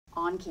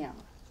on camera.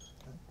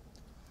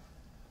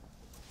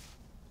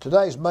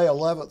 Today's May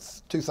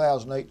 11th,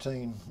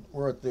 2018.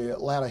 We're at the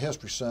Atlanta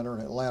History Center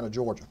in Atlanta,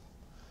 Georgia.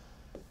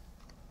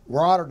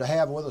 We're honored to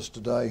have with us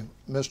today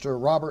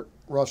Mr. Robert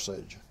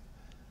Roughsedge.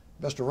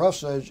 Mr.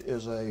 Roughsedge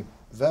is a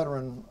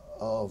veteran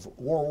of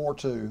World War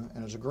II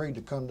and has agreed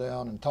to come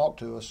down and talk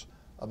to us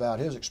about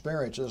his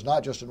experiences,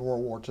 not just in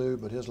World War II,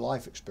 but his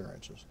life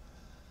experiences.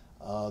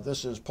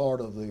 This is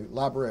part of the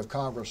Library of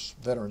Congress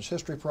Veterans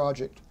History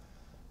Project,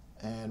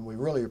 and we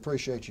really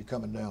appreciate you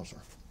coming down, sir.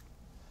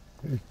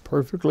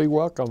 Perfectly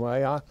welcome.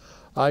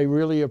 I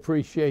really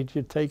appreciate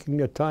you taking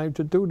the time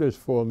to do this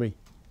for me.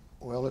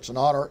 Well, it's an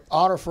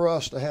honor for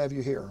us to have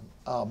you here.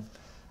 I'm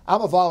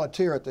a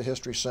volunteer at the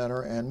History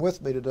Center, and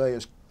with me today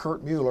is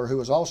Kurt Mueller, who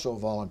is also a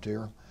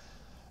volunteer,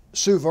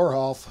 Sue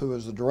Verhoff, who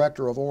is the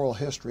Director of Oral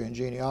History and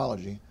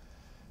Genealogy,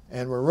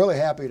 and we're really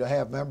happy to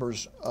have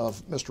members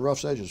of Mr.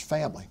 Roughsedge's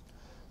family.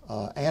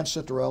 Ann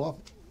Citarella,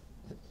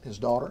 his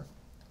daughter,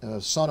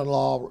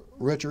 son-in-law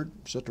Richard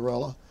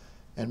Citarella,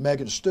 and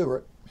Megan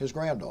Stewart, his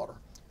granddaughter.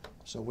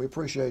 So we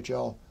appreciate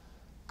y'all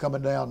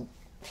coming down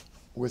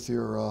with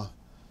your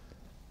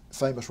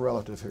famous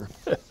relative here.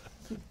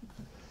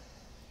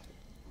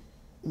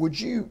 Would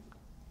you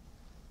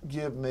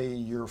give me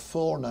your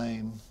full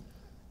name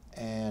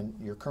and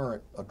your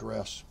current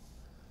address?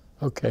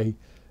 Okay.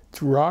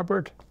 It's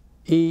Robert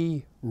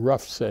E.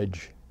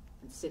 Roughsedge.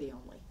 And city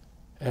only.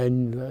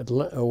 And,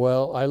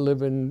 well, I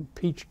live in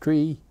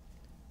Peachtree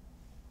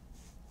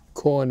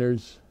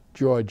Corners,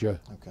 Georgia.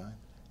 Okay.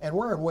 And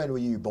where and when were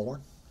you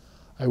born?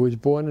 I was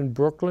born in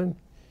Brooklyn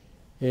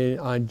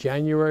on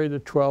January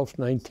the 12th,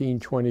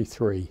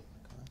 1923. Okay.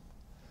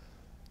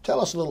 Tell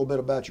us a little bit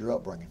about your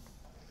upbringing.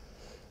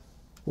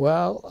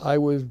 Well, I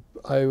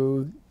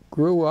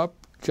grew up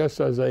just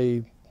as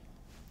a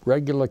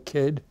regular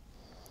kid,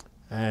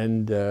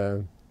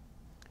 and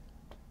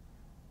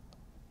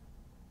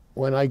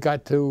when I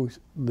got to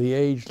the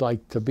age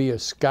like to be a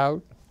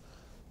scout,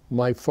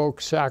 my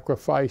folks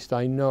sacrificed,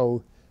 I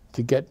know,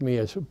 to get me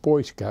a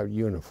Boy Scout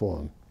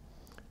uniform.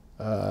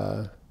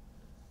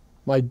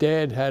 My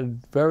dad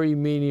had very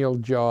menial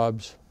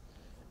jobs,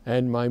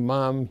 and my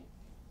mom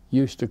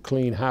used to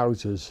clean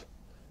houses,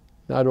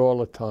 not all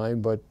the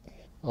time, but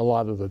a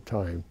lot of the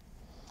time.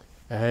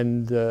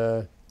 And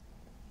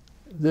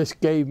this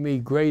gave me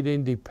great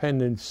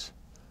independence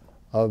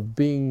of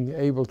being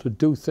able to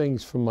do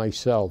things for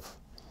myself.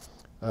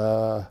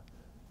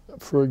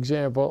 For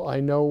example, I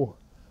know,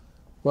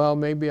 well,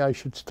 maybe I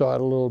should start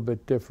a little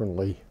bit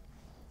differently.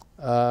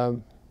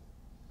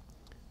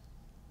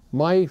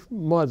 My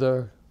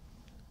mother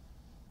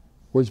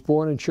was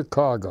born in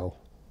Chicago,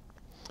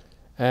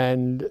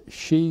 and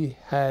she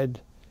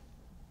had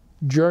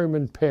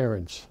German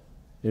parents.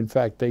 In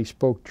fact, they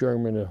spoke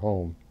German at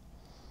home.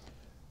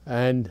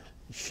 And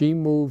she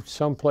moved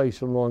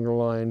someplace along the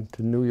line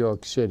to New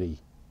York City.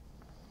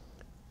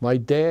 My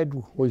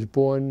dad was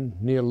born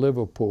near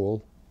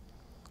Liverpool,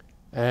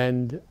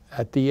 and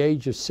at the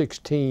age of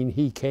 16,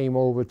 he came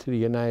over to the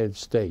United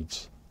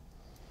States.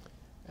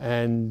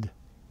 And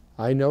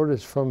I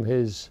noticed from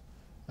his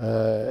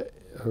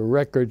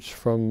records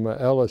from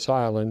Ellis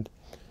Island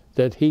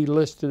that he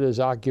listed his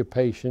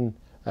occupation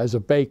as a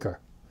baker.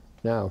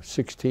 Now,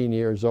 16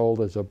 years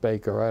old as a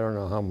baker, I don't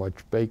know how much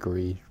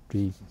bakery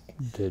he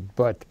did,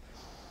 but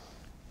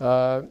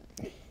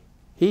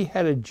he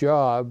had a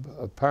job,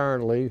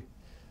 apparently,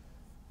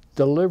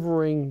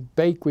 delivering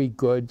bakery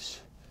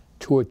goods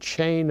to a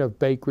chain of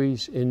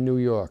bakeries in New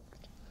York.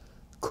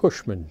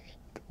 Cushman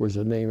was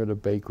the name of the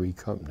bakery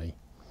company.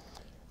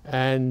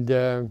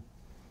 And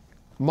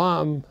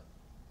Mom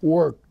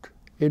worked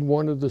in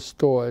one of the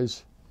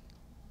stores,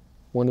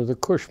 one of the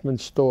Cushman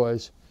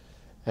stores,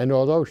 and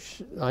although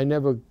I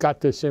never got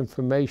this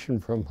information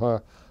from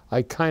her,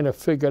 I kind of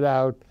figured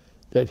out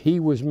that he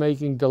was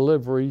making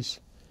deliveries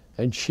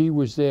and she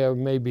was there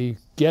maybe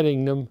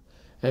getting them,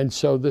 and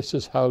so this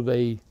is how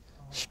they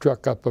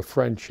struck up a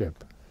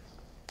friendship.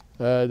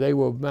 They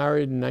were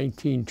married in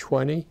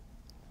 1920,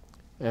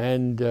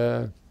 and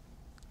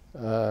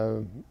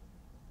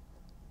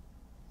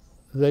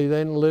they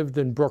then lived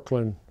in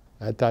Brooklyn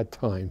at that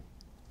time,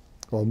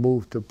 or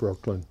moved to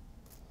Brooklyn.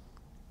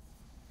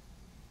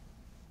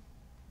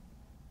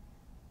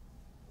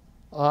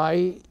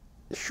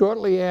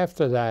 Shortly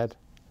after that,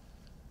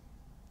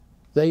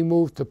 they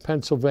moved to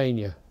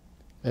Pennsylvania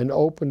and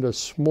opened a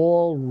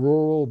small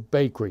rural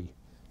bakery.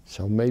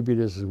 So maybe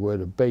this is where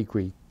the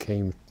bakery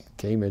came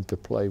into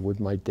play with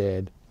my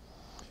dad.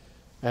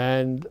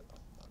 And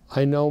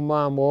I know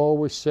Mom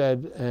always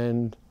said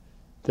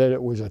that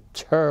it was a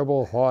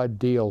terrible, hard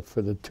deal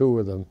for the two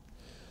of them.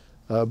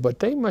 But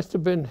they must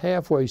have been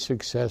halfway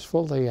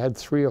successful. They had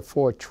 3 or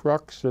 4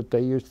 trucks that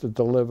they used to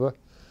deliver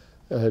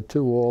to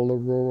all the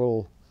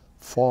rural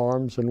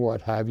farms and what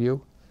have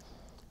you.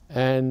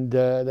 And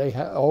they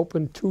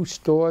opened 2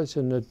 stores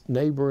in the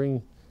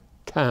neighboring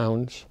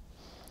towns.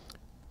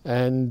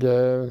 And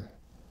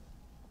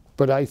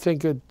but I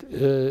think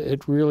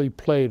it really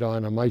played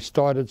on them. I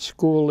started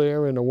school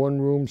there in a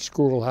 1-room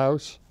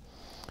schoolhouse.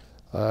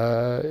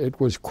 It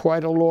was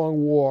quite a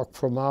long walk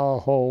from our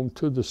home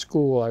to the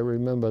school, I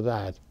remember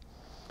that.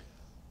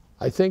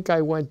 I think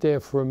I went there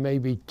for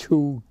maybe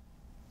two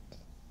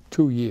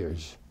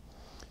years.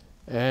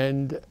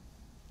 And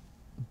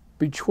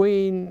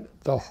between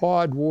the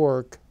hard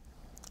work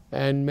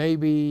and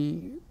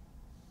maybe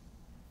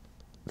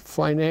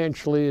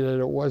financially that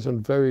it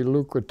wasn't very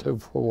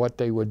lucrative for what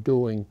they were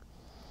doing,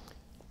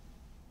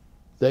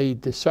 they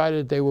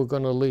decided they were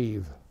going to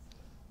leave.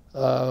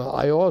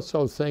 I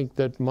also think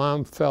that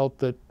Mom felt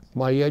that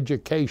my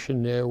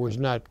education there was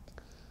not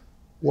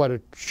what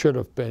it should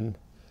have been,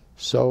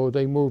 so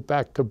they moved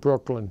back to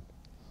Brooklyn.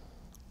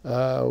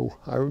 I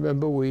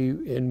remember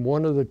in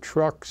one of the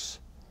trucks,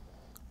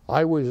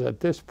 I was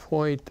at this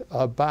point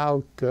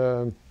about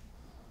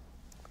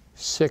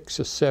 6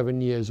 or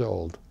 7 years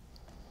old.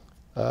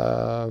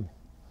 I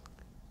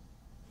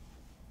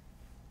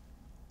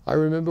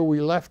remember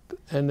we left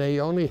and they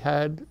only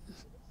had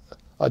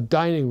a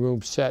dining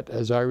room set,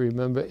 as I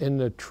remember, in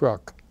the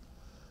truck.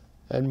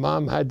 And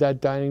Mom had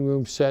that dining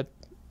room set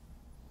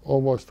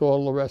almost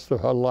all the rest of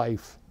her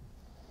life.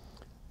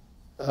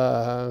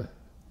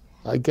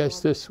 I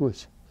guess this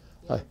was,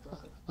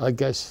 I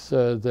guess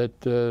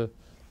that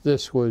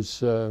this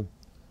was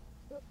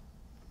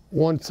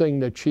one thing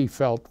that she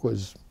felt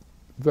was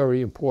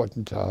very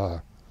important to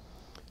her.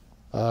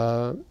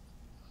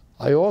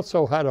 I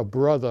also had a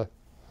brother,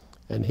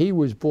 and he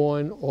was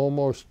born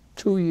almost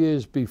 2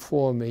 years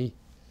before me.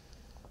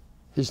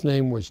 His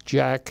name was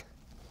Jack.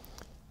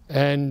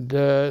 And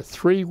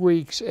 3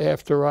 weeks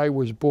after I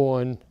was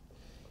born,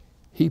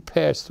 he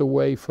passed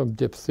away from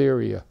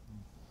diphtheria.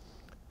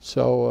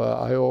 So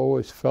I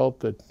always felt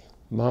that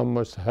Mom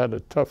must have had a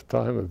tough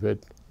time of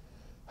it,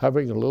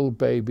 having a little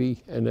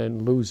baby and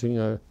then losing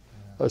a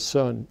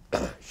son.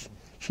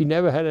 She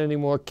never had any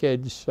more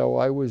kids, so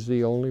I was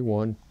the only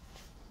one.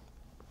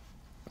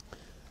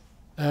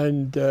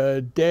 And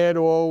Dad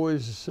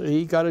always,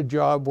 he got a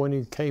job when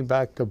he came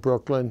back to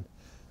Brooklyn,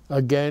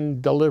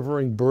 again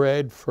delivering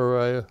bread for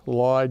a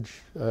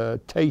large,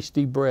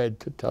 tasty bread,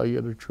 to tell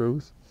you the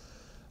truth.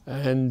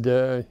 And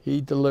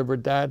he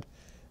delivered that,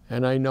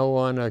 and I know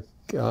on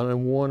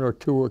one or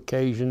two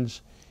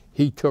occasions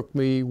he took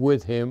me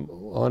with him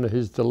on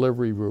his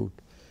delivery route.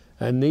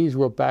 And these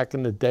were back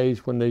in the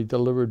days when they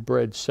delivered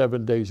bread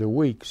 7 days a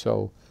week,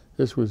 so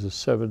this was a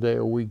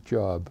 7-day-a-week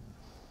job.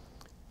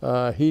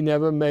 He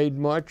never made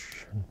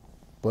much,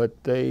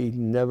 but they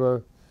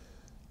never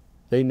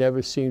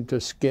seemed to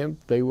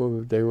skimp. They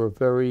were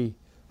very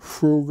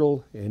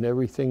frugal in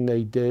everything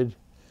they did,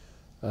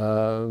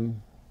 and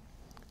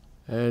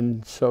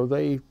so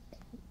they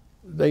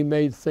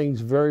made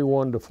things very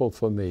wonderful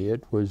for me.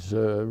 It was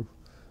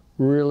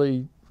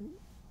really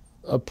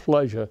a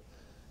pleasure.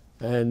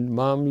 And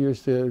Mom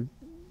used to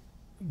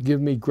give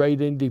me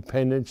great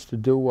independence to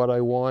do what I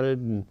wanted,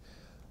 and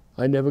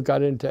I never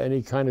got into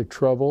any kind of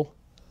trouble.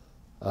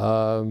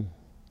 I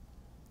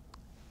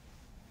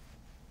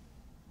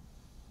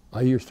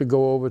used to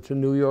go over to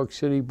New York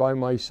City by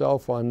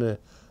myself on the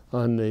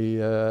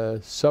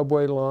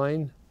subway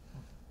line.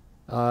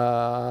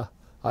 I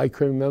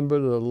can remember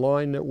the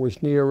line that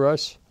was near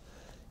us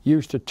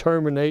used to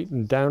terminate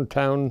in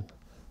downtown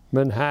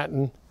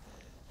Manhattan,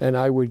 and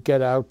I would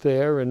get out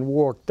there and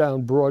walk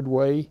down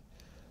Broadway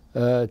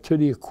to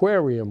the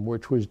aquarium,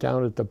 which was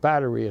down at the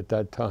Battery at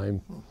that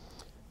time.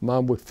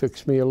 Mom would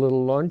fix me a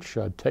little lunch.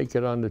 I'd take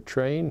it on the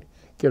train,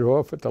 get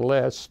off at the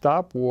last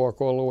stop,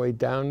 walk all the way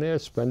down there,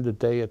 spend the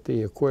day at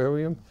the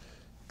aquarium,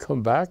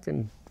 come back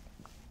and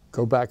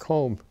go back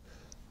home.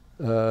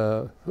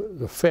 The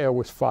fare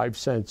was 5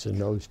 cents in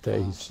those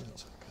days. 5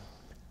 cents, okay.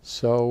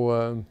 So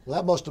well,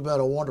 that must have been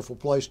a wonderful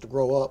place to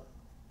grow up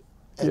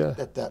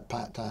at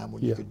that time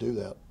when you could do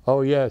that.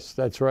 Oh yes,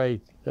 that's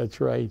right. That's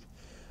right.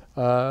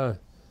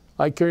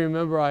 I can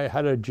remember I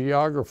had a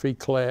geography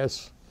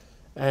class,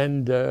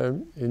 and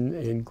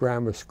in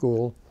grammar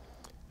school,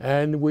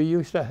 and we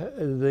used to.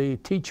 The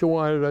teacher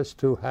wanted us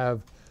to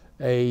have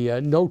a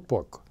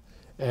notebook,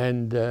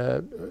 and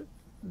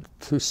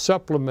to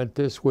supplement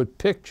this with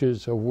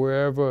pictures of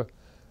wherever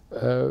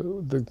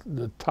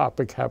the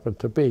topic happened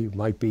to be. It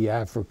might be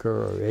Africa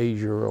or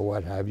Asia or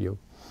what have you.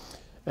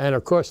 And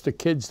of course, the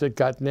kids that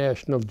got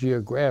National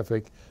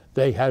Geographic,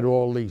 they had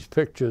all these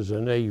pictures,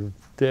 and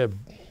their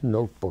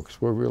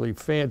notebooks were really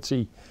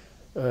fancy.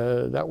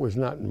 That was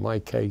not in my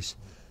case.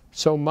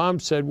 So Mom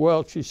said,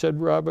 well, she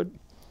said, Robert,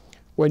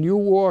 when you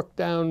walk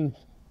down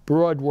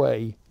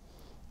Broadway,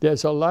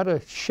 there's a lot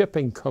of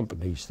shipping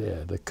companies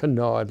there, the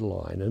Cunard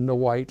Line and the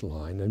White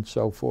Line and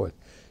so forth.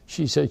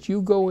 She said,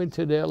 you go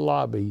into their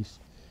lobbies,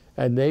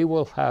 and they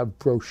will have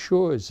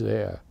brochures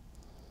there,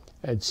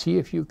 and see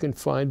if you can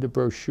find the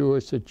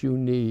brochures that you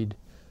need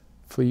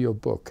for your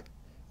book.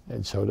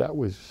 And so that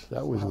was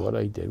what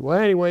I did. Well,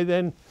 anyway,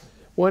 then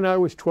when I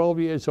was 12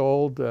 years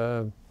old,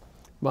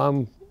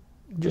 Mom,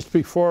 just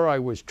before I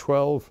was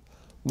 12,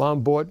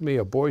 Mom bought me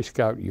a Boy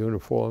Scout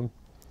uniform.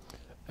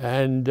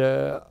 And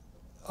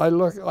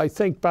I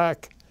think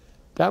back,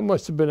 that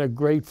must have been a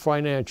great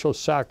financial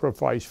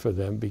sacrifice for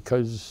them,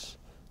 because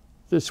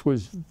this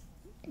was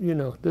you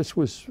know, this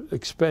was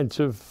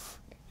expensive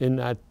in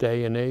that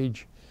day and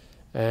age.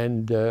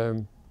 And,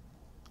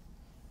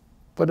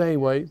 but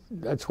anyway,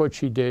 that's what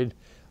she did.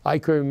 I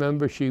can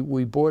remember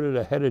we bought it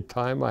ahead of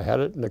time. I had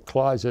it in the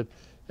closet,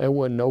 and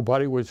when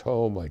nobody was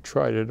home, I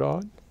tried it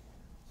on.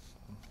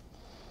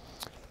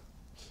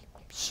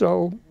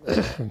 So,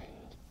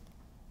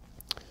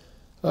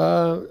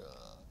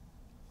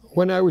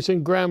 when I was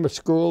in grammar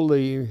school,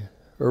 the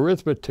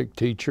arithmetic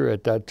teacher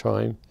at that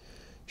time,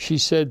 she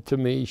said to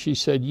me, she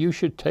said, you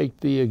should take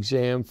the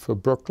exam for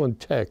Brooklyn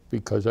Tech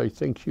because I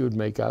think you would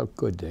make out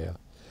good there.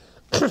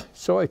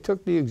 So I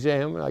took the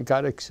exam and I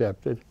got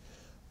accepted,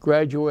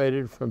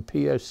 graduated from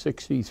PS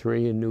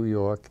 63 in New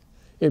York,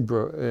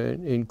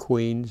 in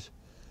Queens.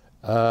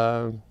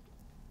 I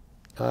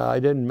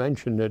didn't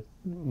mention that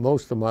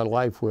most of my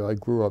life where I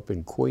grew up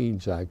in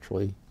Queens,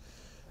 actually.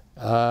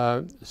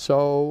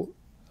 So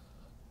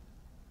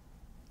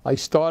I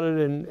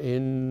started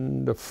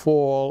in the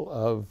fall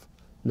of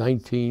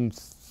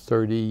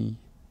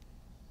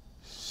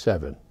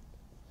 1937.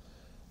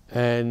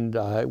 And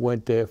I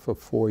went there for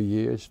 4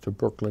 years to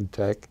Brooklyn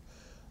Tech.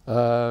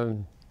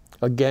 Again,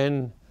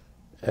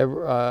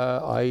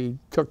 I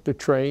took the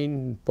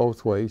train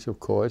both ways, of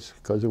course,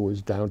 because it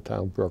was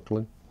downtown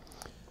Brooklyn,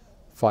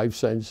 5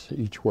 cents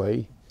each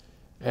way.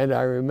 And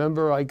I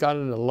remember I got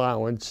an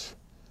allowance,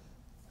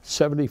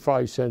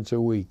 75 cents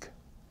a week,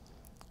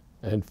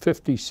 and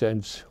 50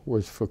 cents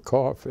was for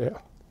car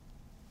fare.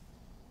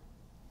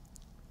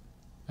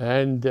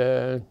 And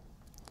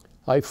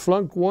I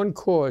flunked one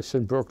course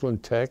in Brooklyn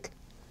Tech,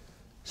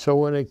 so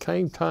when it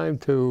came time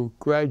to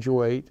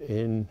graduate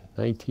in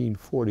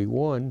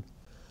 1941,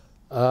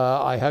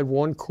 I had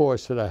one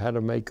course that I had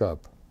to make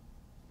up.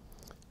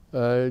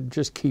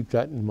 Just keep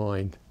that in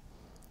mind.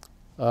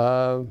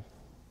 In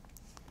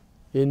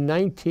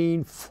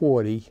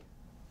 1940,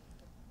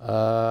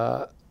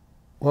 well,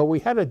 we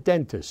had a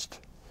dentist,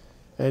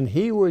 and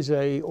he was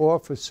an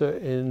officer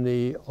in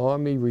the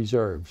Army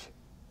Reserves.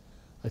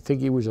 I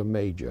think he was a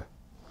major.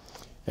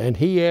 And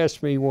he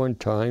asked me one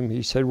time,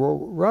 he said, well,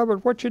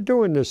 Robert, what you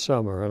doing this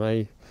summer? And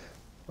I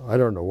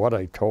don't know what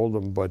I told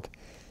him, but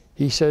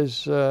he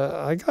says,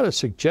 I got a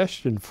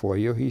suggestion for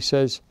you. He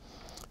says,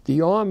 the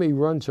Army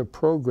runs a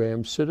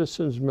program,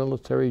 Citizens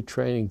Military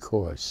Training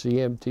Course,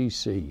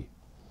 CMTC.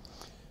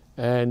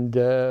 And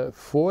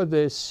for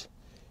this,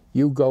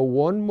 you go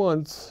 1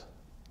 month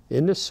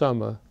in the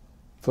summer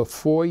for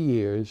 4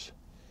 years,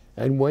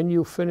 and when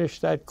you finish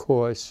that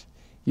course,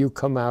 you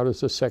come out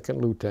as a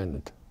second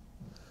lieutenant.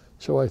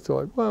 So I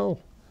thought, well,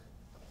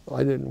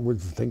 I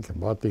wasn't thinking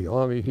about the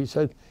Army. He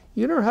said,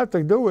 you don't have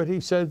to do it.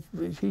 He said,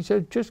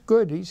 just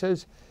good. He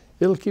says,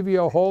 it'll give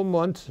you a whole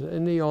month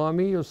in the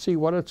Army. You'll see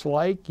what it's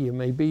like. You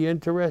may be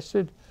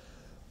interested.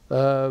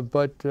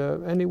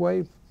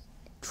 Anyway,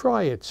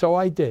 try it. So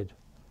I did.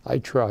 I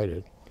tried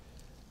it.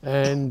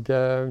 And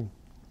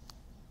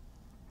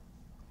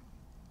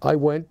I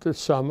went this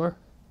summer.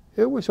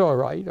 It was all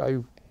right.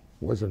 I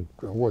wasn't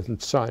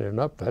signing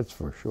up, that's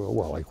for sure.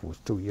 Well, I was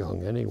too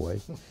young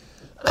anyway.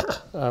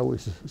 I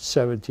was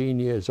 17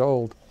 years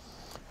old.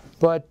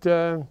 But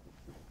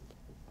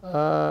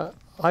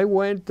I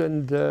went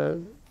and,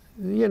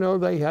 you know,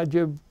 they had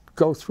you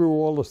go through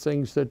all the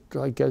things that,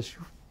 I guess,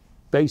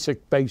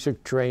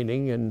 basic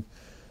training and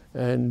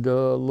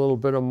a little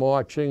bit of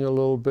marching, a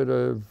little bit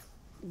of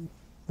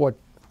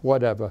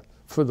whatever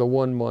for the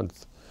 1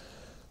 month.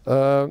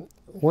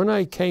 When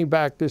I came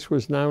back, this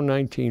was now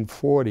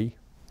 1940,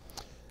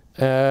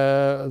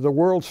 the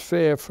World's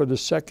Fair for the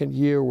second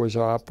year was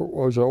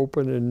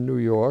open in New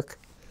York,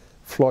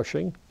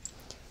 Flushing.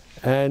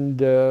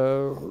 And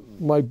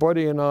my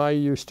buddy and I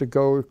used to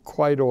go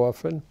quite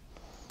often.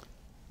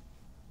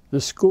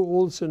 The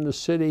schools in the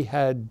city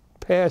had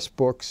pass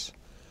books.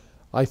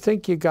 I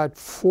think you got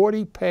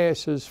 40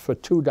 passes for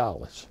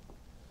 $2.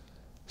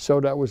 So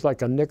that was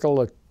like a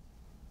nickel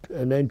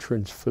an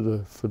entrance for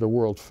the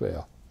World's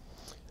Fair.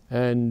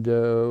 And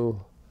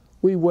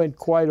we went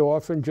quite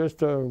often just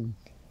to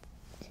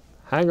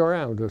hang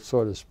around,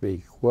 so to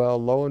speak. Well,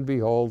 lo and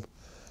behold,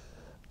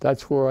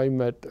 that's where I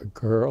met a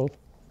girl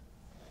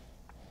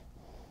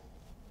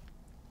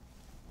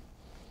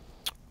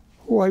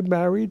who I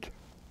married.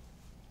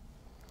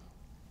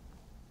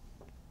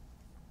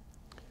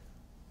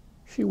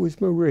 She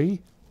was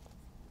Marie.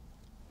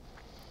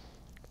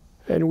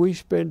 And we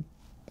spent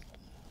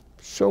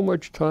so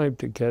much time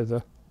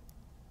together.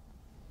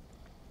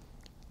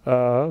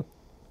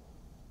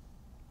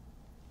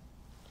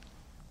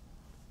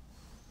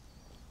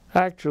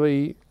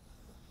 Actually,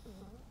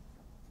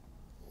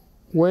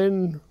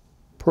 when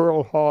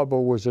Pearl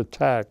Harbor was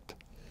attacked,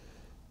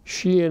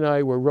 she and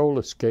I were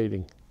roller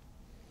skating.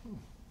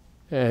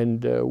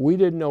 And we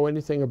didn't know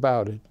anything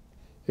about it.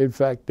 In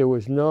fact, there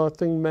was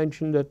nothing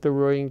mentioned at the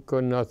rink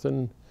or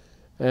nothing.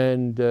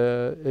 And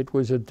it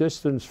was a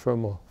distance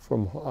from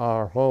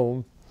our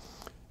home.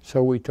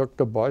 So we took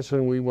the bus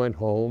and we went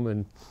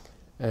home.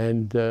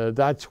 And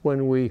that's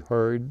when we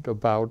heard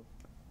about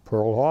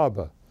Pearl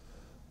Harbor.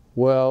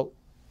 Well,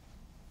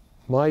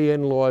 my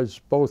in-laws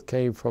both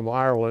came from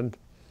Ireland,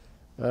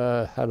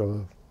 had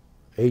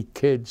 8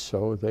 kids,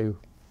 so they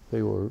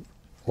were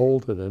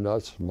older than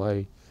us.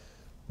 My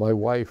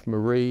wife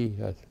Marie,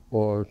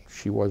 or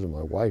she wasn't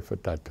my wife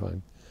at that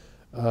time.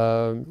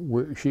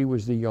 She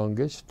was the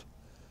youngest.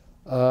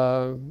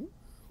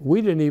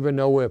 We didn't even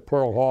know where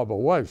Pearl Harbor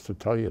was, to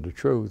tell you the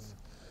truth.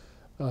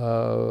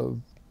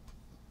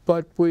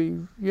 But we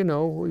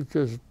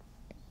just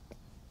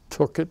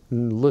took it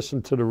and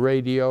listened to the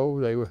radio.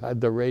 They had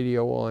the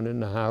radio on in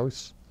the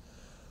house.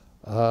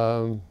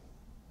 The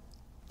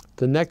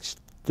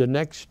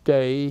next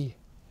day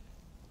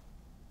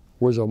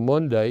was a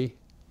Monday,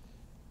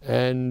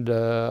 and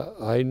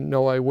I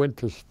know I went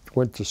to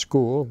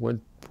school,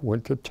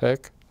 went to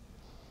Tech,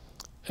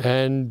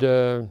 and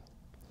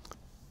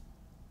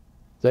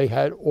they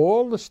had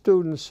all the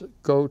students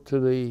go to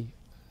the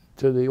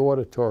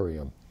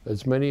auditorium,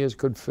 as many as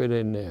could fit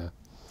in there.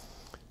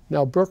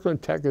 Now, Brooklyn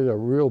Tech is a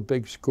real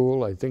big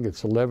school. I think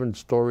it's 11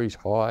 stories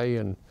high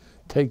and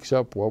takes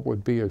up what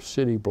would be a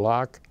city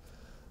block.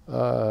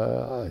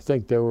 I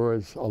think there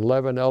was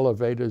 11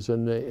 elevators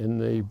in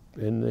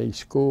the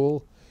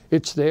school.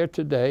 It's there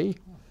today,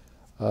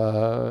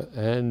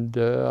 and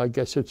I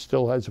guess it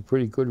still has a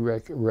pretty good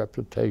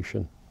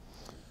reputation.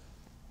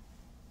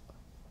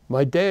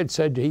 My dad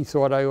said he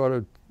thought I ought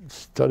to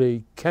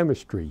study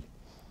chemistry.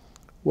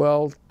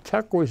 Well,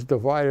 Tech was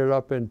divided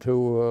up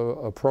into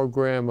a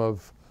program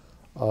of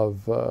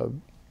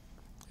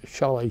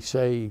shall I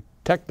say,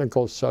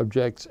 technical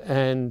subjects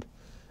and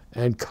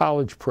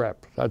college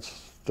prep.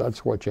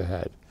 That's what you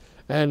had.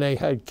 And they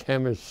had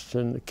chemists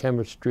and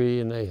chemistry,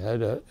 and they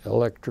had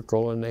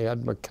electrical, and they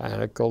had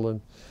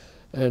mechanical,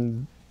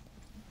 and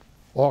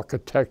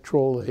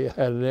architectural. They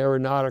had an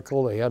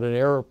aeronautical. They had an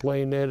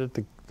airplane there that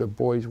the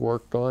boys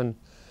worked on.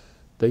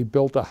 They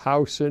built a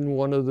house in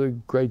one of the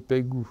great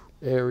big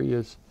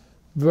areas.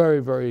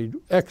 Very, very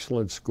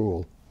excellent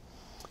school.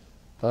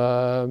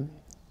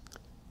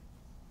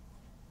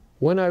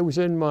 When I was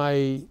in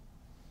my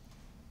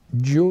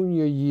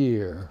junior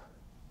year,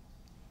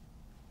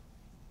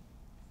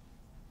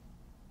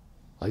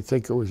 I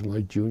think it was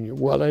my junior,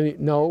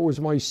 no, it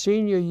was my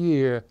senior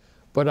year,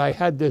 but I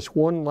had this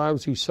one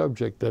lousy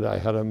subject that I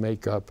had to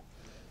make up.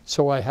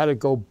 So I had to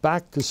go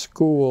back to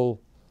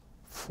school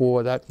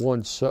for that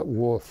one,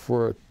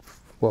 for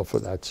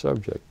that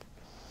subject.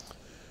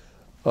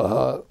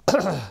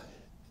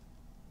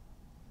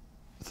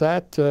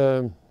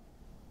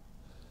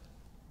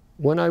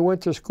 When I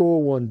went to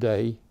school one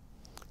day,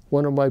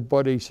 one of my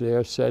buddies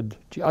there said,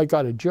 I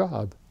got a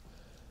job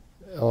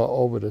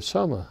over the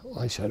summer.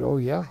 I said, oh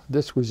yeah?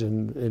 This was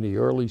in the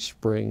early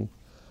spring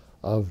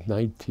of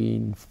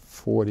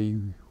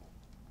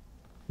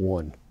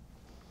 1941.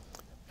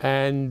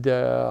 And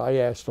I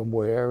asked him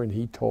where, and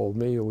he told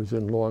me it was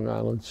in Long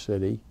Island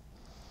City.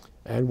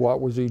 And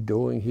what was he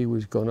doing? He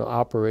was going to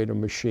operate a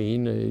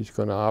machine. He's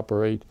going to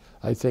operate,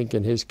 I think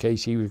in his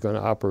case, he was going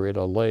to operate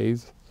a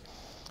lathe.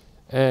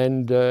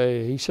 And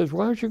he says,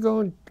 why don't you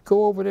go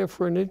over there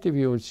for an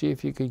interview and see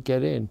if you could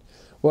get in?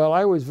 Well,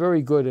 I was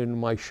very good in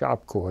my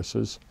shop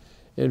courses.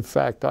 In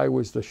fact, I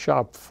was the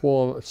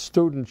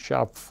student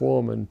shop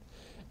foreman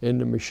in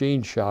the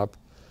machine shop.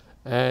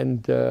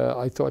 And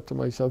I thought to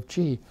myself,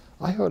 gee,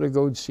 I ought to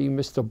go and see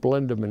Mr.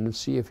 Blenderman and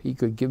see if he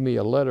could give me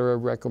a letter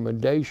of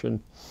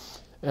recommendation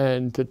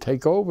and to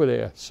take over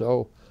there.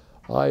 So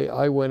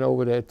I went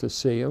over there to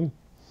see him.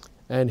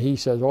 And he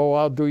says, oh,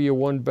 I'll do you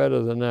one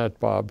better than that,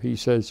 Bob. He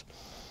says,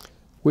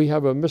 we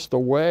have a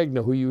Mr.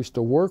 Wagner who used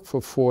to work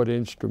for Ford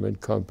Instrument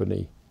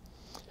Company,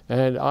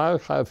 and I'll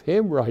have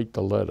him write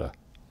the letter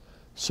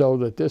so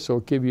that this will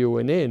give you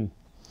an in.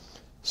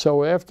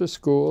 So after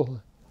school,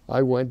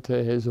 I went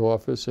to his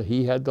office.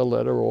 He had the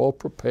letter all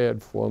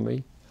prepared for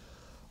me.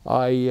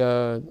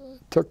 I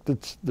took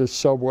the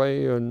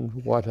subway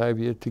and what have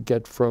you to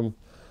get from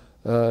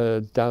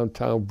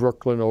downtown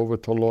Brooklyn over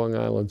to Long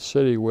Island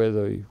City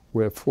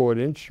where Ford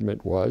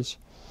Instrument was.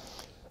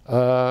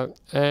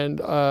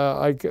 And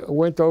I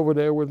went over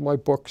there with my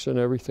books and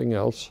everything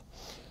else.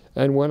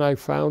 And when I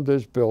found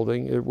this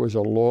building, it was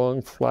a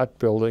long, flat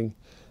building,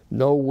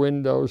 no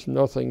windows,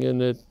 nothing in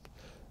it,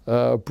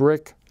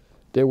 brick.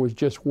 There was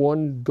just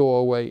one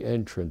doorway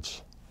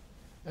entrance.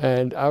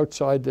 And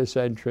outside this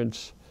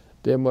entrance,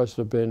 there must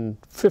have been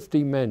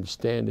 50 men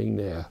standing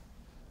there,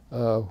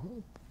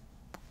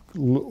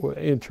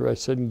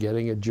 interested in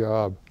getting a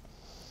job.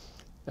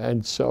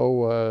 And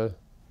so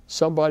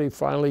somebody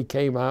finally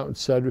came out and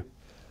said,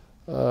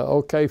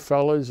 okay,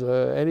 fellas,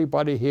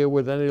 anybody here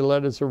with any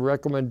letters of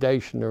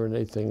recommendation or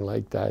anything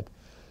like that?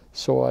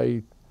 So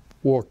I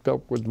walked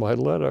up with my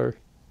letter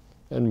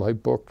and my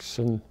books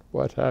and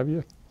what have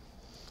you,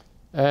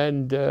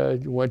 and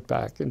went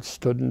back and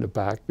stood in the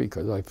back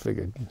because I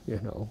figured,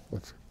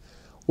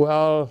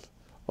 well,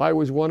 I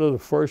was one of the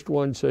first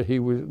ones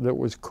that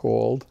was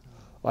called.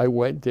 I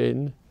went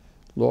in.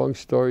 Long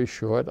story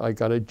short, I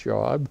got a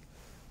job.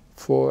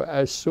 For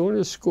as soon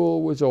as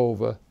school was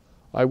over,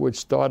 I would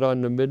start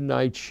on the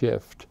midnight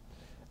shift,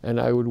 and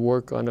I would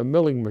work on a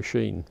milling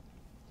machine.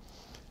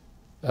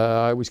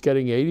 I was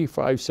getting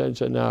 85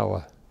 cents an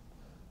hour.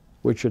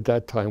 which at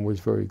that time was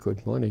very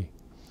good money.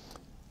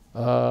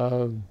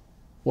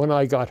 When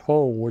I got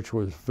home, which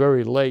was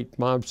very late,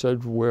 Mom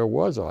said, "Where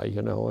was I?"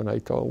 You know, and I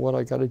told her, "Well,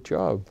 I got a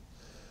job."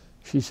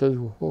 She says,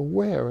 "Well,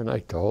 where?" And I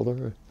told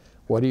her.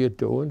 "What are you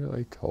doing?"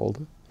 I told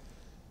her.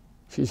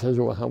 She says,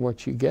 "Well, how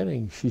much you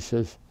getting?" She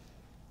says,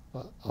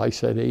 I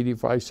said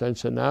 85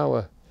 cents an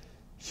hour.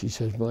 She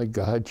says, "My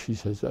God," she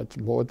says, "that's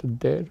more than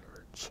Dad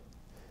earns."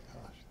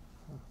 Gosh.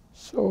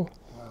 So,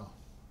 Wow.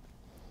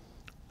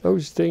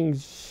 those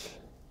things,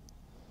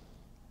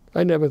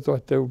 I never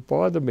thought they would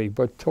bother me,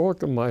 but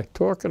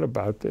talking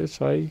about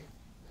this, I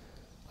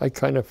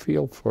kind of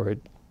feel for it.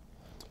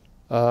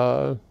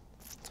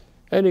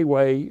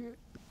 Anyway,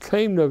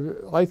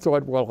 I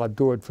thought, well, I'll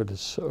do it for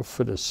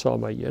the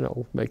summer, you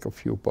know, make a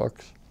few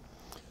bucks.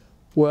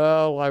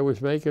 Well, I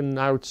was making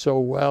out so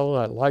well,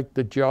 I liked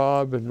the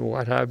job and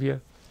what have you,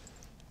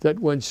 that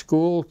when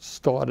school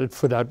started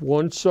for that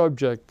one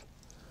subject,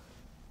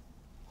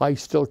 I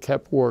still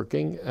kept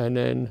working, and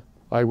then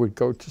I would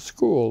go to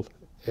school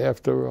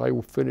after I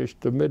finished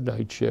the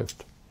midnight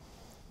shift.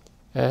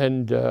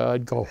 And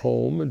I'd go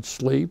home and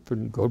sleep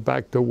and go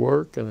back to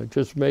work, and I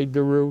just made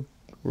the route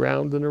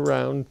round and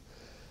around.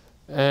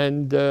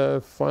 And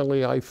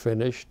finally I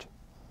finished.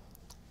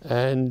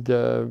 And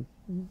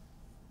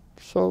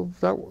so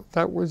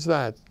that was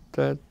that.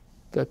 That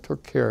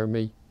took care of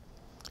me.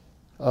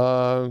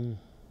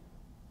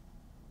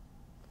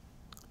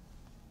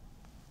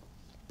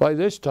 By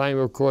this time,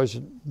 of course,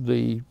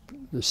 the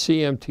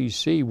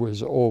CMTC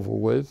was over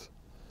with.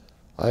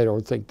 I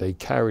don't think they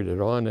carried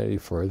it on any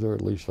further.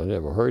 At least I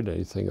never heard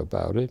anything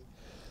about it.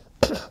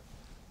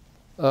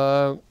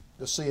 The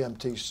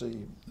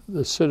CMTC.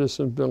 The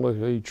Citizen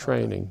Military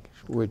Training,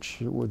 okay. which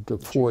with the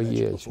 4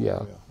 years,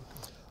 Before,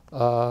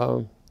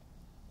 yeah.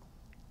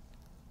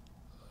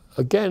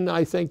 Again,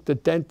 I think the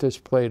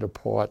dentist played a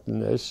part in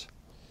this.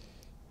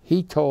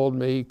 He told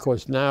me,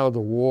 because now the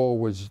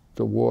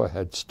war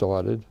had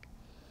started.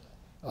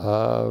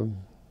 I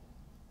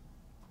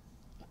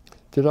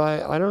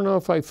don't know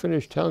if I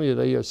finished telling you,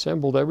 they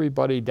assembled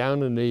everybody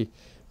down in the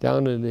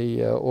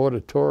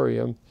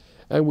auditorium,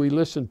 and we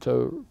listened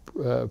to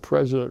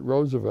President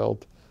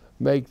Roosevelt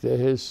make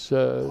his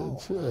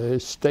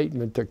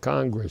statement to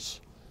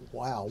Congress.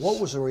 Wow. What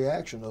was the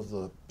reaction of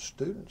the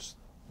students?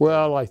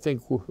 Well, I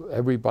think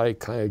everybody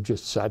kind of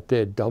just sat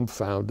there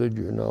dumbfounded,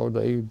 you know.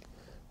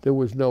 There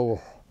was no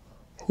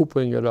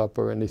hooping it up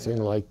or anything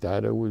like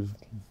that. It was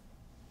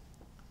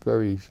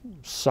very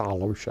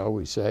solemn, shall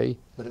we say.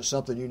 But it's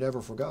something you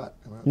never forgot,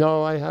 right?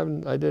 No, I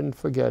haven't. I didn't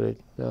forget it,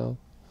 no.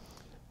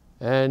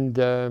 And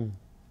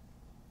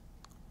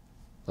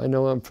I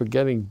know I'm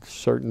forgetting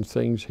certain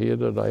things here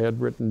that I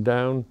had written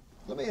down.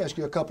 Let me ask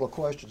you a couple of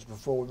questions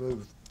before we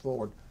move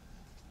forward.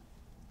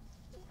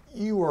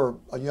 You were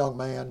a young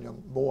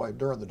boy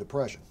during the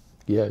Depression.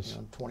 Yes. You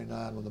know,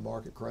 29 when the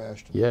market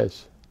crashed.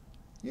 Yes.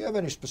 Do you have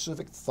any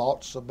specific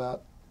thoughts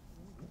about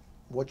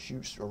or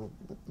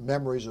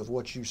memories of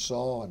what you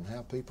saw and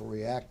how people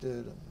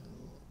reacted, and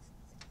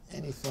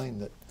anything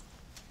that?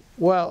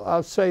 Well,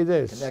 I'll say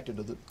this. Connected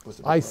with the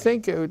I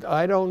Depression? think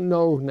I don't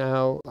know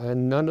now,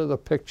 and none of the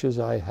pictures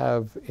I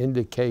have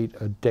indicate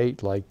a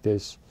date like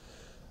this,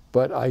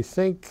 but I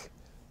think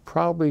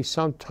probably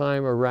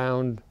sometime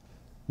around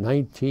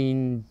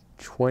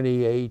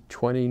 1928,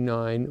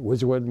 29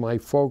 was when my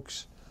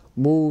folks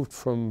moved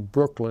from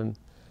Brooklyn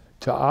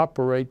to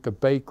operate the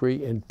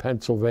bakery in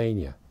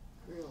Pennsylvania.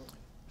 Really?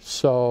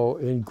 So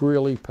in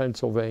Greeley,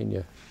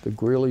 Pennsylvania, the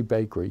Greeley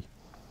Bakery.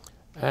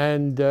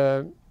 And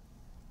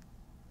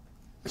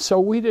so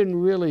we didn't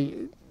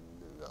really,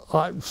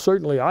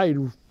 certainly I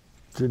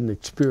didn't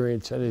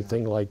experience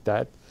anything like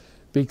that,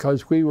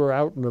 because we were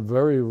out in a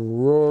very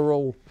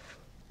rural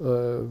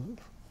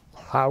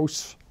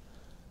house.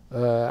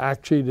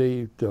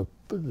 Actually, the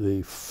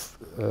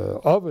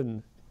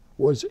oven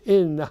was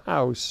in the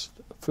house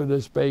for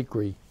this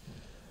bakery.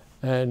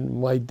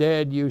 And my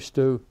dad used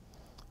to,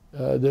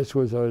 this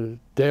was a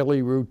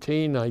daily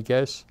routine, I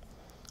guess.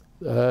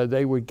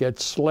 They would get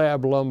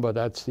slab lumber,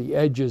 that's the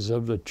edges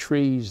of the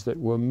trees that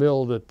were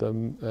milled at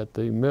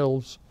the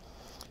mills,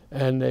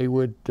 and they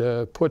would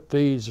put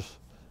these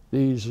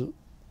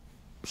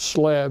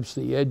slabs,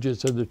 the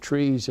edges of the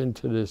trees,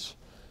 into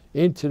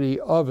the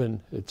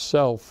oven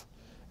itself,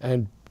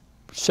 and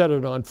set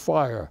it on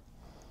fire,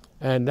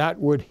 and that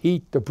would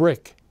heat the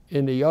brick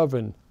in the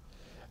oven.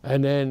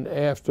 And then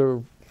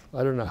after,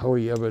 I don't know how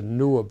he ever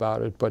knew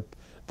about it, but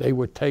they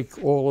would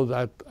take all of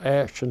that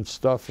ash and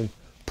stuff and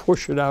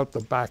push it out the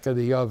back of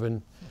the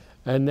oven,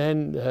 and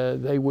then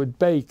they would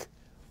bake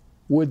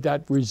with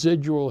that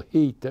residual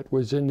heat that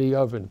was in the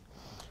oven.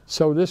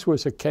 So this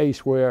was a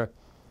case where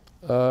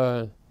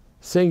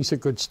things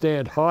that could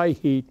stand high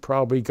heat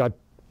probably got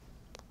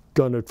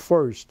done at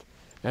first,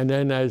 and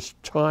then as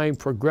time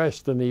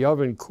progressed and the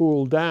oven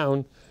cooled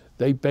down,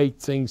 they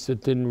baked things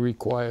that didn't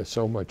require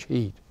so much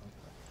heat.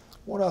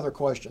 One other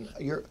question.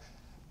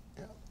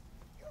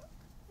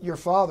 Your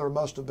father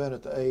must have been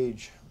at the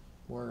age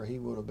where he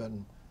would have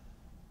been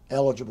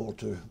eligible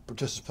to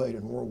participate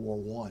in World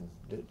War I.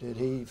 Did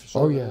he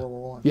serve Oh, in yeah. World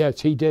War I? Yes,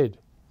 he did.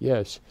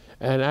 Yes.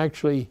 And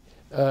actually,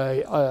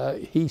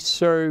 he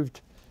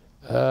served,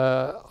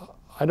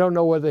 I don't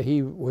know whether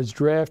he was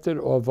drafted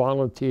or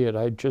volunteered.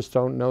 I just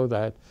don't know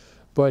that.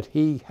 But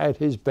he had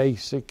his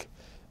basic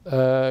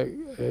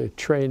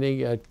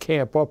training at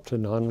Camp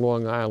Upton on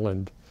Long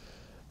Island.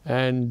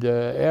 And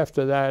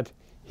after that,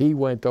 he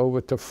went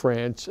over to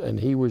France, and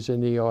he was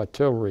in the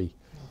artillery,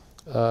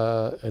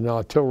 an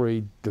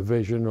artillery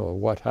division or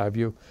what have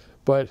you.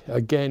 But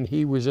again,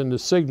 he was in the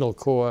Signal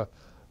Corps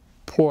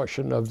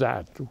portion of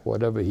that.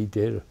 Whatever he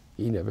did,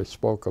 he never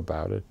spoke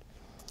about it.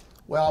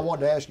 Well, I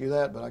wanted to ask you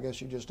that, but I guess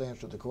you just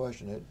answered the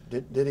question.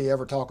 Did he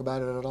ever talk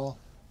about it at all?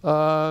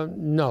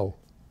 No,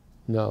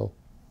 no,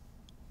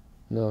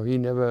 no. He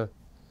never.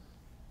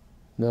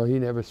 No, he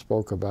never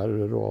spoke about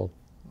it at all.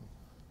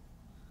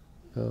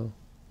 No,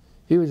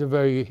 he was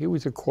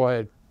a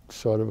quiet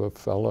sort of a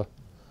fella.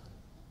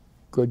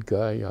 Good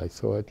guy, I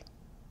thought.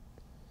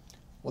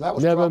 Well, that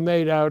was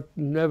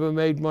never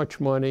made much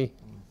money.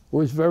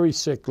 Was very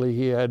sickly.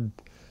 He had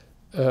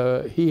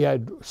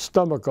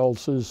stomach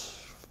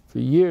ulcers for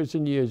years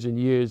and years and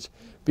years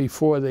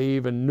before they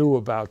even knew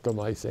about them,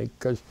 I think,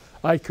 because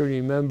I can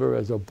remember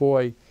as a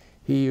boy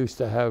he used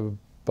to have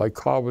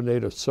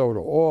bicarbonate of soda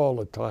all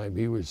the time.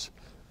 He was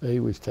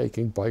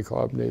taking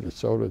bicarbonate of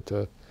soda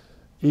to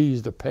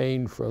ease the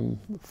pain from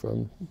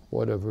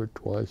whatever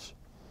it was.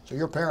 So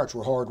your parents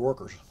were hard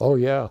workers. Oh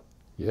yeah,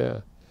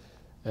 yeah.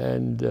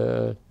 And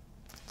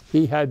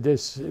we had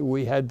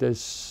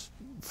this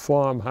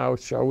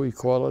farmhouse, shall we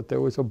call it.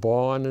 There was a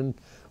barn, and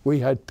we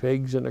had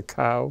pigs and a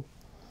cow,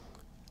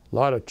 a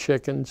lot of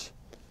chickens.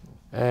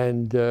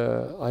 And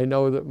I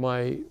know that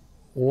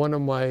one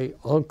of my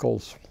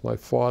uncles, my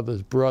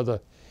father's brother,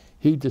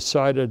 he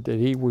decided that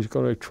he was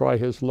going to try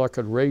his luck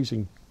at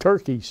raising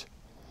turkeys.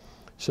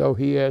 So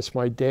he asked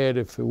my dad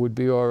if it would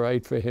be all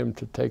right for him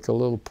to take a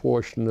little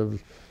portion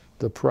of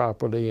the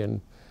property and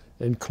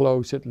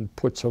enclose it and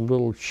put some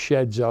little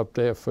sheds up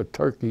there for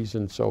turkeys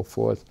and so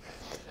forth.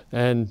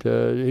 And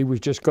he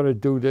was just going to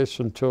do this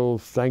until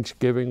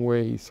Thanksgiving,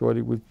 where he thought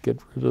he would get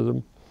rid of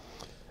them.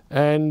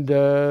 And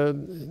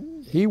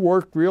he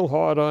worked real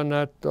hard on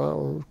that,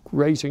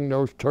 raising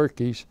those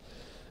turkeys.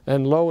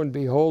 And lo and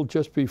behold,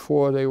 just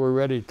before they were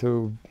ready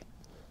to,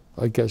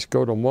 I guess,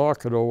 go to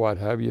market or what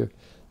have you,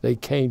 they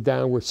came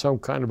down with some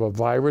kind of a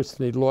virus,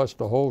 and he lost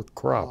the whole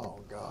crop. Oh,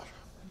 gosh.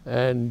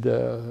 And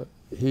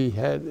he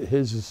had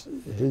his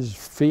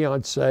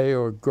fiancée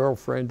or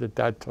girlfriend at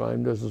that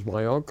time, this is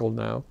my uncle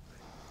now,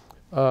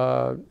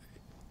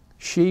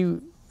 she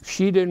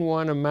didn't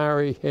want to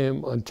marry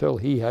him until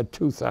he had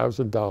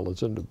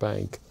 $2,000 in the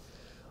bank.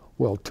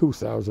 Well,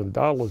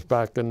 $2,000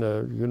 back in the,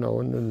 in the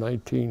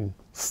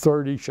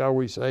 1930s, shall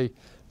we say,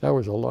 that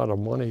was a lot of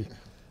money.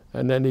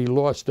 And then he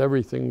lost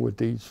everything with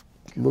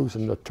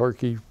losing the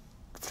turkey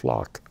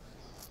flock.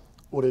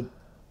 Well,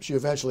 she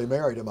eventually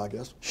married him, I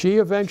guess. She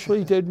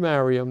eventually did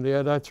marry him,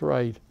 yeah, that's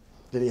right.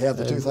 Did he have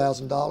the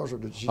 $2,000, or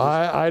did she just...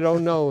 I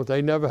don't know.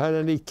 They never had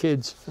any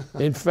kids.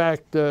 In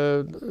fact,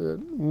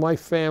 my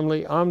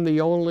family, I'm the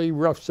only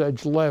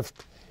Roughsedge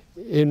left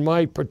in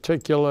my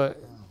particular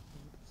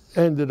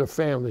end of the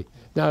family.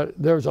 Now,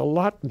 there's a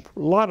lot of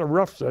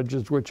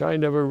Roughsedges, which I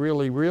never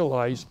really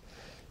realized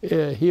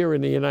here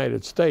in the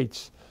United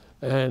States.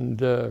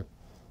 And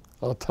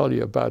I'll tell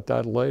you about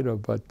that later,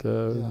 but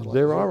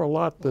there are a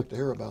lot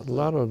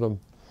of them.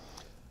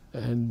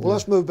 And, well,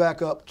 let's move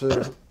back up to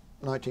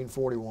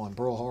 1941.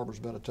 Pearl Harbor's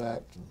been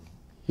attacked.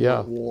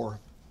 And war.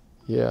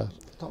 Yeah.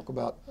 Talk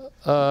about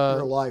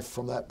your life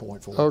from that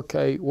point forward.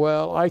 Okay.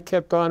 Well, I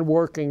kept on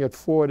working at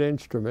Ford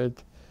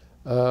Instrument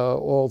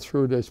all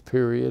through this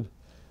period.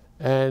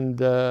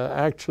 And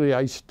actually,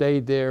 I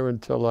stayed there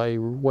until I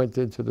went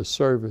into the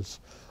service.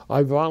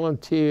 I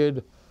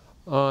volunteered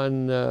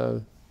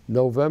on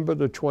November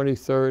the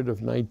 23rd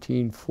of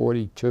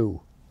 1942.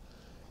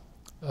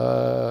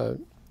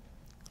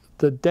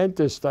 The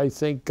dentist, I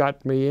think,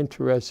 got me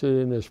interested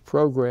in this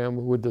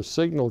program with the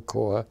Signal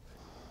Corps,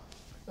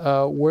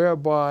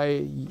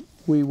 whereby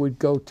we would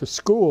go to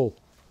school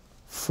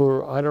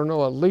for, I don't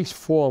know, at least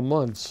 4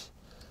 months,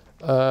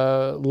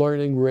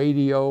 learning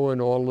radio and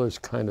all this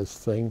kind of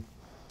thing.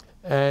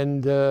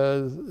 And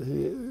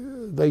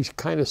they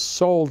kind of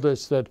sold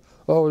us that,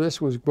 oh, this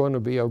was going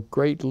to be a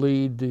great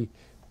lead,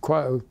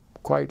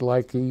 quite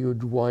likely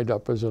you'd wind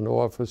up as an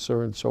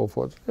officer and so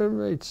forth. It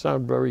made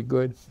sound very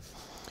good.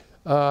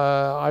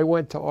 I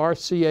went to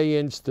RCA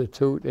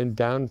Institute in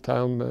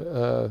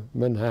downtown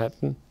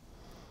Manhattan.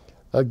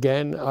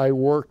 Again, I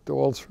worked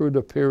all through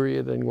the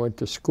period and went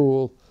to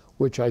school,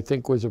 which I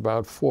think was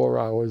about 4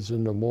 hours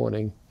in the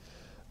morning.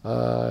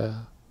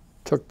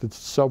 Took the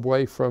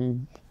subway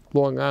from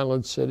Long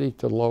Island City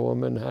to Lower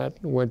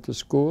Manhattan, went to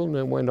school, and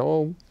then went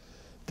home,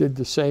 did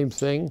the same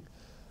thing.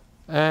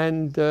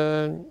 And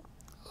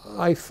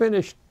I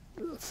finished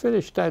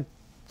that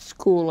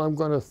school, I'm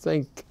going to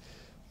think,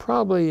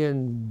 probably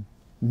in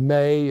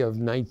May of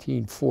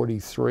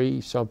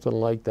 1943, something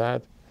like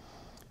that.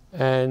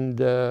 And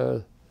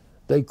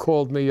they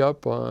called me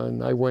up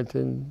on, I went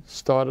and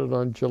started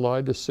on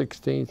July the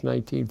 16th,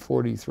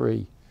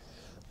 1943.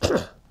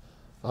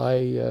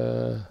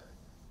 I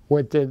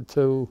went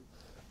into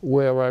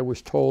where I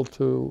was told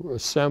to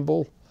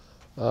assemble.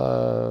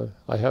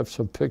 I have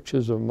some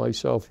pictures of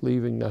myself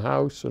leaving the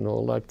house and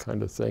all that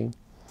kind of thing.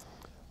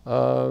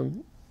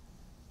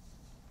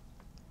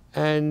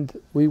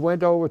 And we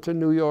went over to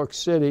New York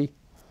City,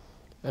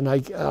 and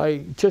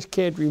I just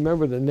can't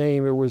remember the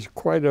name. It was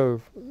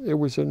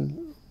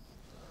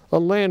a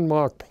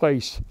landmark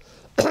place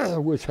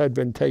which had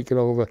been taken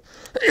over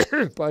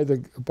by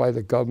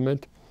the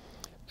government.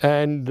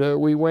 And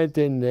we went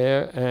in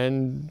there,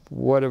 and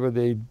whatever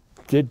they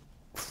did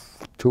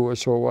to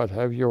us or what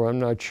have you, I'm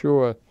not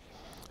sure.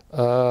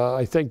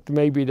 I think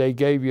maybe they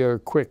gave you a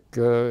quick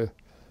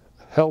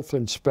health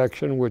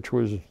inspection, which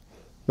was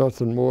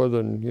nothing more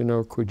than, you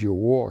know, could you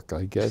walk,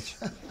 I guess.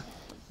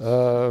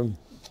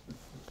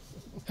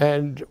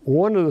 And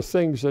one of the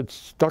things that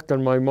stuck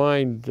in my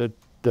mind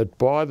that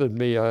bothered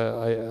me,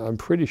 I'm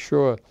pretty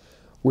sure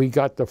we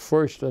got the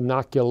first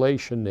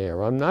inoculation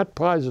there. I'm not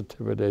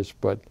positive of this,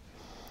 but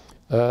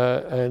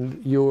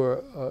and you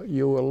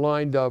were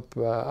lined up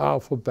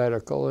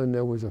alphabetical, and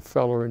there was a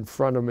fellow in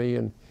front of me,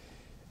 and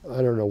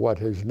I don't know what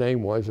his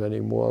name was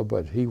anymore,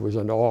 but he was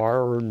an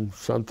R and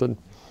something.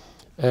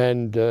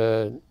 And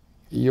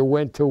you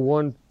went to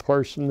one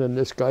person, and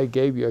this guy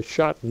gave you a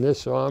shot in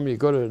this arm. You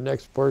go to the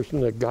next person,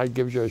 the guy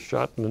gives you a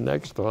shot in the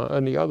next arm,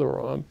 in the other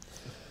arm.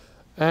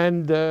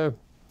 And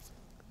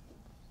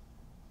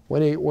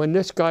when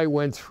this guy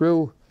went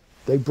through,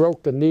 they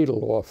broke the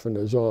needle off in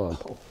his arm.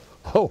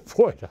 Oh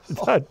boy,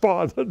 that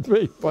bothered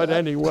me. But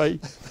anyway,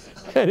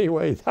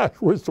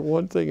 that was the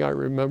one thing I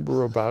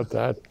remember about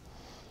that.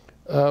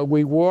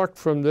 We walked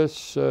from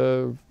this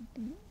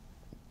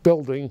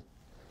building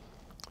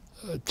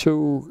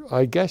to,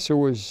 I guess it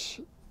was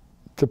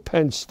to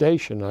Penn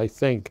Station, I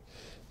think,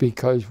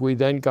 because we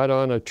then got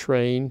on a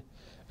train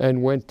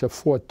and went to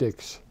Fort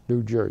Dix,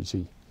 New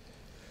Jersey,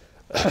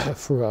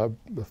 for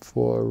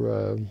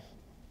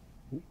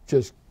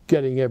just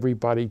getting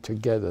everybody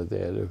together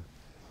there.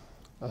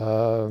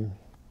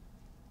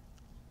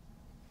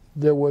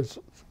 There was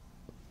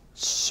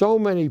so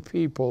many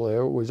people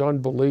there, it was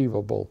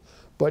unbelievable.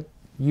 But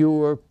you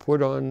were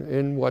put on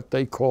in what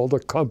they called a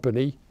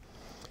company.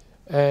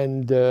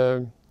 And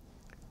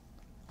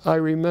I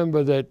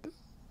remember that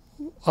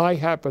I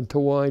happened to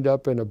wind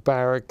up in a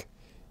barrack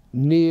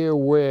near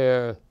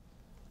where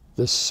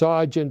the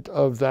sergeant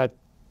of that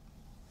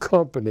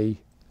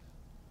company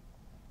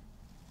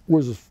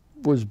was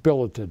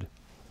billeted.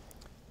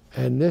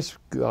 And this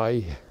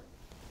guy,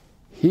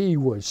 he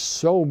was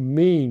so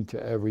mean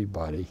to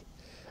everybody.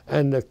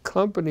 And the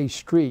company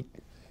street,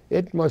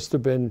 it must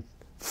have been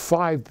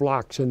 5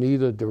 blocks in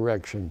either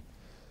direction.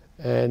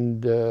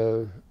 And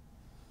there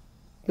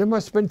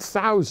must have been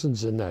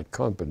thousands in that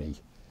company.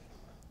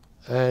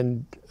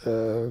 And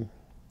of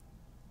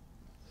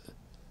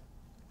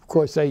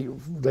course,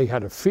 they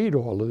had to feed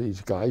all of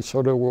these guys,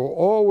 so they were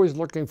always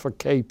looking for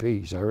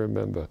KPs, I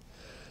remember.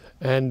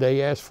 And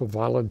they asked for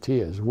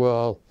volunteers.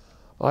 Well,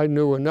 I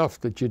knew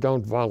enough that you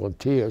don't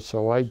volunteer,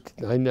 so I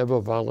never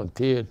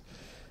volunteered.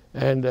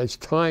 And as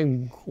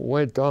time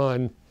went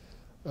on,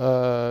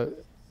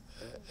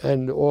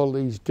 and all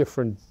these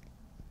different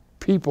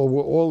people,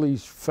 all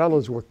these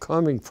fellows were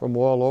coming from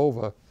all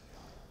over,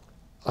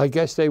 I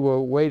guess they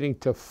were waiting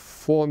to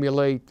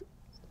formulate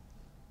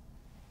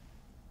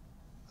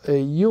a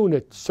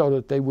unit so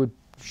that they would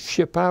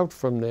ship out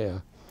from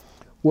there.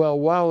 Well,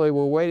 while they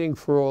were waiting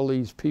for all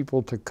these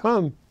people to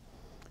come,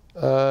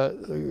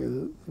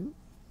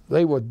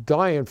 they were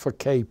dying for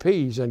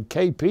KPs, and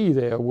KP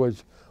there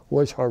was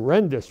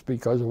horrendous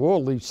because of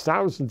all these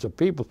thousands of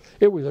people.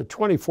 It was a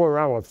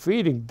 24-hour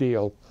feeding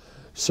deal.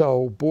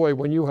 So, boy,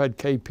 when you had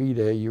KP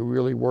there, you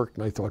really worked.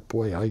 And I thought,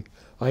 boy,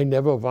 I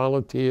never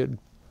volunteered,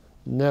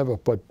 never.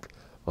 But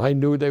I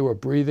knew they were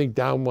breathing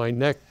down my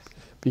neck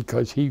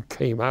because he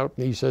came out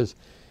and he says,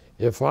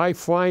 if I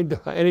find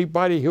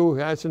anybody who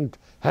hasn't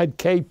had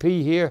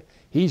KP here,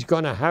 he's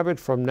going to have it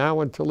from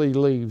now until he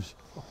leaves.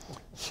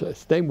 So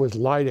his name was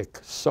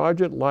Leidick,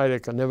 Sergeant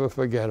Leidick. I'll never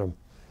forget him.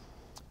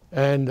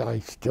 And I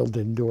still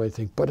didn't do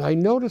anything. But I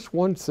noticed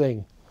one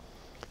thing.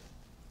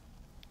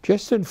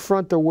 Just in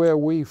front of where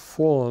we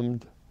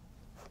formed,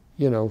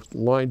 you know,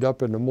 lined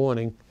up in the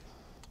morning,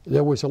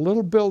 there was a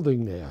little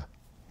building there.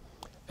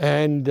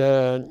 And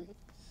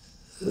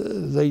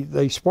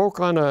they spoke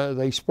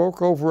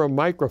over a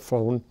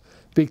microphone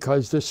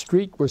because the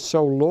street was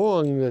so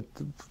long that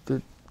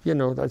you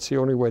know, that's the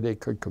only way they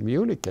could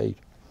communicate.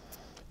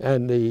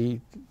 And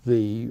the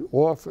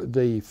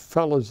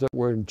fellows that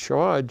were in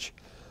charge,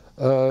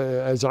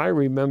 as I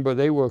remember,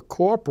 they were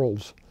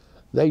corporals.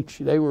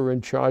 They were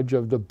in charge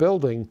of the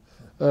building,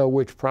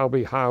 which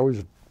probably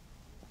housed,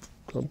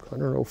 I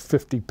don't know,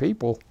 50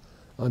 people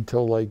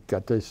until they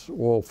got this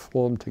all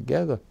formed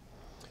together.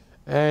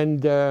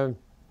 And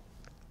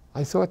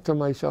I thought to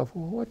myself,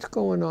 well, what's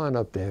going on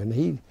up there? And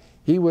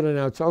he would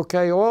announce,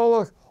 okay,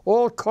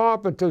 all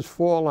carpenters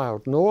fall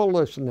out and all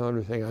this and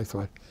everything. I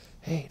thought,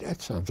 hey,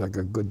 that sounds like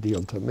a good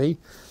deal to me.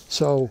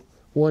 So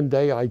one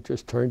day I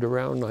just turned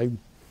around, I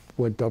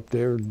went up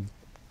there and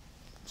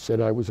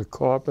said I was a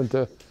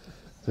carpenter.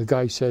 The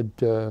guy said,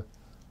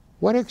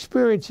 what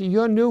experience,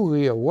 you're new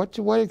here,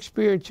 what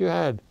experience you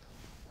had?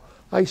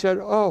 I said,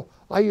 oh,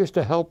 I used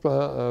to help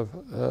a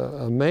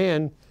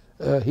man,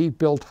 he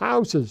built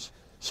houses.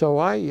 So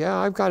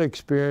I've got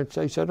experience.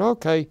 I said,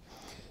 okay.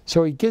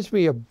 So he gives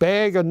me a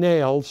bag of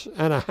nails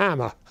and a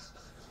hammer.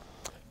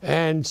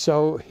 And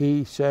so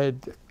he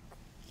said,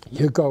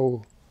 you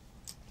go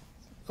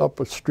up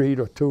a street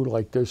or two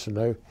like this,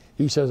 and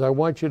he says, I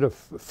want you to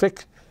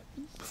fix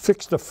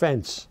the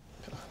fence.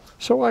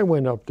 So I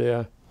went up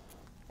there.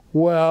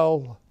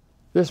 Well,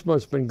 this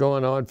must have been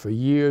going on for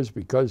years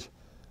because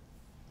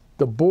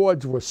the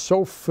boards were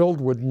so filled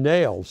with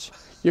nails,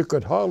 you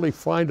could hardly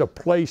find a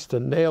place to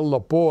nail the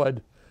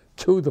board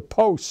to the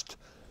post.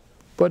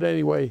 But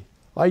anyway,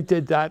 I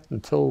did that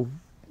until,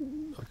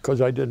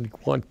 because I didn't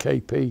want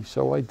KP,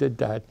 so I did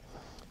that.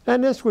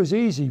 And this was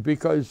easy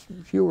because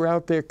you were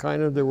out there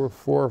there were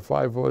 4 or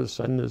 5 of us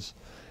in this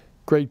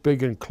great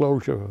big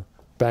enclosure,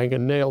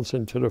 banging nails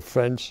into the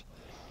fence.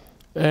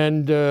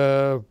 And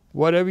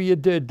whatever you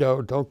did,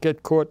 though, don't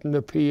get caught in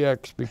the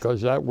PX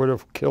because that would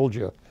have killed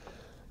you.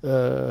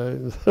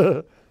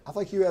 I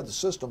think you had the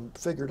system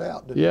figured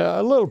out, didn't you? Yeah,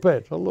 a little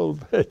bit,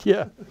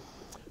 yeah.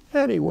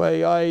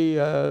 Anyway, they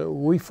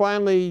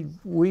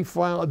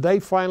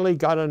finally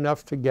got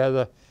enough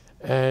together,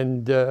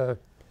 and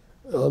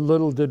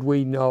little did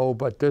we know,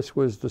 but this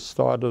was the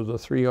start of the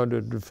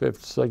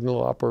 305th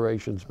Signal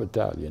Operations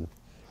Battalion.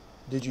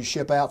 Did you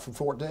ship out from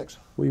Fort Dix?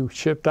 We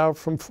shipped out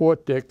from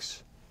Fort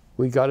Dix.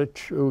 We got a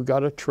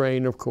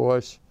train, of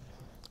course,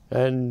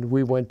 and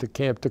we went to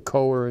Camp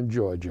Toccoa in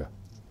Georgia.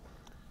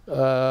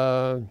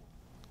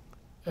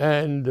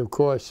 And of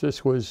course,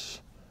 this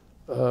was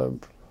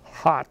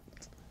hot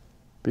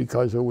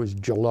because it was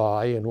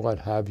July and what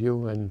have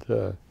you. And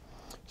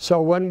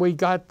so when we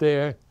got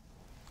there,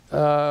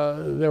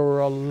 there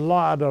were a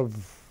lot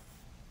of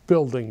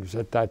buildings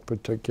at that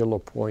particular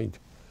point.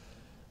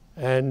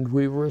 And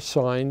we were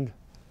assigned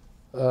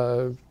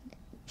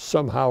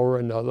somehow or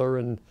another.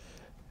 And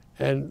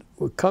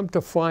we come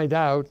to find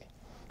out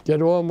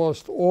that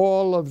almost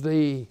all of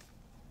the,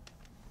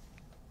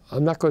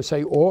 I'm not going to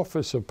say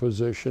officer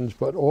positions,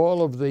 but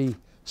all of the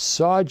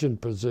sergeant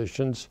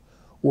positions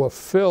were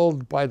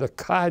filled by the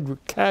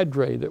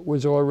cadre that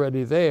was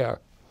already there.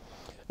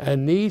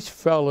 And these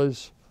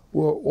fellas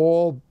were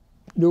all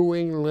New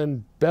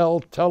England Bell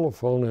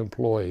telephone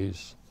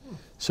employees.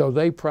 So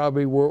they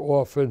probably were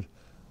offered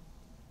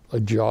a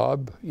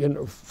job,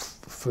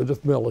 for the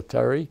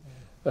military,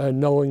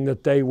 knowing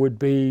that they would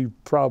be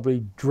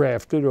probably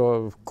drafted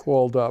or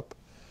called up.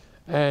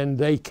 And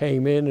they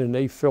came in and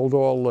they filled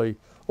all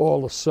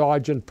the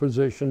sergeant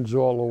positions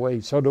all the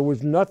way. So there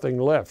was nothing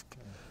left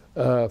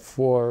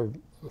for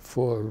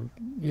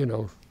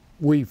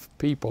we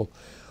people.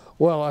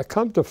 Well, I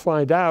come to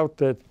find out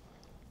that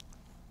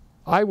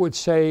I would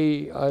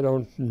say, I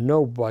don't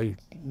know by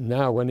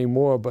now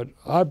anymore, but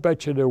I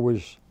bet you there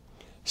was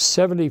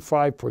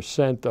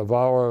 75% of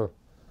our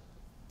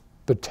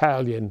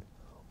battalion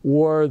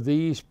were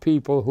these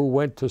people who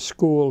went to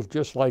school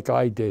just like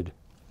I did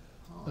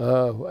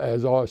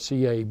as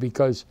RCA,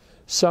 because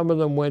some of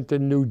them went to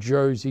New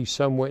Jersey,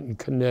 some went in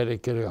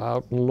Connecticut,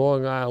 out in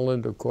Long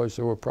Island. Of course,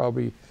 there were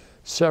probably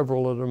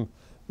several of them,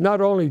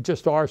 not only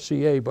just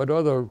RCA, but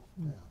other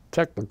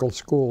technical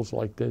schools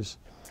like this.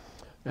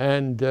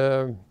 And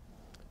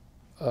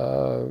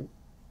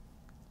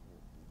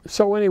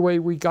so anyway,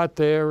 we got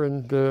there,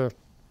 and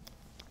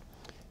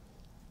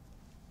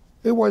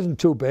it wasn't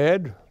too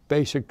bad.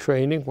 Basic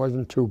training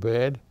wasn't too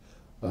bad.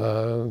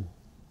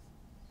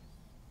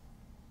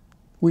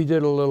 We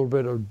did a little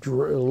bit of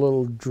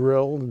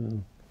drill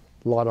and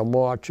a lot of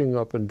marching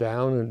up and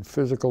down and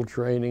physical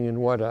training and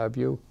what have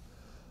you.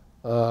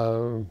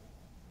 But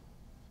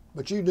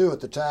you knew at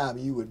the time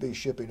you would be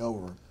shipping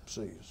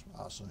overseas,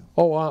 I assume.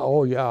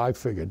 Oh yeah, I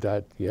figured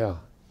that. Yeah.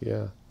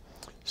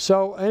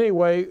 So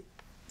anyway,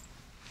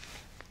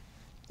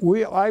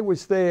 I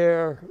was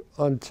there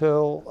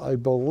until I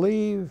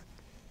believe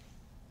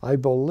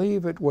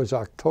it was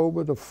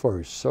October the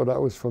 1st. So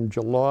that was from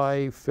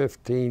July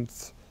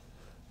 15th,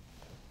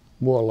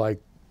 more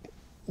like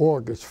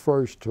August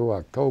 1st to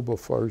October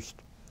 1st.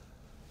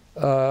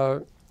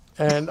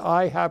 And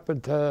I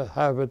happened to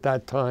have at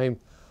that time,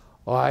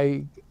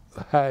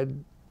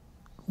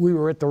 we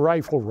were at the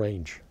rifle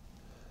range.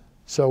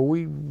 So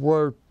we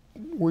were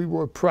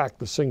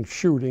practicing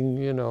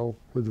shooting,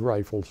 with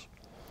rifles.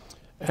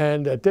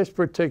 And at this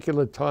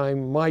particular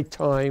time, my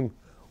time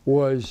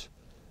was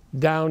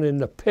down in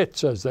the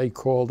pits, as they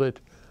called it,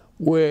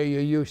 where you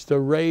used to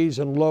raise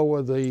and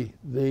lower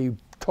the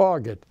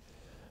target.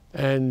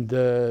 And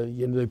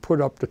they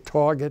put up the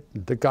target,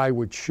 the guy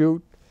would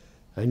shoot,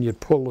 and you'd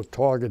pull the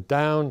target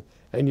down,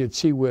 and you'd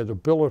see where the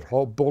bullet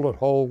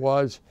hole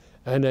was,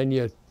 and then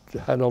you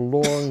had a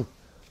long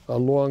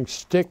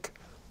stick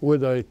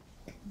with a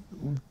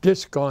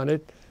disc on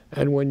it,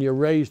 and when you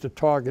raised the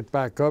target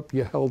back up,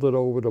 you held it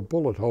over the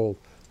bullet hole.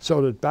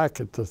 so that back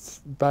at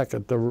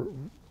the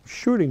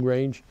shooting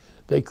range,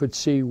 they could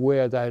see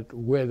where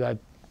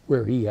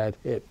he had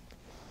hit.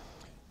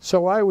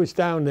 So I was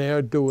down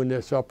there doing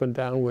this up and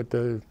down with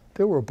there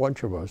were a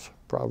bunch of us,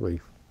 probably,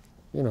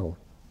 you know,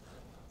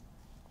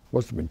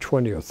 must have been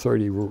 20 or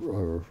 30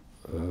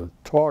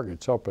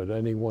 targets up at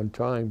any one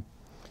time.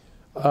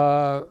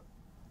 All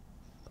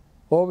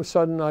of a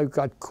sudden, I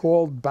got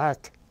called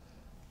back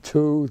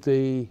to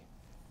the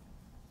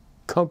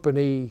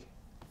company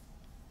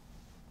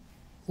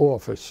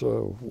office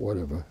or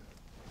whatever.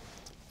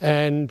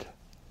 And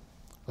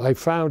I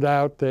found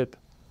out that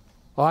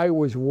I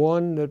was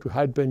one that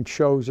had been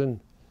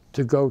chosen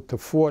to go to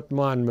Fort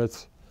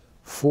Monmouth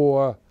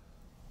for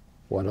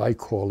what I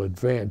call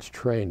advanced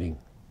training.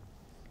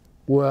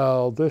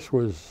 Well, this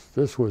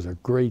was a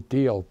great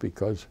deal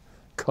because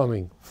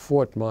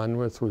Fort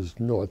Monmouth was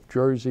North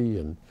Jersey,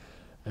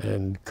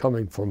 and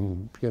coming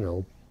from, you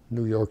know,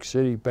 New York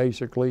City,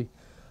 basically,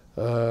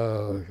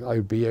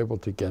 I'd be able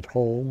to get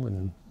home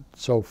and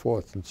so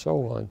forth and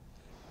so on.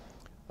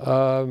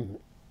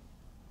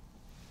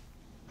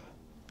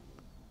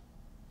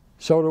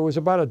 So there was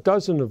about a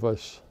dozen of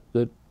us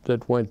that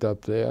went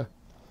up there,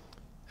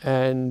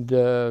 and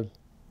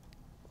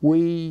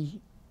we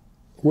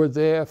were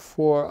there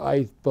for,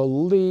 I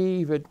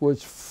believe it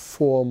was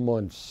 4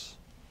 months.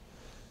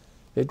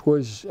 It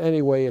was,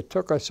 anyway, it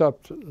took us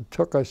up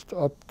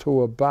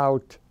to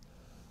about,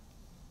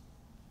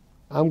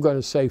 I'm going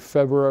to say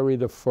February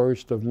the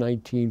 1st of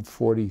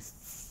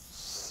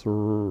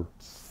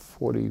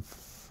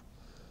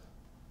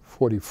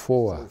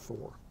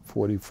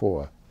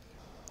 1944.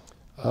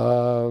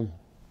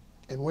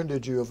 And when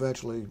did you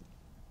eventually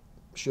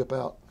ship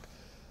out?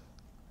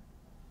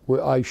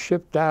 Well, I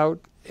shipped out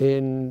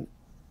in,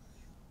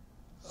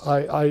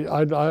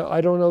 I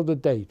don't know the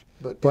date,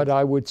 but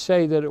I would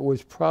say that it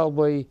was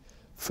probably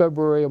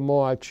February or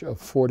March of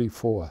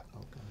 '44. Okay.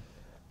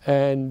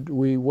 And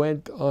we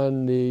went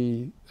on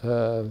the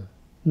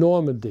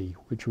Normandy,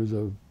 which was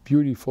a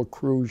beautiful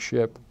cruise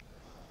ship.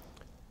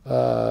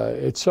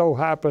 It so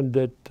happened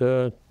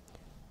that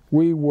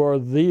we were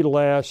the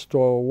last,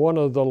 or one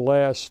of the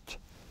last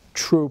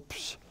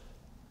troops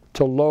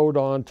to load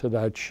onto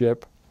that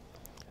ship.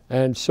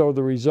 And so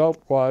the result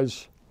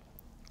was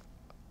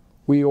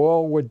we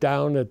all were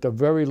down at the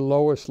very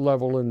lowest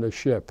level in the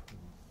ship.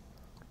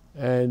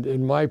 And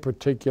in my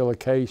particular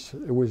case,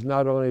 it was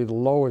not only the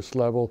lowest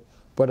level,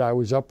 but I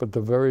was up at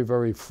the very,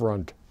 very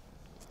front.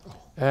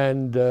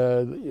 And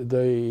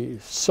the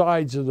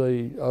sides of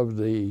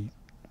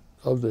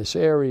this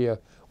area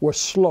were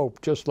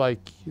sloped, just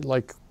like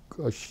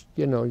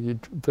you know, you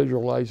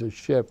visualize a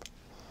ship.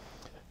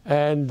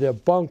 And the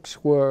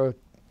bunks were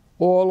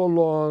all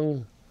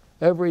along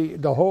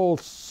the whole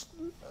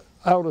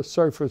outer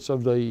surface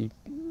of the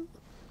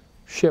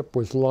ship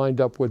was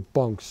lined up with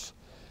bunks.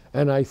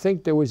 And I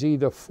think there was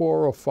either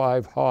 4 or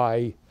 5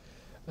 high.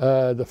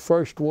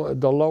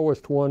 The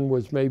lowest one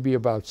was maybe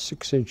about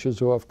 6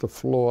 inches off the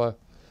floor.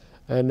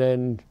 And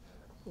then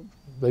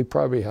they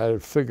probably had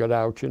it figured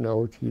out, you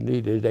know, you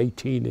needed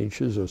 18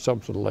 inches or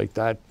something like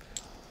that.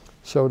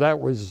 So that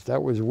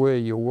was where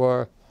you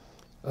were.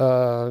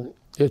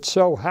 It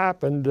so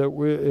happened that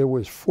it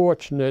was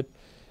fortunate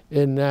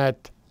in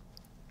that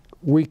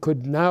we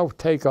could now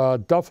take our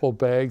duffel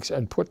bags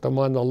and put them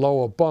on the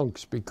lower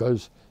bunks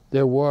because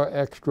there were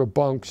extra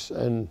bunks,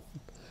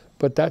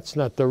 but that's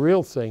not the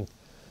real thing.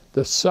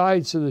 The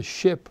sides of the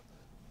ship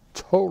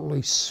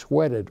totally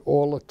sweated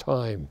all the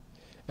time,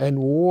 and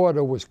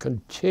water was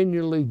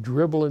continually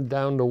dribbling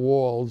down the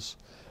walls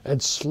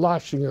and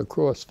sloshing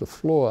across the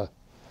floor.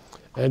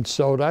 And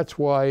so that's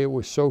why it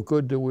was so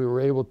good that we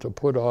were able to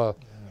put our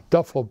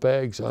duffel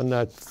bags on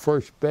that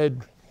first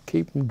bed,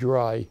 keep them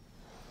dry.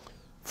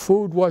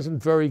 Food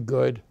wasn't very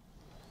good,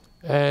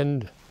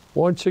 and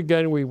once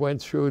again we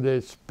went through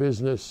this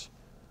business,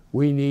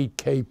 we need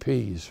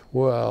KPs.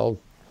 Well,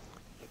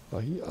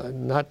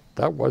 that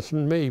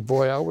wasn't me.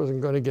 Boy, I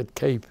wasn't going to get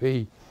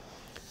KP.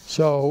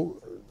 So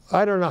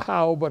I don't know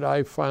how, but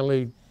I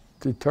finally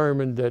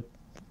determined that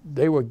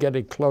they were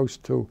getting close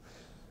to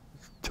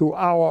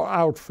our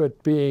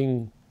outfit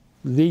being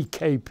the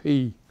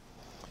KP.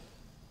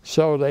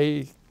 So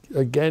they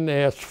again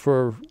asked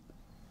for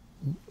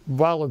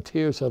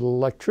volunteers as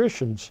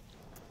electricians.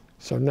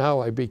 So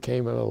now I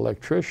became an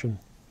electrician.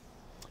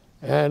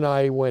 And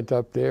I went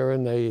up there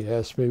and they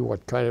asked me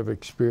what kind of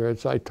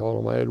experience. I told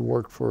them I had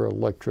worked for an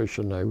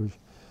electrician. I was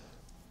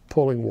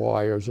pulling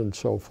wires and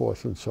so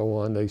forth and so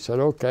on. They said,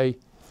 okay.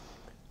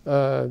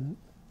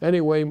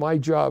 Anyway, my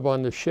job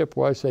on the ship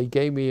was they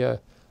gave me a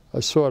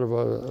sort of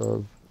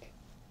a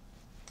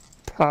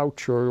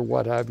pouch or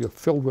what have you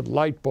filled with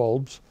light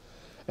bulbs.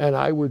 And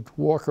I would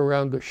walk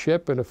around the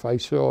ship, and if I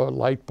saw a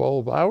light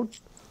bulb out,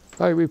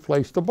 I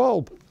replaced the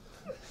bulb.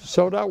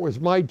 So that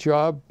was my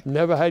job.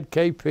 Never had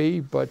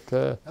KP, but...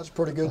 that's a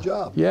pretty good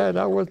job. Yeah,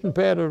 that wasn't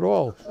bad at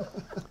all.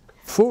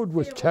 Food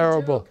was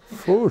terrible.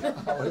 Food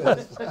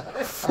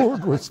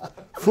was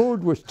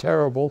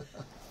terrible.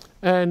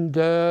 And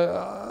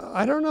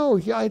I don't know,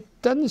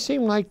 it doesn't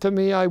seem like to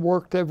me I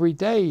worked every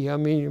day. I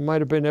mean, it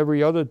might have been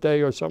every other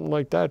day or something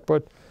like that,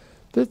 but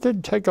this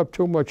didn't take up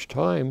too much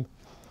time.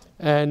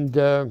 And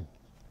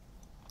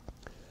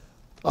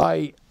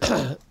I,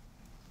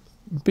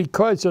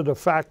 because of the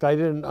fact I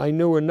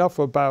knew enough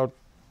about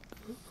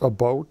a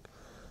boat,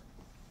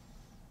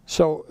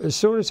 so as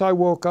soon as I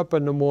woke up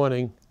in the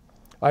morning,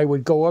 I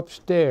would go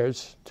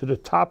upstairs to the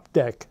top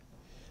deck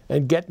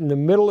and get in the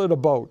middle of the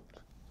boat,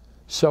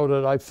 so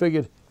that I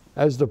figured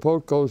as the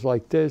boat goes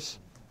like this,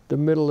 the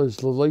middle is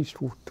the least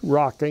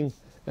rocking,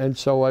 and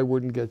so I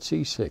wouldn't get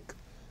seasick,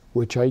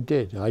 which I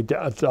did. I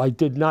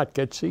did not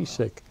get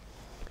seasick.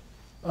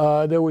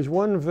 There was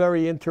one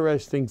very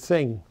interesting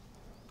thing.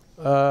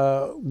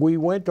 We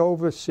went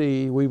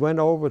overseas, we went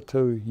over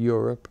to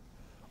Europe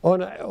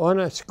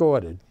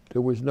unescorted.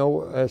 There was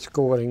no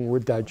escorting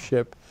with that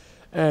ship.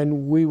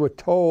 And we were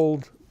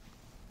told,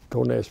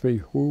 don't ask me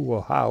who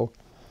or how,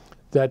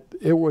 that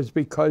it was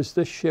because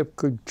this ship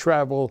could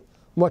travel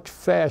much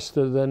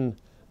faster than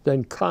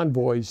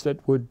convoys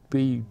that would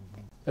be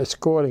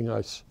escorting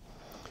us.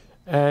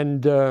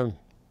 And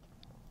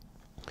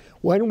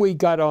when we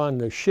got on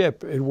the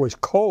ship, it was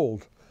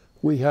cold.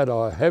 We had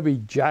our heavy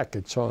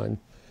jackets on,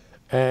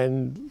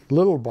 and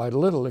little by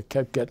little it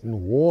kept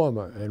getting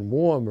warmer and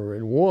warmer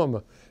and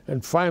warmer.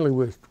 And finally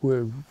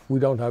we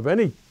don't have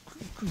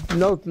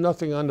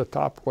nothing on the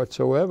top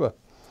whatsoever.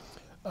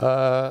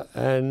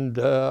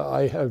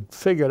 I had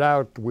figured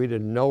out, we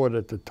didn't know it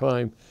at the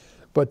time,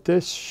 but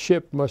this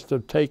ship must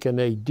have taken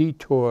a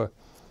detour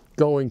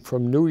going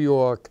from New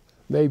York,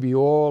 maybe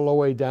all the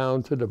way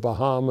down to the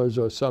Bahamas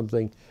or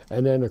something,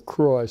 and then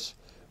across,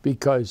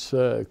 because,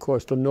 of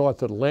course, the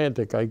North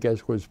Atlantic, I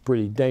guess, was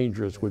pretty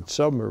dangerous with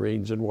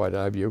submarines and what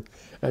have you.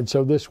 And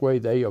so this way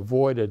they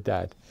avoided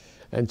that.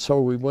 And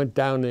so we went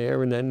down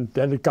there, and then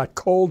it got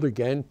cold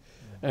again,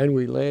 and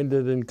we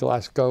landed in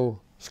Glasgow,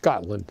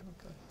 Scotland.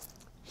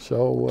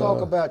 So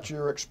talk about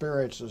your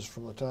experiences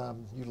from the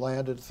time you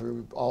landed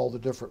through all the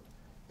different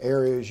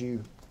areas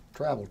you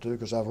traveled to,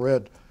 because I've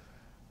read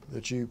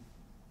that you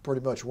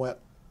pretty much went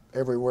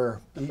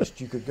everywhere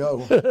east you could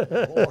go.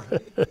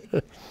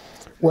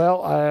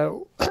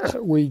 Well,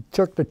 we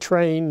took the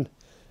train.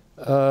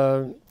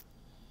 I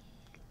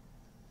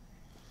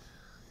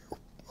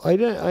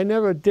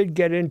never did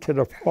get into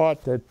the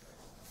part that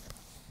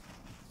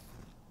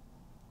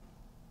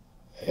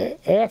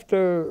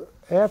after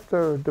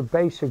the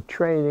basic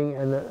training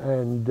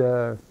and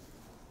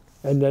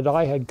that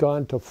I had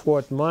gone to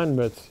Fort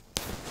Monmouth,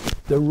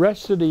 the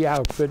rest of the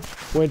outfit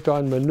went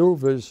on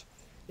maneuvers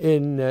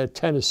in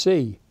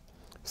Tennessee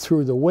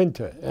through the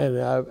winter. And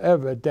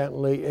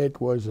evidently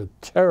it was a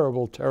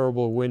terrible,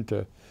 terrible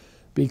winter,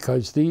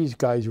 because these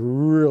guys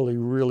really,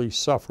 really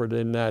suffered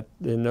in the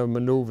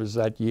maneuvers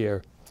that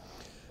year.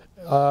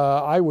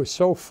 I was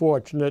so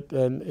fortunate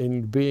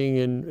in being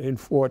in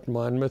Fort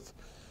Monmouth.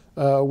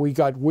 We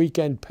got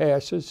weekend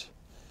passes.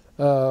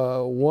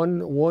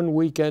 One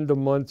weekend a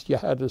month you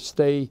had to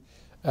stay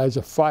as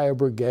a fire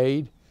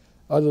brigade.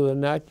 Other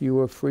than that, you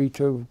were free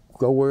to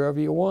go wherever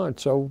you want.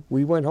 So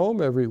we went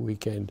home every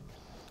weekend.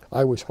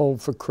 I was home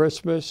for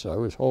Christmas. I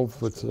was home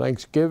for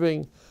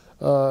Thanksgiving.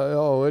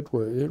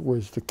 It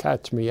was the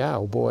cat's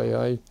meow,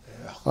 boy.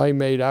 I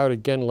made out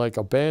again like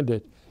a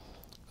bandit.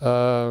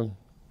 And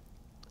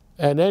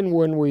then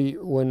when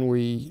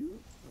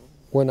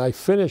I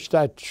finished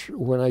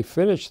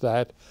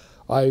that,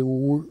 I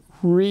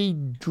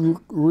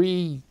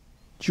rejoined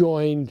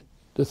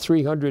the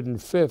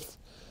 305th.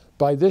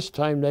 By this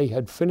time, they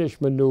had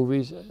finished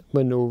maneuvers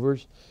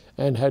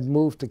and had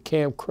moved to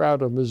Camp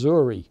Crowder,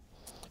 Missouri,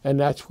 and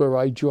that's where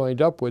I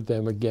joined up with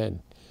them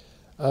again.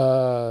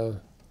 It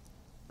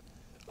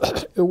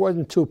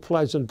wasn't too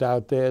pleasant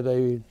out there.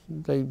 They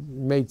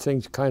made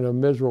things kind of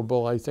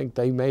miserable. I think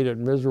they made it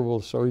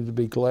miserable, so he'd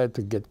be glad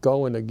to get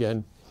going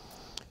again.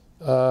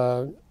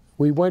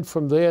 We went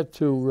from there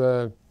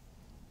to,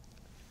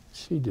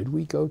 did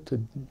we go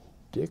to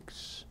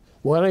Dick's?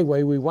 Well,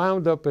 anyway, we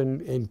wound up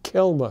in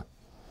Kilmer,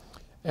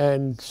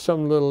 and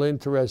some little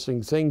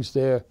interesting things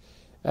there.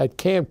 At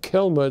Camp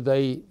Kilmer,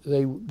 they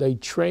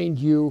trained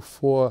you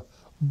for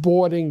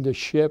boarding the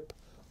ship,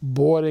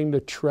 boarding the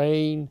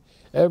train.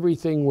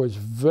 Everything was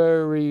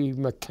very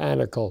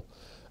mechanical.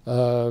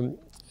 One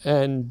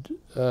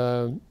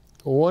of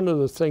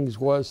the things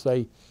was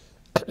they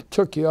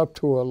took you up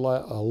to a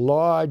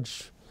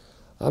large,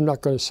 I'm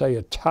not going to say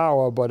a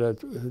tower, but a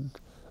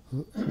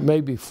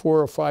maybe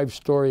 4 or 5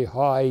 story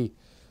high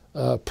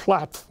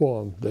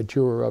platform that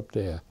you were up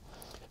there.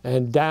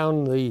 And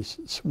down the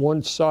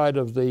one side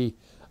of the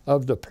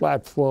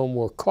platform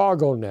were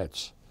cargo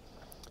nets,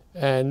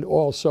 and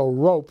also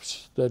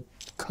ropes that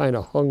kind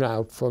of hung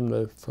out from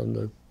the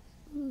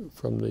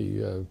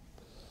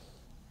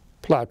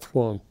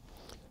platform.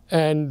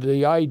 And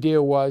the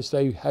idea was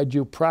they had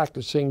you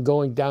practicing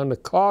going down the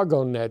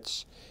cargo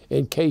nets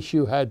in case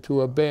you had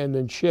to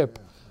abandon ship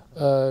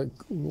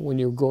when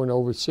you were going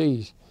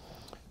overseas.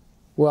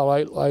 Well,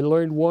 I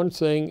learned one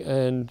thing,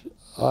 and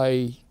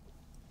I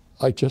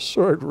just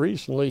saw it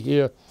recently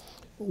here.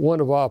 one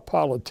of our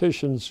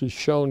politicians is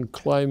shown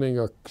climbing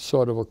a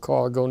sort of a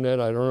cargo net.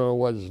 I don't know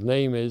what his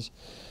name is,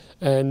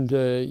 and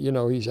you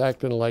know, he's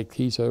acting like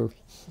he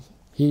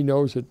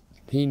knows it.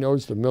 He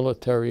knows the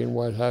military and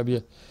what have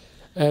you.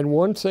 And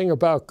one thing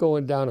about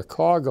going down a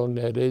cargo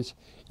net is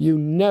you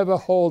never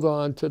hold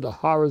on to the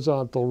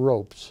horizontal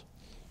ropes.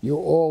 You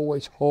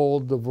always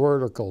hold the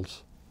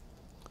verticals,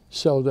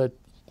 so that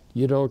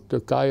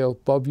the guy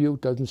above you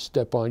doesn't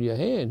step on your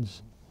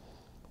hands.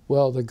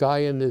 Well, the guy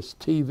in this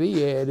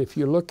TV ad, if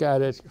you look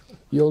at it,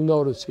 you'll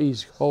notice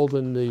he's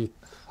holding the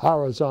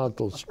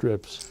horizontal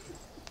strips.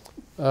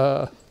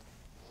 I've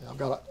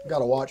got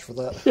to watch for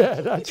that.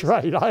 Yeah, that's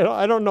right.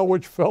 I don't know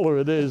which fella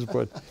it is,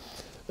 but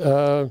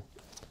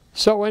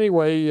so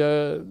anyway,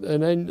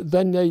 and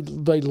then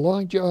they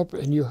lined you up,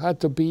 and you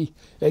had to be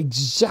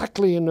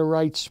exactly in the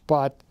right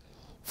spot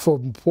for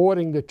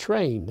boarding the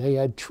train. They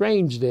had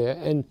trains there,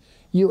 and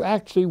you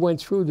actually went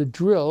through the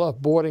drill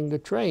of boarding the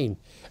train.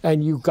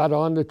 And you got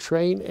on the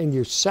train, and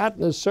you sat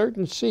in a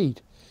certain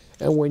seat.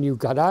 And when you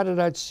got out of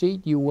that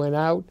seat, you went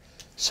out,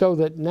 so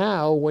that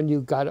now when you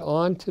got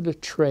onto the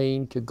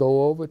train to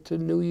go over to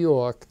New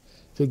York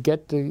to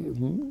get to,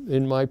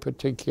 in my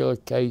particular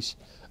case,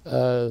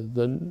 what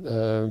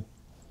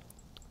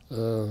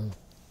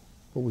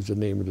was the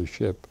name of the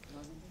ship?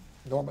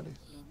 Normandy.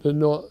 The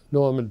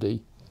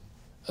Normandy.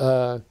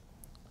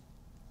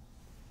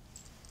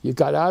 You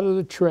got out of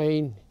the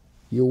train,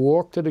 you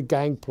walked to the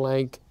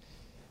gangplank,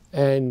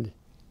 and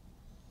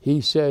he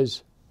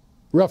says,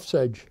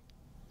 Roughsedge.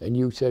 And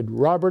you said,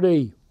 Robert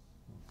E.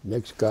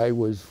 Next guy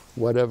was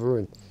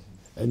whatever,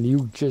 and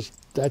you just,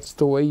 that's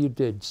the way you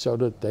did, so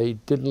that they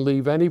didn't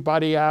leave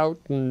anybody out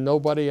and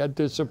nobody had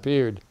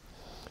disappeared.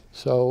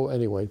 So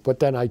anyway, but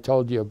then I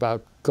told you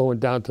about going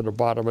down to the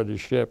bottom of the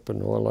ship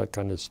and all that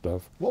kind of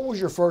stuff. What was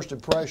your first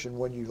impression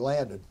when you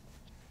landed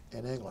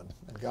in England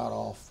and got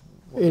off?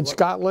 In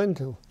Scotland?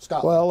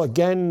 Scotland. Well,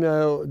 again,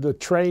 the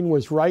train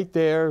was right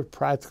there,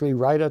 practically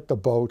right at the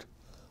boat.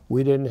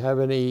 We didn't have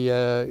any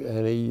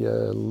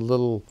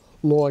little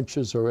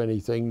launches or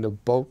anything. The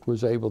boat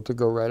was able to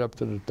go right up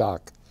to the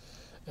dock.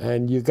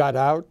 And you got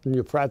out, and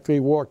you practically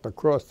walked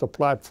across the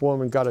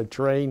platform and got a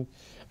train,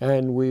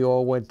 and we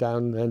all went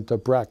down into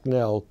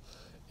Bracknell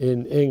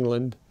in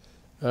England,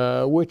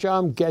 which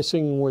I'm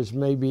guessing was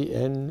maybe,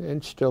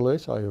 and still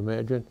is, I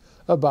imagine,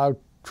 about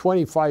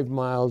 25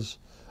 miles.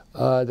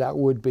 That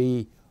would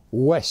be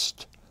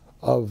west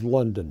of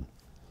London.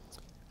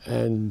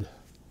 And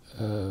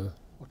well,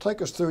 take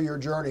us through your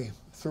journey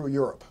through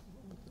Europe.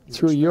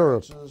 Through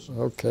Europe,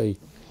 okay.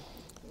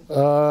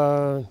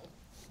 Well,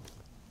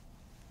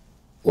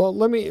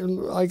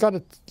 I got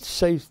to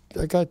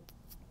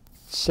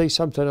say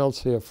something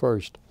else here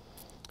first.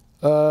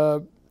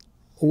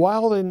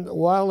 While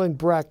in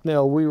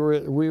Bracknell, we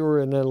were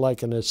in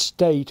like an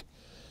estate,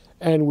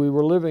 and we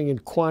were living in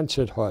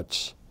Quonset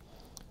huts.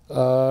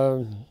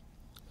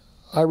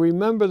 I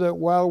remember that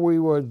while we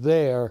were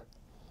there,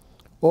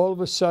 all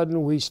of a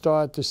sudden we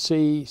started to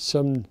see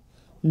some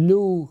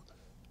new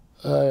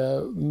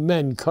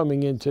men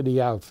coming into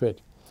the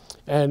outfit.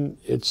 And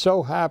it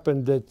so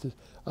happened that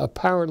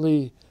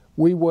apparently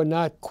we were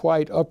not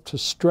quite up to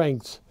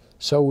strength,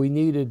 so we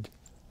needed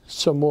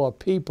some more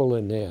people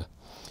in there.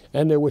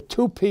 And there were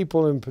two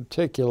people in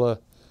particular,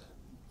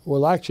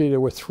 well actually there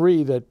were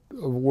three that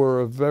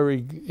were of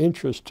very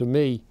interest to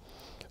me.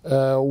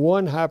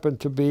 One happened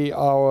to be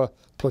our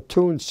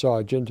platoon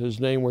sergeant. His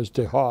name was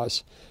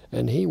DeHaas,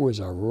 and he was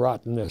a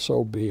rotten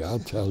SOB, I'll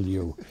tell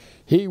you.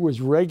 He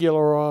was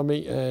regular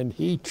Army, and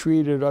he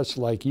treated us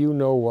like you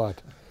know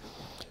what.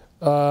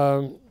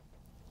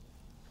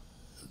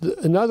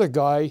 Another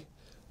guy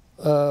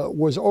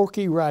was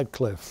Okie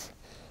Radcliffe.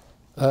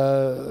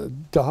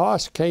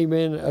 DeHaas came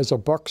in as a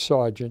buck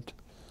sergeant.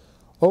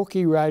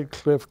 Okie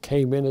Radcliffe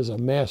came in as a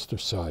master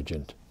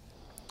sergeant.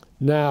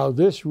 Now,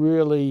 this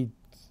really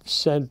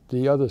sent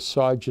the other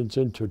sergeants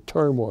into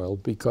turmoil,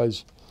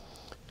 because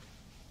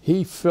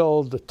he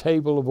filled the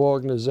table of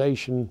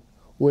organization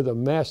with a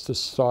master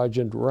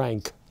sergeant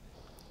rank.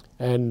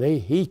 And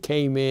he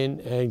came in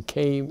and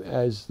came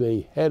as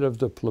the head of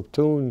the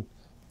platoon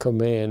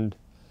command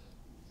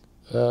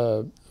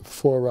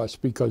for us,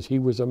 because he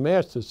was a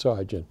master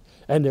sergeant,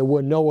 and there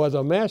were no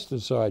other master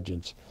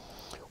sergeants.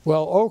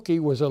 Well, Okie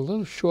was a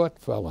little short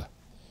fella,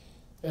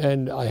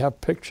 and I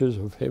have pictures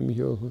of him.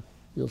 You'll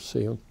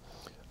see him.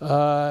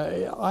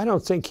 I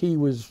don't think he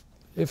was,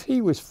 if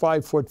he was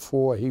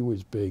 5'4", he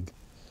was big.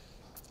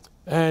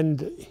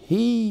 And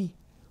he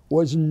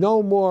was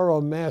no more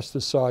a master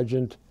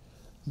sergeant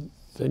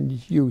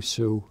than you,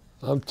 Sue.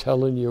 I'm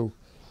telling you.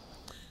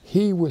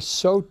 He was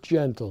so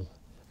gentle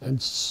and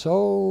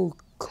so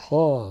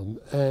calm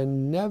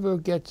and never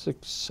gets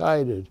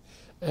excited.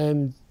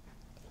 And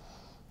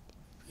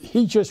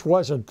he just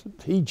wasn't.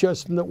 He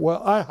just,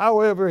 well,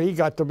 however he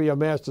got to be a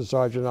master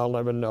sergeant, I'll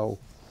never know.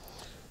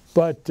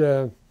 But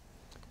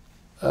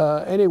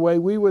anyway,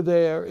 we were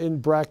there in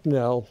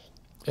Bracknell,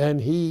 and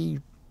he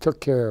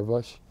took care of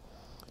us.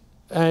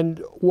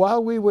 And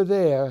while we were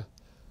there,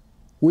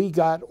 we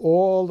got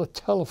all the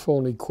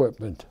telephone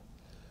equipment.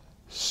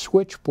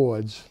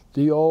 switchboards,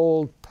 the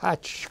old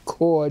patch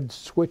cord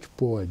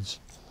switchboards.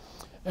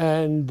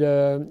 And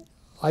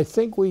I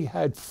think we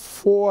had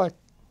 4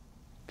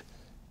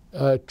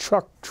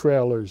 truck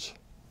trailers.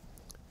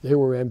 They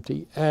were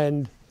empty.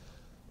 And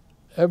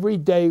every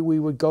day we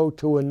would go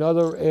to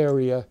another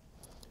area,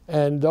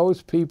 and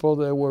those people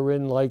that were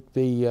in like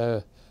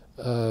the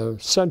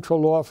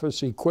central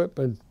office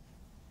equipment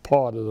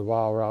part of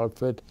our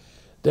outfit,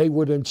 they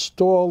would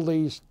install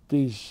these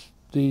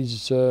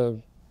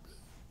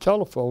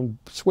telephone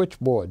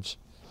switchboards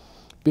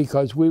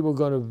because we were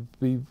going to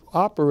be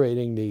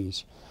operating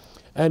these.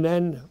 And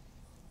then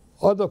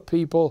other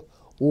people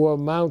were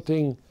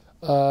mounting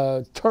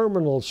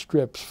terminal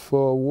strips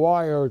for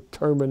wire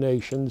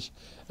terminations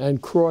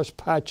and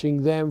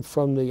cross-patching them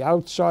from the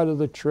outside of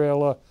the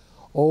trailer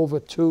over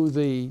to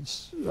the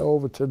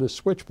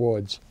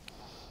switchboards.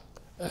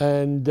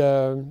 And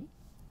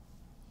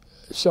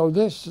so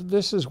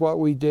this is what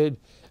we did.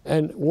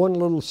 And one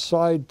little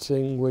side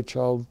thing, which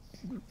I'll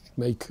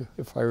make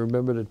if I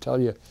remember to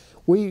tell you,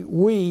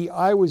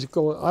 I was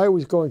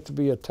going to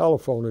be a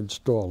telephone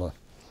installer,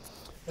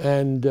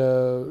 and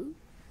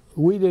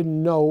we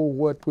didn't know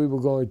what we were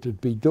going to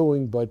be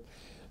doing, but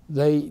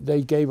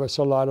they gave us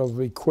a lot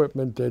of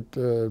equipment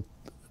that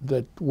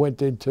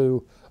went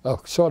into a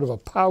sort of a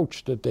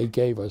pouch that they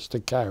gave us to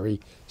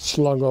carry,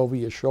 slung over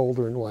your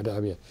shoulder and what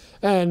have you.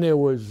 And there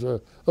was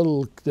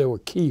there were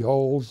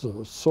keyholes,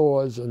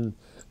 saws, and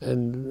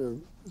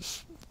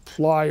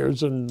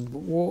pliers, and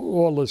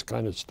all this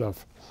kind of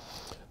stuff.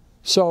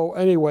 So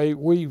anyway,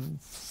 we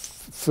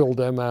filled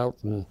them out,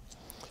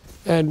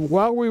 and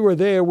while we were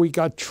there, we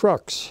got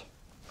trucks.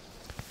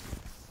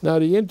 Now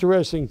the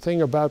interesting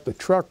thing about the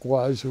truck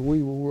was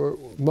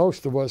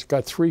most of us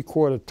got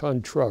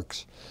 3/4-ton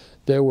trucks.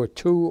 There were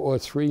 2 or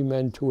 3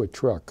 men to a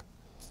truck.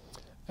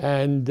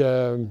 And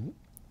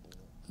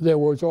there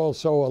was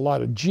also a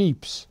lot of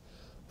Jeeps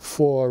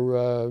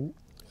for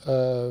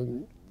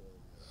the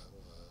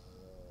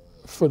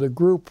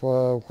group.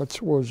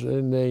 What was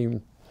their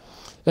name?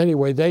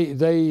 Anyway, they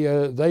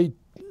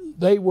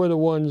were the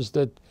ones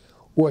that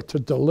were to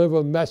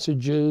deliver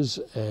messages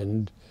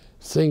and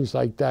things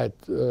like that.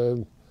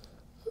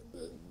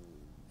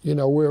 You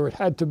know, where it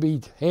had to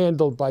be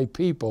handled by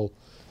people.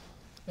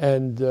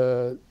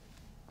 And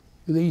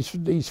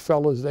these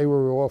fellas, they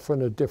were off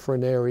in a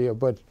different area.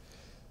 But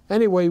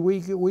anyway,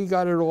 we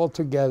got it all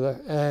together.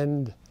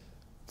 And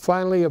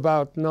finally,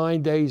 about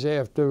 9 days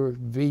after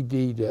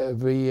VD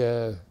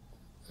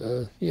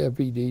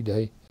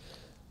Day,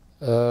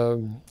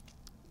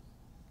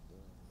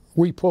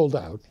 we pulled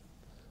out.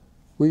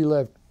 We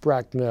left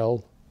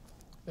Bracknell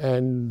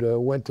and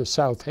went to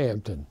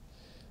Southampton.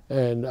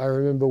 And I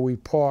remember we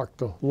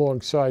parked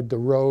alongside the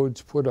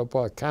roads, put up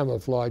our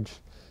camouflage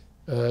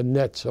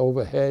nets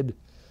overhead,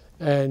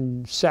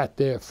 and sat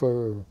there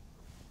for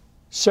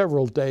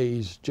several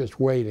days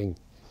just waiting.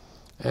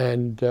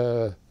 And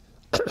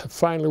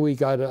finally we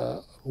got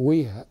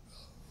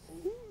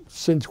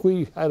since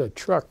we had a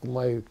truck,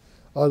 my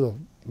other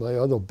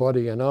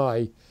buddy and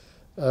I,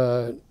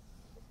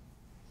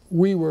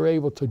 we were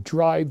able to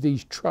drive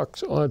these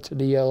trucks onto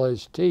the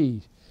LST,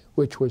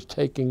 which was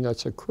taking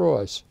us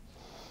across.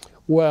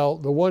 Well,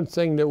 the one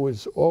thing that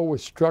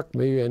always struck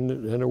me, and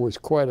it was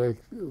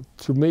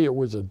to me it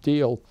was a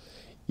deal,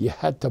 you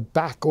had to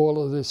back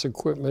all of this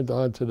equipment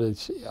onto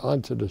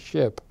the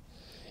ship.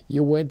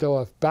 You went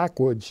off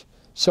backwards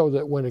so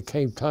that when it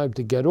came time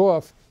to get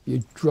off,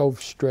 you drove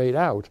straight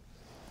out.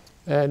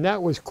 And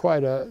that was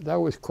quite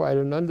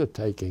an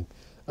undertaking.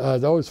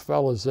 Those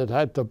fellas that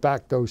had to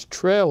back those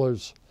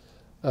trailers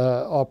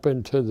up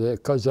into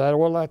because that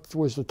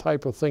was the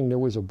type of thing that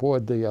was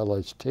aboard the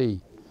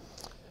LST.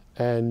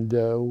 And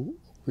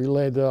we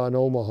landed on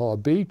Omaha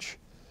Beach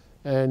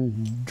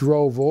and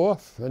drove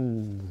off.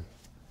 And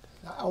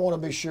I want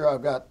to be sure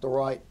I've got the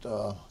right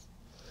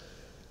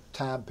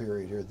time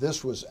period here.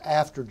 This was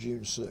after June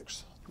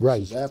 6th.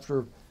 Right. This is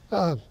after,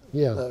 yeah.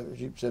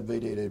 You said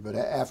VDD, but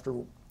after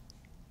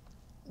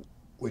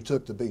we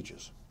took the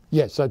beaches.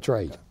 Yes, that's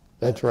right. Okay.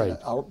 That's right.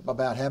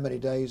 About how many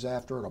days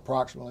after it,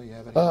 approximately? You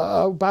have any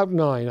about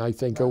 9, I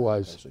think it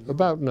was. Okay, so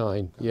about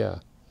 9, okay. Yeah.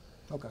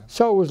 Okay.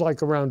 So it was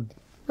like around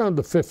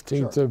the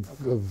 15th sure.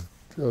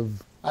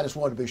 of I just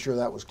wanted to be sure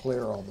that was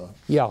clear on the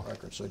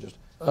record. So just.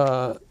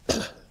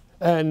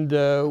 And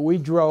we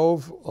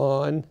drove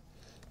on.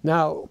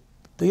 Now,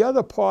 the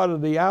other part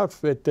of the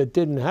outfit that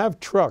didn't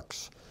have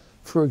trucks,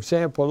 for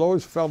example,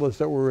 those fellas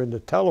that were in the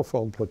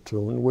telephone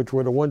platoon, which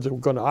were the ones that were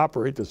going to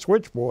operate the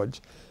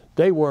switchboards,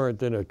 they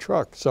weren't in a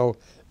truck. So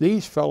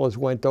these fellas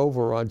went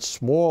over on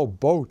small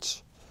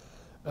boats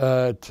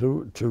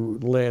to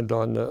land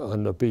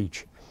on the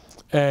beach.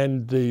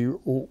 And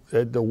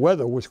the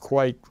weather was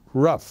quite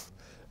rough,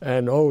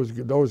 and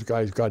those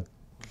guys got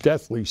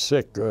deathly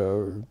sick,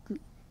 you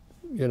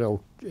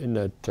know, in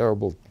that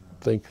terrible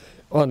thing.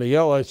 On the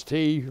LST,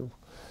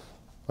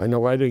 I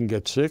know I didn't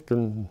get sick,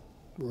 and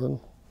well,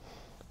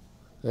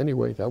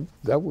 anyway,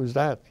 that was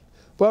that.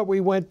 But we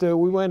went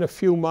a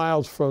few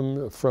miles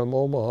from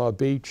Omaha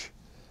Beach,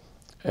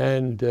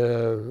 and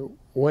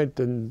went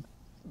and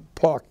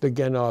parked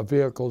again our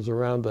vehicles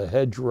around the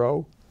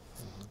hedgerow,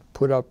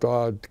 put up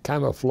our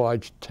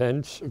camouflage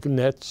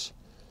nets,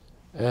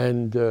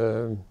 and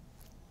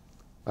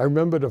I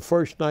remember the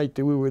first night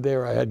that we were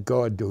there, I had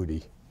guard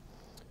duty.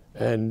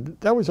 And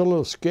that was a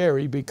little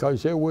scary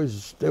because there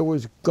was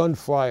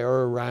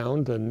gunfire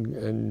around,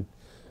 and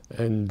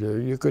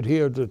you could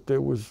hear that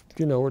there was,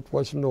 you know, it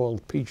wasn't all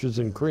peaches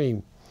and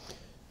cream.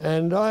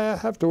 And I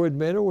have to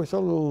admit, it was a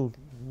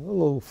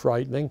little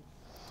frightening.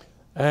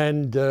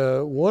 And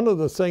one of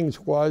the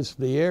things was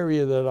the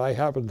area that I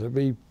happened to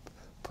be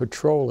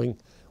patrolling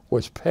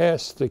was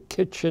past the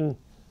kitchen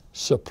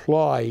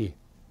supply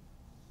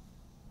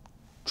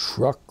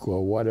truck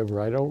or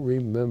whatever. I don't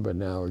remember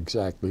now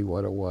exactly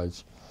what it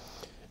was.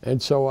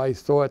 And so I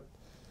thought,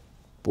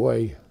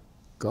 boy,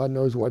 God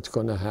knows what's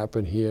going to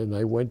happen here. And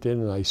I went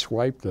in and I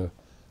swiped a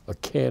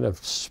can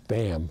of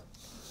Spam.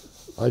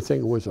 I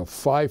think it was a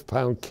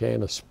 5-pound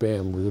can of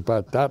Spam. It was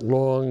about that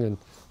long and,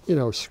 you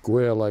know,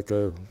 square like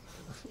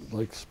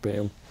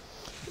Spam.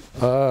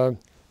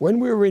 When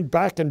we were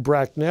back in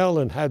Bracknell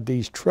and had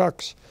these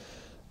trucks,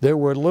 there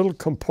were little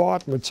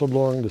compartments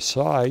along the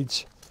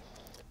sides.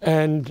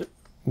 And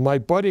my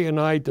buddy and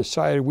I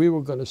decided we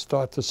were going to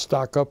start to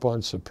stock up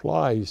on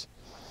supplies.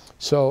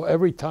 So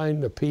every time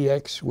the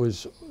PX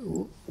was,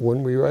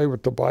 when we were able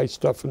to buy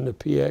stuff in the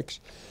PX,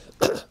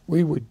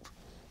 we would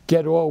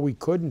get all we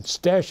could and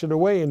stash it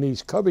away in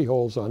these cubby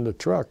holes on the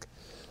truck.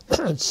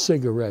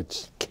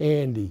 Cigarettes,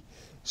 candy,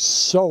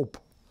 soap,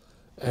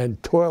 and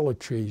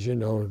toiletries, you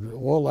know,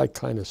 all that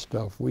kind of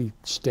stuff. We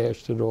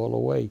stashed it all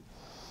away.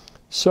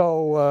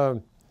 So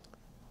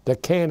the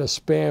can of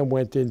Spam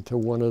went into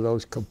one of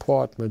those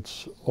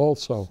compartments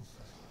also.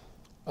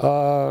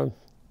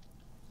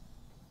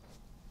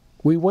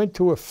 We went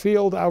to a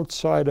field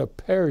outside of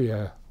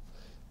Perrier,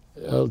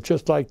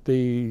 just like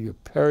the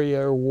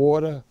Perrier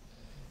water,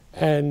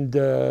 and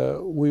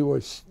we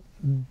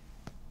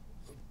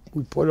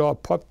put our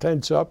pup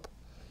tents up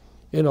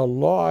in a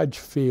large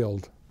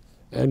field,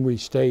 and we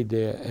stayed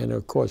there, and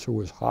of course it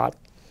was hot.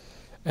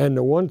 And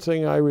the one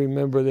thing I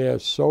remember there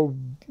so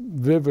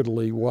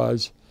vividly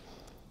was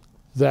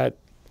that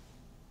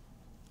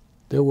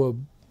there were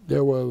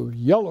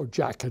yellow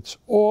jackets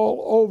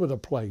all over the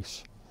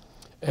place.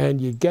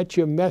 And you'd get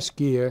your mess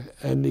gear,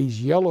 and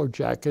these yellow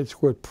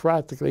jackets would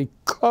practically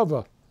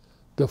cover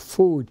the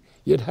food.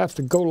 You'd have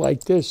to go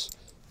like this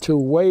to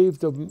wave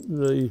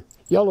the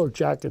yellow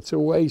jackets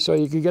away so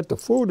you could get the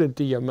food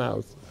into your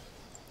mouth.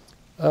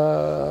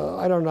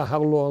 I don't know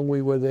how long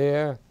we were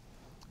there.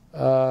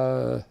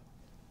 Okie,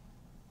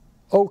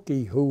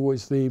 who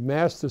was the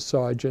master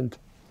sergeant,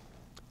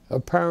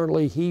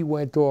 apparently he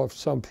went off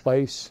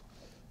someplace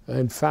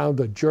and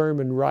found a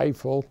German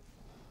rifle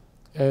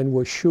and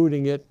was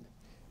shooting it.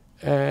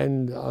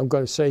 And I'm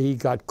going to say he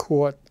got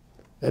caught,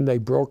 and they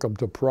broke him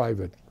to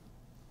private.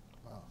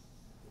 Wow.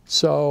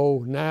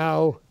 So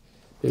now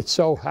it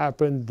so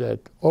happened that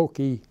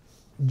Okie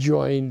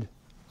joined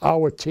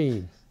our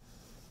team.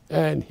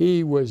 And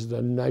he was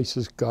the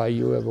nicest guy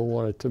you ever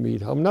wanted to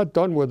meet. I'm not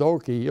done with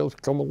Okie. He'll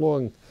come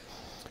along.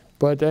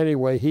 But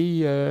anyway,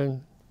 he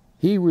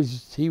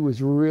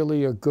was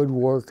really a good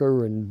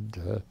worker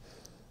and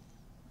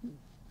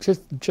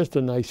just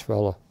a nice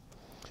fellow.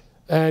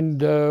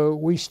 And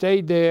we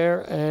stayed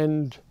there,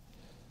 and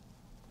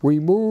we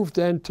moved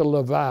then to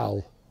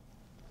Laval.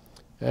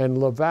 And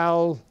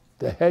Laval,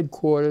 the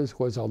headquarters,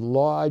 was a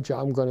large,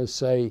 I'm going to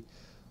say,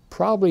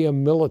 probably a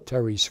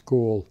military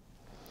school.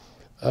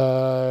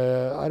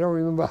 I don't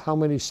remember how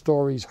many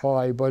stories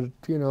high, but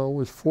you know, it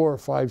was 4 or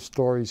 5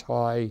 stories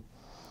high.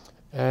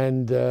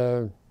 And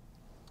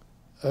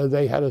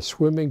they had a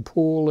swimming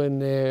pool in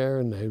there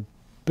and a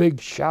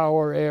big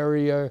shower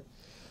area.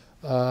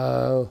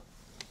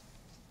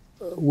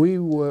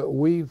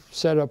 We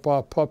set up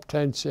our pup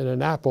tents in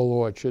an apple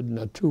orchard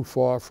not too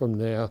far from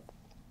there.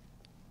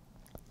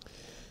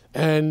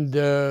 And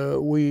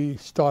we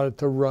started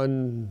to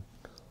run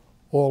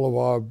all of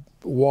our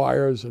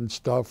wires and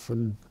stuff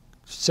and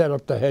set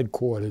up the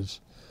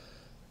headquarters.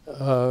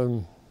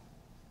 I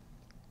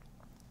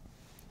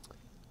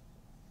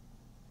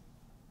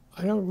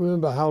don't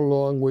remember how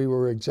long we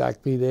were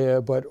exactly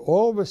there, but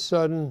all of a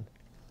sudden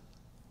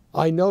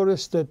I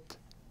noticed that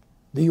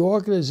the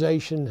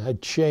organization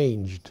had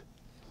changed.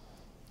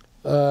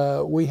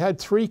 We had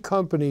 3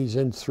 companies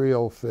in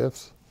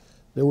 305th.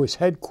 There was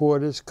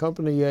headquarters,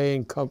 Company A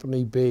and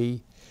Company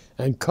B,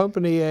 and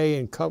Company A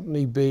and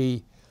Company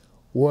B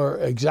were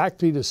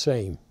exactly the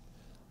same.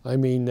 I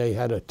mean, they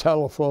had a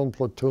telephone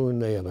platoon,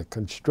 they had a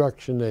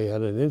construction, they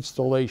had an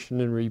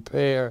installation and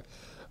repair,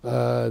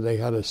 they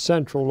had a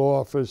central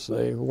office,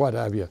 what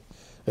have you.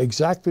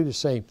 Exactly the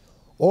same.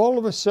 All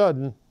of a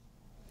sudden,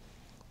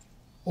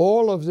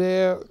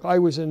 I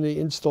was in the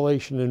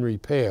installation and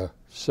repair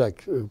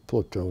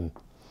platoon.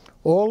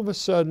 All of a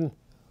sudden,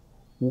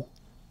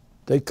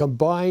 they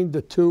combined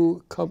the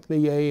 2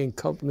 Company A and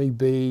Company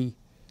B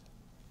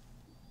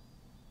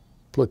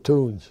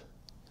platoons.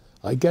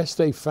 I guess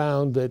they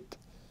found that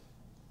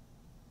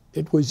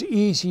it was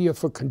easier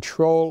for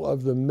control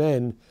of the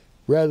men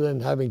rather than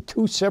having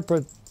two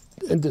separate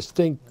and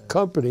distinct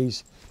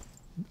companies,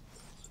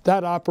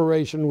 that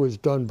operation was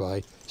done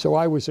by. So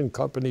I was in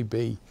Company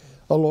B,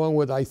 along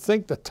with, I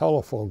think, the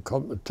telephone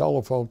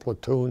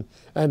platoon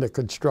and the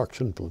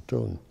construction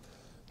platoon.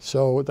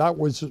 So that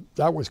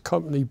was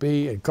Company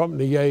B, and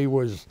Company A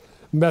was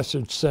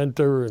message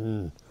center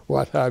and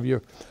what have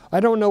you. I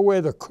don't know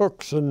where the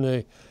cooks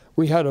and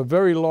we had a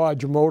very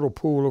large motor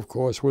pool, of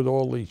course, with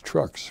all these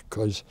trucks,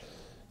 because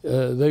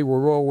they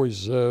were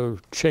always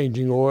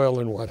changing oil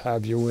and what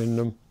have you in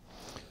them.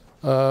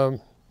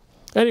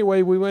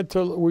 Anyway, we went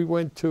to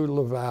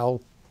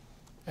Laval,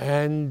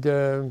 and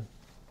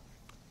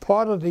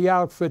part of the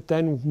outfit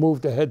then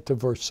moved ahead to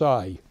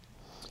Versailles,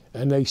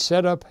 and they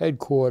set up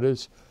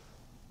headquarters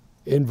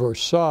in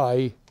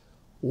Versailles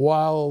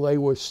while they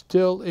were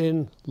still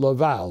in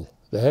Laval,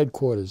 the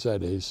headquarters,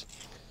 that is.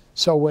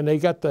 So when they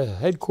got the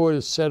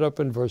headquarters set up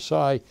in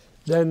Versailles,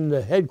 then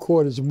the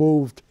headquarters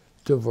moved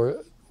to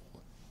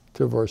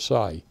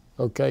Versailles,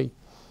 okay?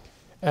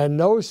 And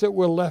those that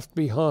were left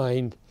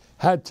behind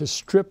had to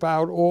strip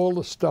out all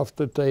the stuff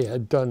that they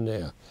had done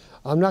there.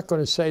 I'm not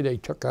going to say they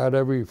took out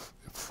every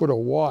foot of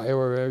wire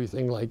or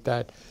everything like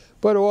that,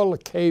 but all the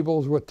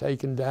cables were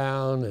taken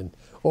down and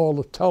all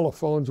the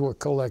telephones were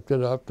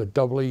collected up, the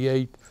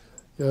EE8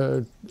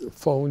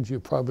 phones.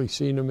 You've probably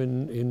seen them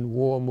in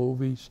war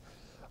movies.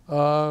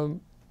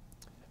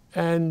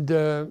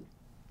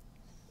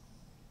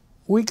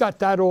 We got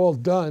that all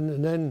done,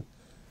 and then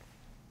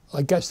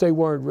I guess they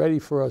weren't ready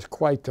for us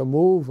quite to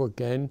move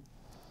again.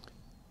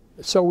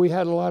 So we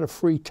had a lot of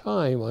free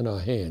time on our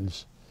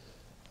hands.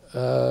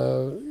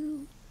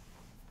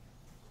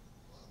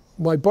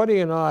 My buddy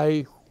and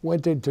I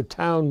went into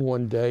town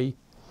one day,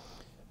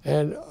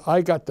 and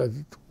I got the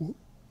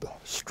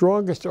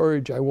strongest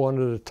urge. I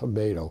wanted a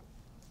tomato.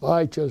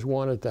 I just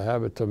wanted to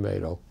have a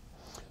tomato.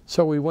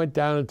 So we went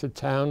down into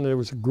town. There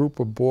was a group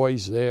of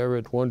boys there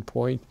at one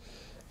point,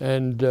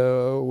 and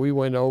we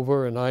went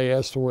over, and I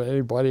asked them,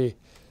 anybody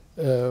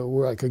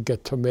where I could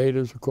get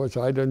tomatoes. Of course,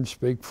 I didn't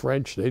speak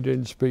French. They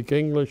didn't speak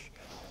English.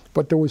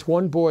 But there was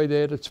one boy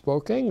there that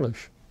spoke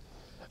English.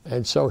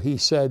 And so he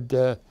said,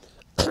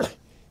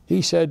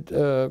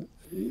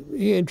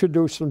 he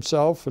introduced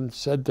himself and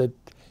said that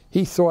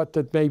he thought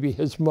that maybe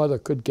his mother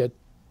could get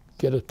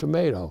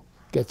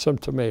some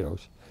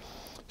tomatoes.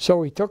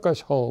 So he took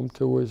us home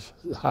to his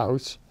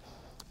house,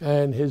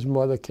 and his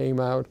mother came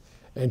out,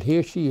 and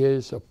here she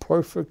is, a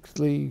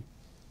perfectly,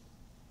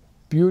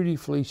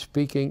 beautifully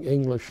speaking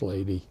English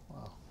lady.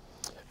 Wow.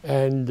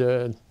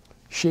 And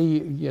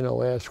she,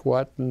 asked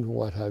what and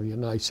what have you,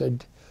 and I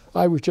said,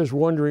 I was just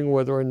wondering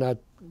whether or not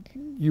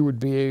you would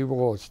be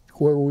able,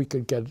 where we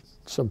could get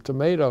some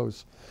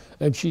tomatoes.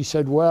 And she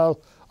said, well,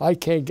 I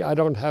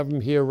don't have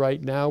them here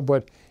right now,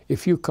 but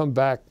if you come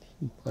back,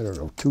 I don't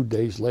know, 2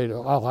 days later,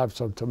 I'll have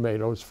some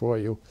tomatoes for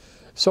you.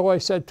 So I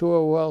said to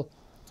her, well,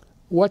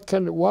 what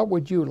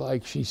would you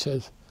like? She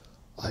says,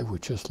 I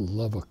would just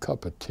love a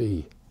cup of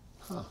tea.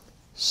 Huh.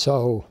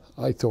 So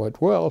I thought,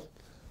 well,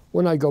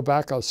 when I go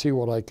back, I'll see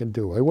what I can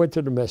do. I went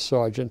to the mess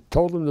sergeant,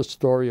 told him the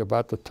story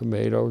about the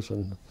tomatoes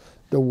and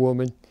the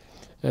woman,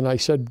 and I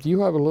said, do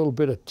you have a little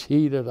bit of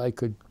tea that I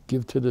could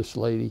give to this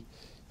lady?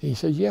 He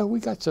said, yeah, we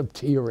got some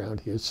tea around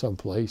here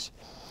someplace.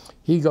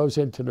 He goes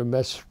into the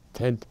mess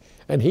tent,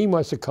 and he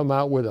must have come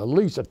out with at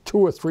least a 2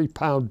 or 3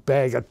 pound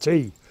bag of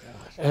tea.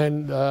 Gosh.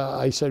 And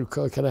I said,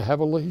 can I have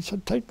a little? He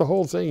said, take the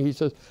whole thing. He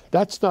says,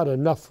 that's not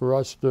enough for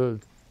us to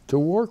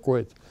work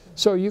with,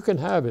 so you can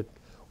have it.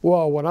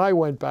 Well, when I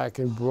went back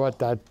and brought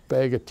that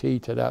bag of tea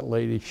to that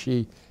lady,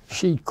 she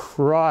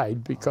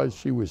cried because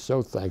she was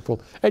so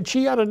thankful. And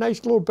she had a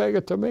nice little bag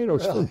of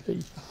tomatoes for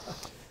me.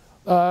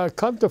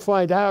 Come to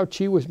find out,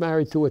 she was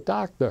married to a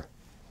doctor.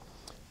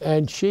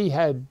 And she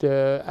had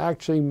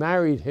actually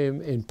married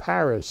him in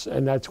Paris,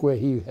 and that's where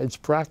his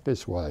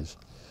practice was.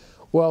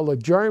 Well, the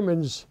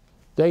Germans,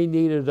 they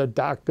needed a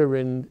doctor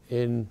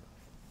in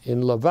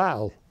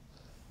Laval.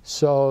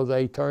 So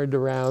they turned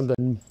around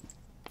and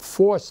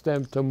forced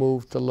them to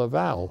move to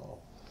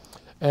Laval.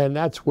 And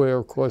that's where,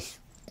 of course,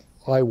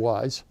 I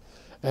was.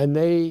 And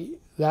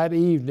that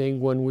evening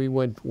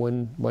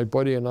when my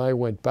buddy and I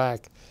went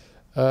back,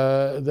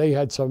 they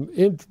had some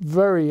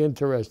very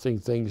interesting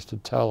things to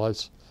tell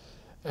us.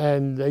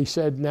 And they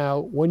said, now,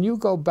 when you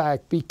go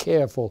back, be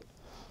careful,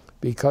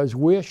 because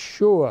we're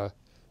sure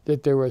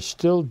that there are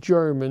still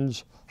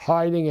Germans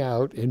hiding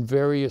out in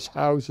various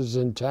houses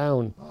in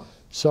town.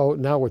 So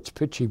now it's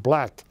pitchy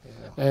black.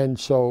 Yeah. And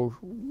so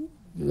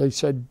they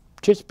said,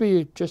 just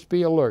be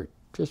alert,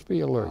 just be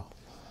alert.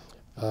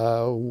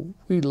 Wow.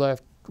 We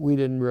left, we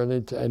didn't run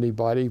into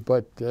anybody,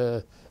 but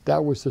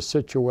that was the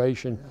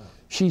situation. Yeah.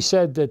 She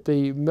said that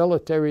the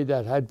military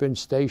that had been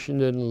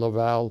stationed in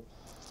Laval,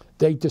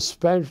 they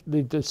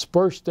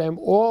dispersed them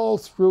all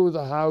through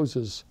the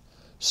houses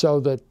so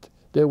that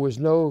there was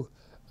no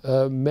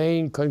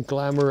main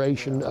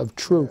conglomeration of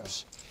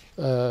troops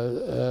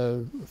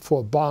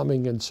for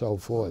bombing and so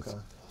forth.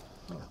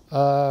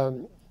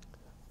 Okay.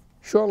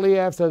 Shortly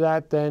after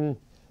that, then,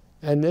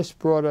 and this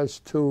brought us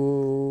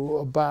to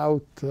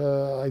about,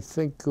 I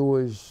think it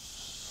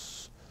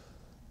was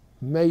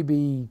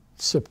maybe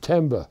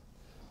September.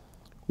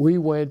 We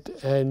went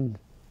and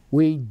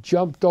we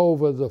jumped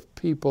over the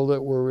people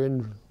that were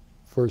in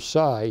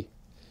Versailles,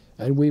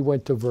 and we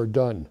went to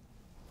Verdun.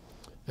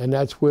 And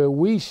that's where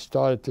we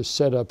started to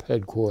set up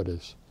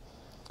headquarters.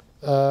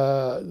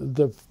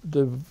 The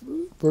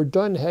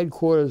Verdun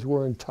headquarters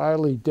were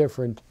entirely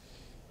different.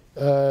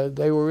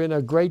 They were in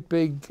a great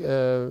big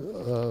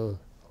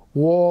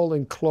wall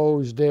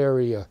enclosed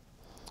area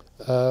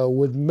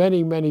with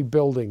many, many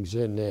buildings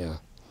in there.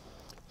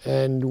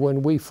 And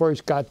when we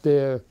first got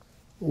there,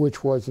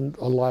 which wasn't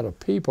a lot of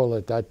people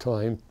at that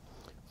time,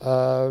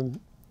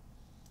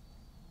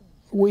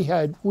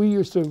 we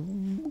used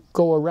to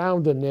go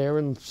around in there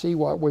and see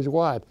what was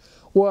what.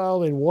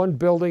 Well, in one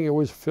building it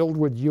was filled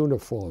with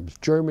uniforms,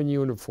 German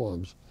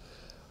uniforms.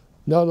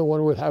 Another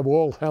one would have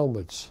all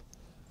helmets.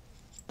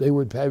 They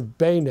would have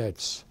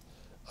bayonets.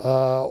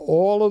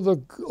 All of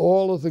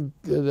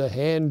the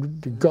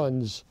hand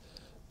guns,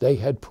 they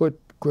had put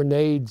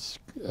grenades,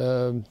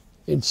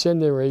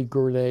 incendiary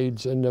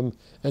grenades in them,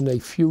 and they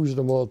fused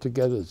them all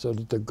together so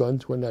that the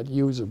guns were not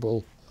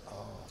usable.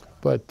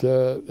 But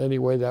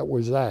anyway, that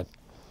was that.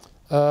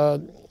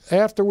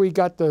 After we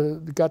got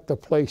the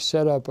place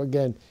set up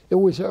again, it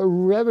was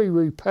very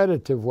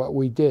repetitive what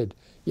we did.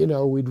 You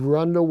know, we'd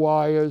run the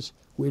wires,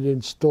 we'd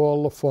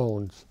install the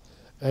phones,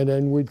 and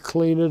then we'd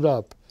clean it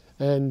up,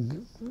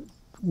 and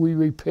we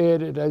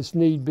repaired it as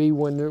need be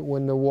when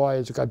the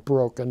wires got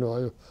broken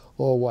or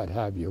what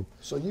have you.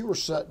 So you were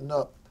setting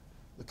up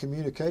the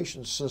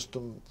communication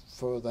system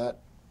for that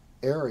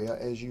area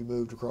as you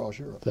moved across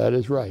Europe. That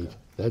is right. Okay.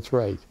 That's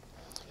right.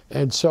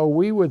 And so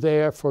we were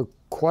there for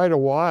quite a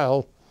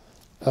while.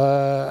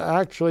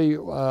 Actually,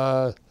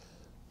 I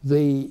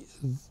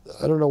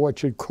don't know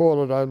what you'd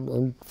call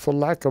it. For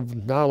lack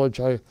of knowledge,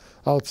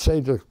 I'll say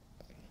the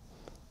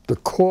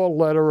call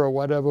letter or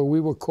whatever. We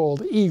were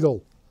called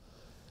Eagle,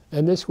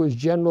 and this was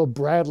General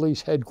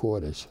Bradley's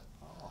headquarters.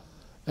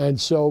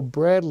 And so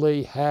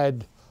Bradley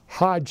had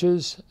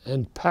Hodges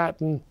and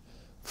Patton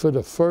for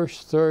the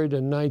 1st, 3rd,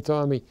 and 9th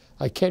Army.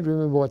 I can't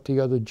remember what the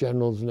other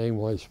general's name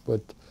was,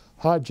 but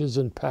Hodges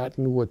and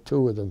Patton were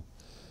two of them,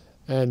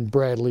 and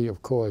Bradley,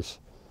 of course.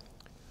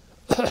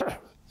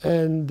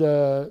 And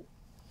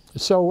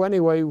so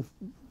anyway,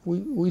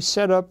 we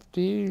set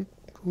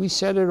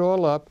it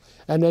all up,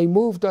 and they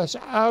moved us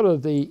out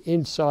of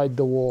inside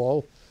the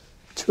wall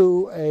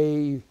to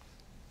a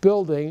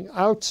building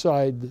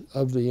outside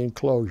of the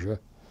enclosure,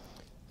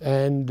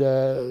 and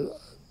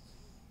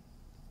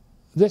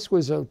this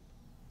was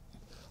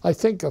I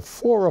think a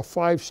 4 or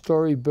 5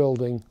 story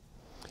building,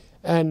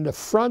 and the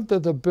front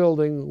of the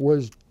building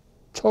was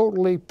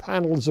totally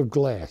panels of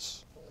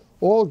glass,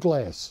 all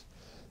glass.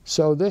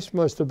 So this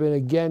must have been,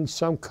 again,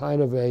 some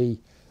kind of a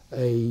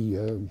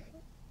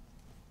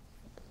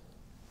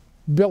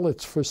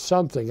billets for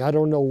something, I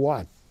don't know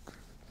what,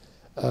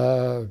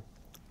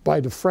 by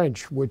the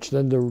French, which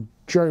then the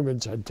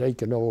Germans had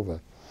taken over.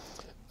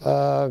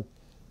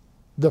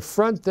 The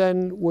front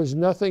then was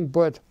nothing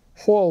but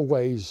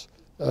hallways.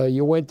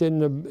 You went in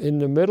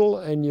the middle,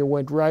 and you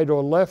went right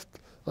or left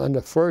on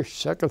the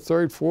 1st, 2nd,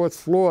 3rd, 4th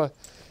floor,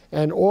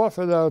 and off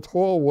of those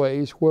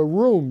hallways were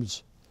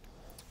rooms.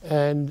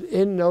 And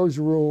in those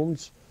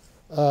rooms,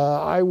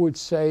 I would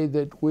say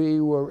that we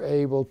were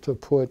able to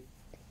put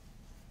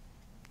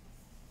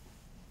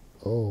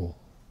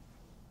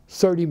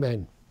 30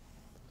 men,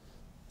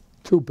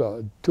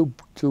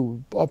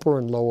 two upper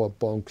and lower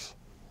bunks,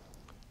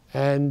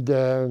 and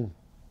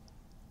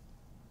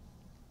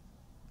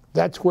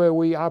that's where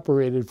we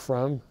operated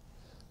from.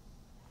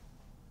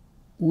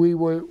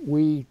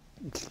 We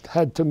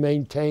had to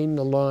maintain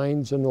the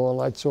lines and all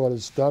that sort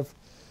of stuff,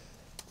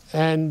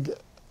 and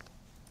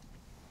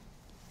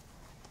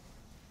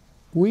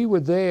we were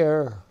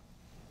there,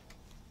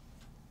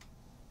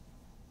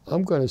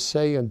 I'm going to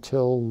say,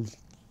 until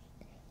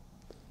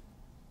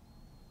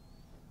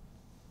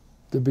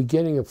the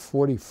beginning of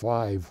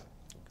 '45,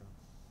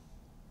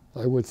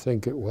 I would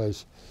think it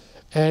was.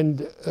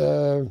 And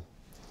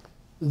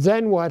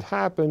then what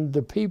happened,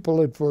 the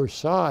people at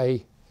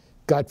Versailles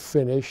got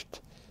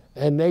finished,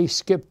 and they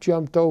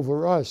jumped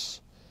over us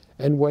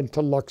and went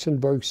to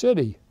Luxembourg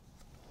City.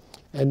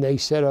 And they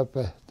set up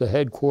the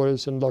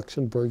headquarters in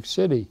Luxembourg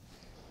City.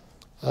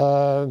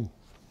 And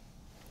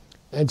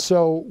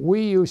so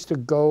we used to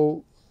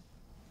go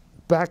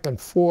back and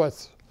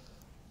forth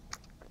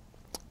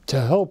to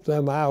help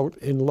them out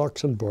in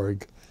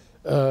Luxembourg,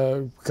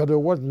 because it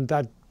wasn't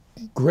that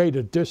great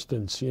a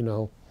distance, you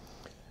know.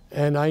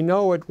 And I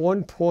know at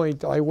one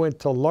point I went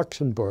to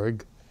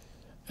Luxembourg,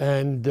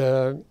 and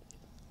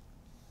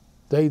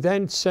they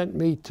then sent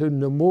me to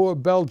Namur,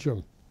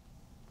 Belgium,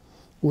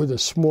 with a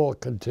small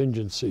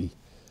contingency.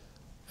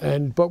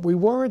 But we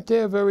weren't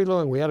there very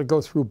long. We had to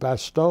go through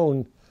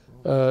Bastogne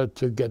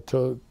to get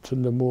to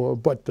Namur.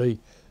 But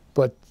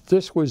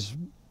this was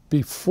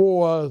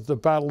before the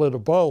Battle of the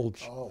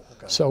Bulge. Oh,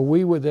 okay. So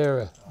we were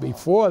there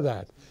before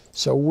that.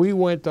 So we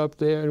went up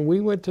there, and we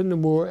went to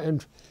Namur,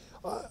 and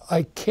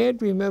I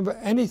can't remember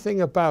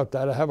anything about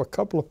that. I have a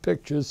couple of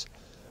pictures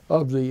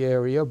of the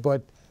area,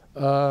 but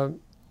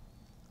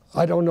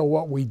I don't know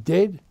what we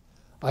did.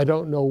 I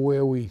don't know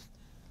where we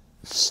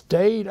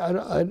stayed.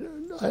 I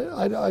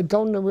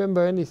don't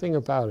remember anything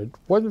about it. It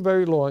wasn't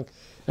very long,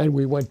 and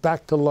we went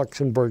back to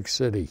Luxembourg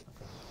City.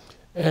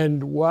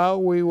 And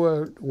while we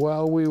were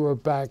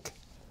back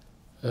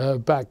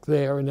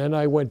there, and then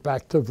I went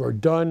back to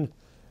Verdun,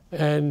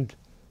 and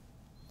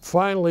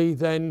finally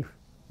then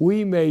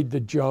we made the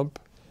jump,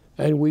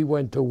 and we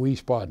went to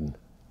Wiesbaden.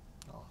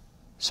 Oh.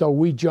 So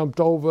we jumped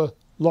over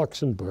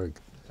Luxembourg.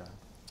 Okay.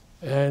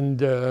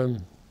 And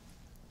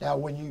now,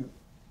 when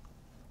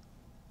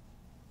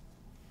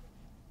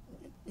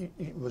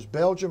was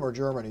Belgium or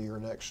Germany your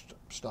next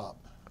stop?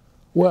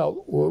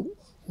 Well,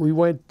 we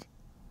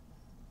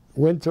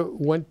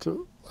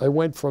I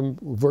went from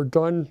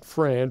Verdun,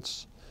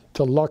 France,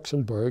 to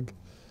Luxembourg,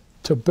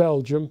 to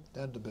Belgium.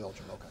 Then to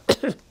Belgium,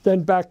 okay.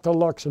 Then back to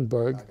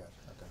Luxembourg. Okay.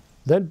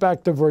 Then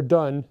back to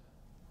Verdun,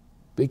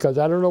 because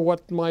I don't know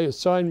what my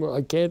assignment.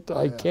 I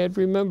can't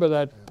remember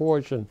that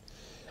portion.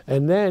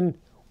 And then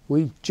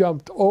we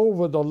jumped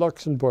over the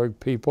Luxembourg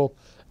people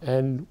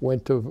and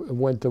went to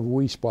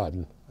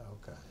Wiesbaden.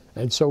 Okay.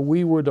 And so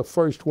we were the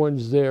first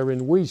ones there in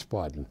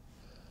Wiesbaden.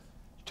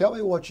 Tell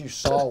me what you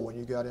saw when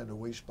you got into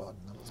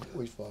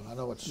Wiesbaden. I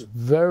know it's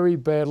very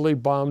badly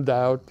bombed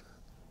out.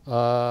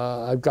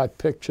 I've got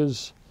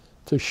pictures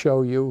to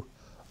show you.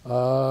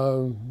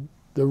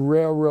 The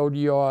railroad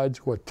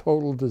yards were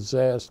total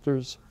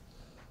disasters.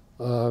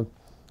 I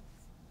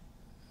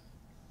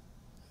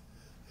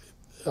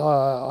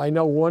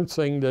know one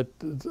thing, that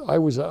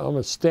I'm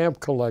a stamp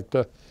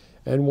collector,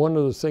 and one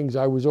of the things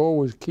I was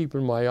always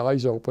keeping my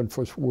eyes open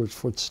for was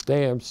for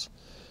stamps.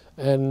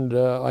 And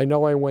I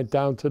know I went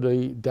down to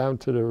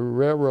the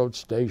railroad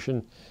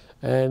station,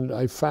 and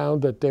I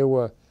found that there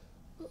were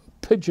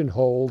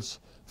pigeonholes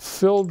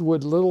filled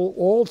with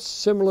all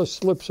similar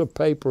slips of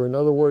paper. In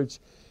other words,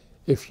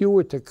 if you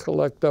were to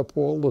collect up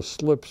all the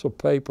slips of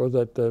paper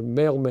that the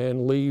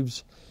mailman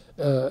leaves,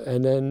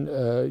 and then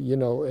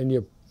and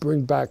you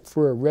bring back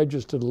for a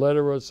registered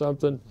letter or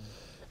something,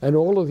 and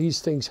all of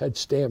these things had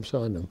stamps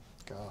on them.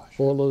 Gosh.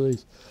 All of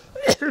these,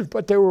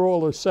 but they were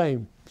all the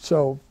same.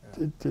 So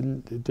it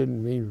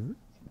didn't mean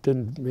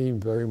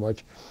very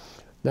much.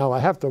 Now I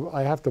have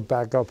to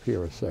back up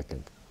here a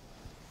second.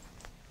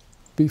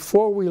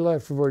 Before we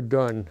left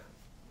Verdun,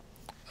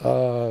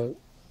 I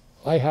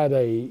had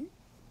a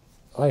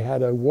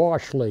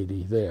wash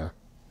lady there,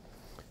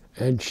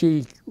 and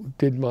she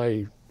did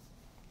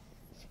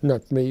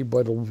not me,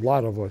 but a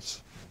lot of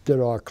us did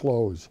our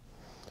clothes.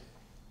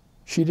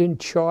 She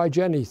didn't charge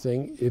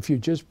anything if you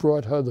just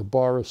brought her the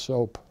bar of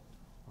soap.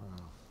 Wow.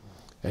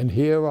 And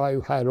here I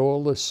had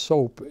all the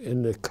soap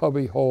in the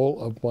cubby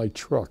hole of my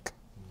truck.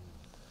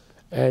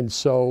 And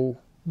so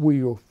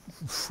we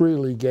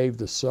freely gave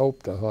the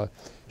soap to her.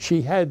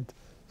 She had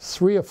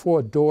 3 or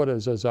 4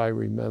 daughters, as I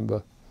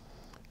remember,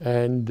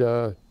 and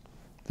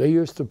they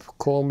used to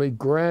call me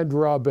Grand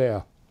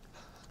Robert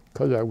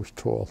because I was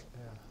tall.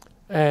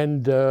 Yeah.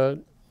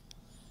 And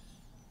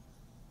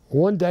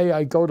one day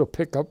I go to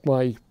pick up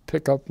my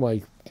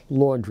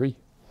laundry,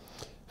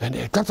 and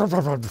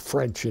they're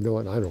French, and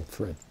I don't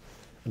French,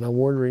 and I'm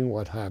wondering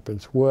what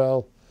happens.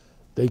 Well,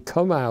 they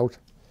come out,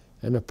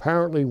 and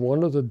apparently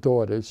one of the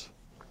daughters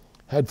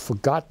had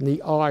forgotten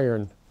the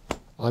iron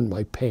on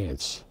my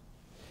pants.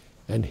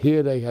 And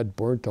here they had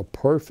burnt a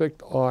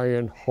perfect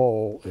iron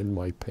hole in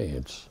my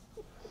pants.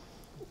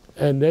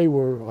 And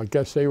I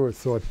guess they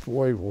thought,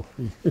 boy, well,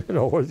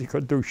 what's he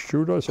going to do,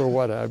 shoot us or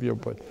what have you?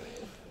 But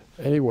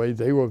anyway,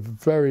 they were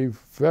very,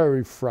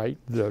 very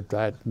frightened of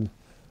that. And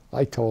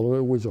I told them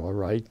it was all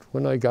right.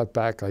 When I got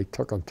back, I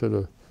took them to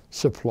the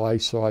supply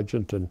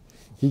sergeant, and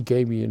he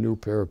gave me a new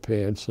pair of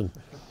pants.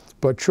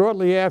 But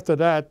shortly after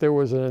that, there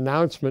was an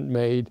announcement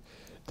made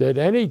that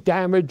any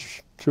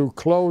damage to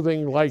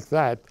clothing like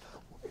that,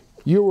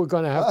 you were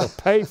going to have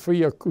to pay for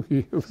your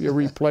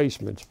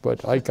replacements.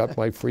 But I got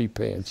my free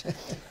pants.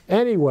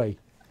 Anyway,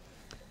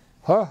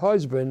 her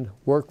husband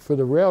worked for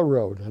the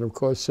railroad. And of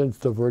course, since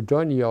the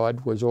Verdun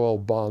yard was all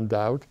bombed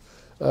out,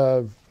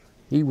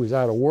 he was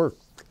out of work.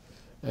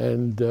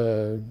 And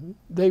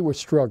they were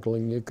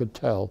struggling, you could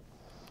tell.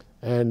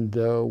 And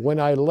when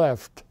I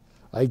left,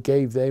 I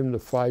gave them the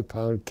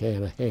 5-pound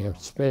can of ham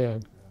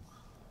spam.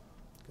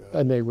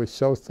 And they were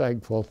so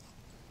thankful.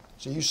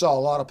 So you saw a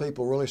lot of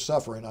people really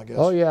suffering, I guess.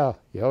 Oh yeah.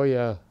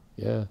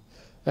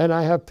 And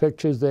I have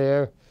pictures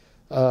there.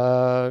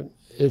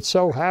 It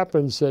so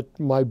happens that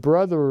my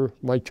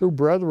 2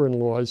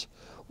 brother-in-laws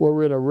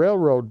were in a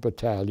railroad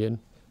battalion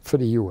for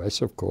the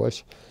U.S., of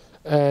course.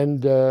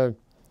 And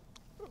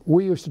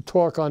we used to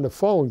talk on the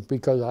phone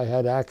because I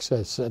had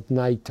access at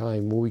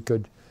nighttime where we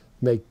could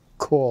make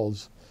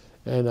calls.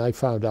 And I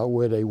found out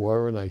where they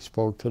were, and I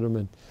spoke to them.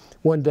 And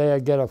one day I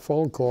get a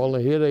phone call,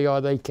 and here they are.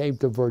 They came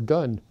to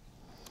Verdun.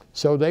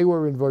 So they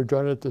were in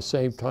Verdun at the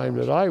same time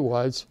that I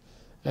was.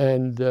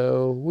 And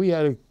we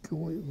had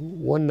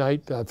one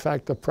night, in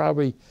fact,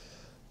 probably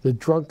the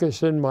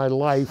drunkest in my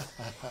life.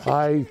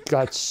 I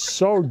got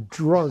so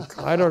drunk.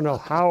 I don't know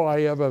how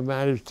I ever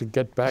managed to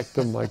get back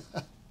to my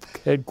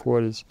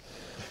headquarters.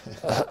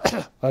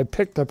 I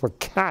picked up a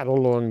cat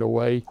along the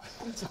way,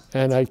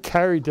 and I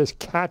carried this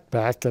cat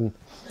back, and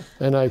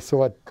I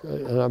thought,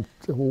 and I'm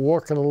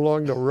walking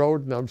along the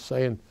road, and I'm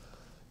saying,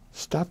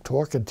 stop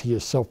talking to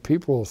yourself.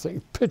 People will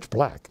think, pitch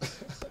black.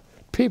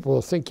 People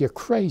will think you're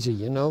crazy,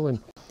 you know, and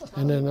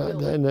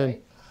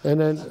then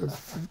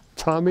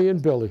Tommy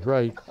and Billy,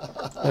 right.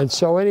 And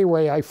so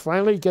anyway, I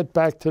finally get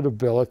back to the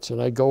billets,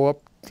 and I go up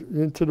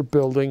into the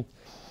building,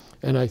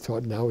 and I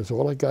thought, now is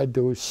all I got to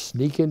do is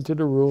sneak into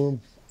the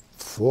room,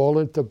 fall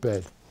into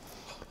bed.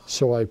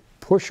 So I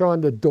push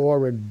on the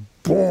door, and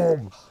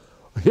boom,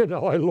 you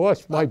know, I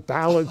lost my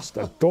balance.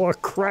 The door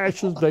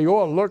crashes. They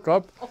all look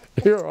up.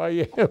 Here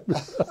I am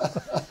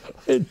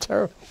in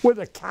terror with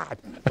a cat.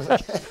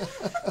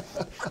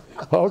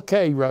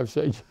 Okay,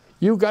 Roughsedge,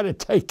 you got to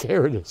take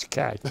care of this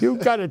cat. You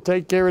got to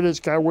take care of this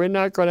cat. We're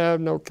not going to have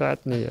no cat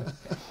in here.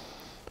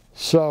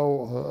 So,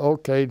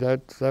 okay,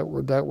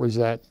 that was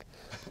that.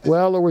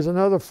 Well, there was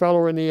another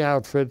fellow in the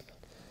outfit,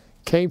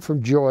 came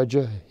from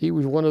Georgia. He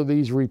was one of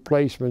these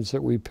replacements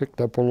that we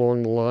picked up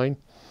along the line.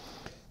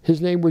 His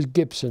name was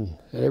Gibson.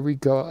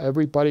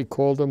 Everybody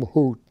called him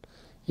Hoot,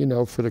 you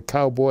know, for the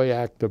cowboy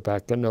actor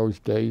back in those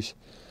days,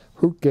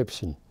 Hoot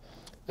Gibson.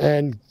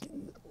 And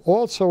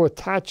also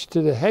attached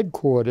to the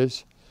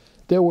headquarters,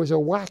 there was a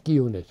WAC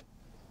unit.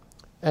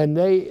 And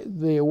the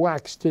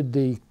WACs did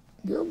the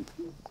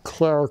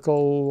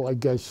clerical, I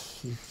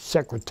guess,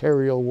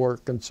 secretarial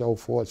work and so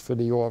forth for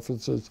the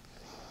officers.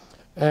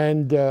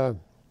 And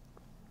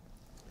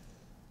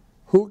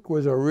Hoot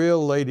was a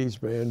real ladies'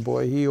 man,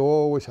 boy. He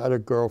always had a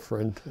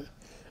girlfriend.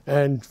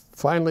 And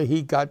finally,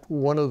 he got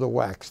one of the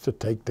WACs to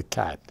take the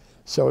cat.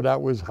 So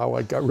that was how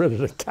I got rid of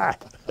the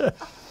cat.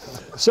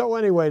 So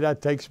anyway,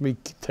 that takes me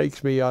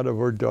out of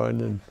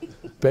Verdun, and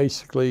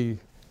basically,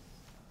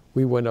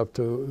 we went up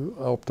to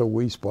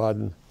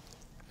Wiesbaden,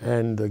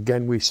 and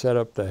again we set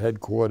up the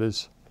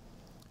headquarters.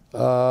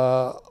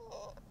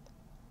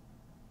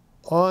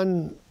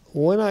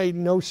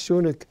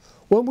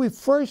 When we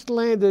first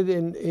landed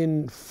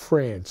in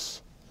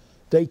France,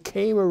 they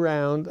came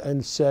around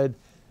and said,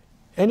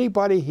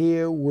 anybody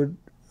here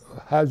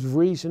has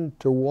reason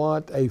to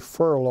want a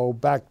furlough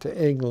back to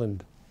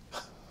England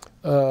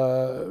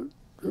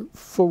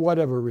for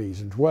whatever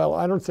reasons. Well,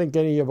 I don't think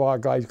any of our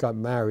guys got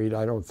married.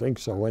 I don't think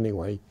so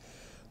anyway.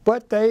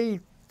 But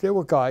there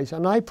were guys,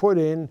 and I put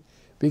in,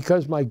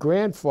 because my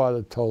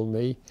grandfather told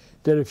me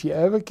that if you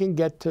ever can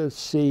get to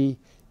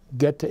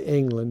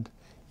England,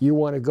 you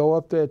want to go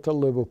up there to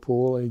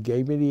Liverpool, and he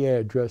gave me the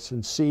address,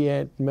 and see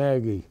Aunt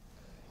Maggie.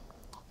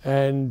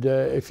 And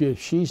if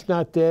she's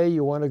not there,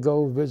 you want to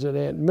go visit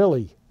Aunt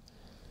Millie.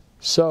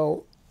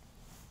 So,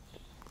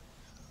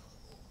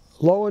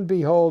 lo and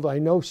behold, I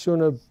no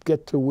sooner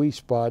get to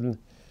Wiesbaden,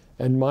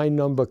 and my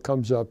number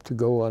comes up to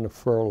go on a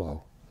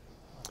furlough.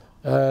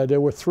 There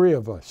were 3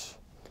 of us.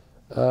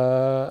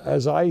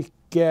 As I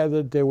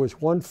gathered, there was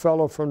one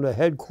fellow from the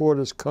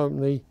headquarters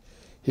company.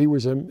 He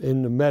was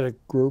in the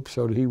medic group,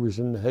 so he was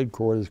in the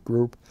headquarters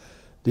group.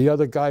 The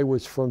other guy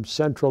was from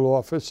central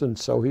office, and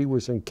so he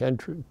was in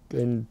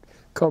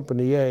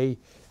Company A,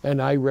 and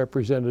I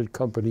represented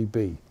Company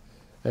B.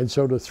 And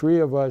so the 3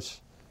 of us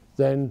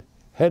then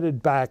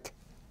headed back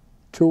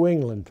to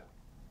England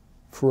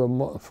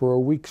for a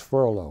week's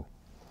furlough.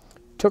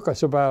 Took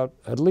us about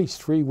at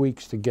least 3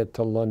 weeks to get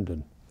to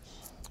London.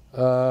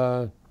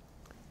 On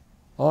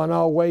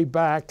our way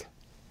back,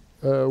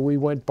 we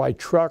went by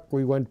truck,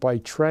 we went by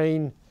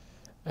train,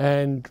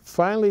 and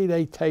finally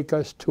they take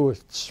us to a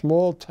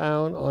small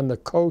town on the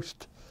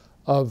coast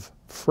of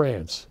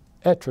France,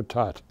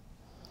 Étretat.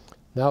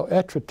 Now,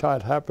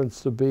 Étretat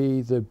happens to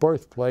be the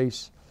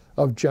birthplace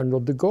of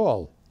General de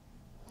Gaulle.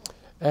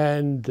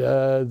 And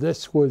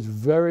this was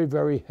very,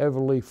 very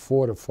heavily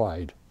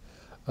fortified.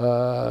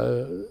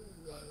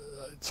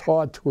 It's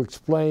hard to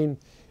explain.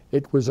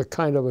 It was a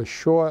kind of a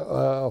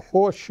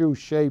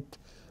horseshoe-shaped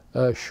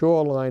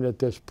shoreline at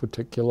this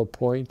particular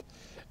point,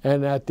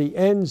 and at the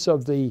ends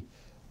of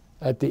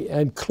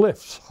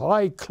cliffs,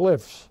 high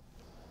cliffs,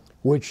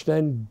 which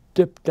then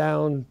dipped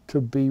down to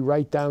be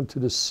right down to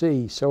the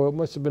sea. So it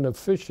must have been a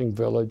fishing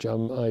village,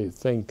 I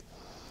think.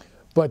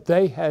 But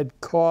they had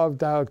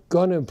carved out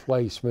gun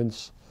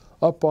emplacements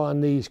up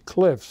on these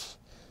cliffs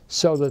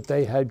so that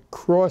they had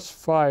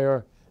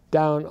crossfire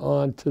down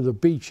onto the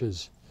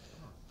beaches.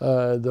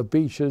 The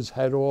beaches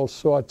had all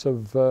sorts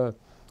of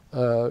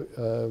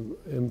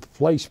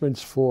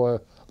emplacements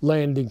for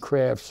landing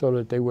crafts so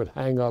that they would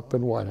hang up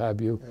and what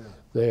have you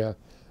there.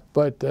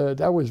 But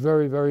that was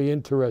very, very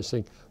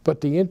interesting. But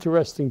the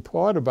interesting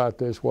part about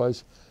this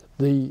was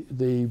the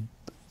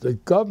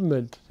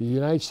government, the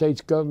United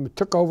States government,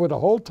 took over the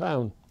whole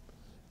town.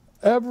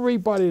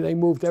 They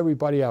moved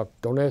everybody out.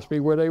 Don't ask me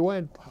where they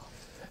went.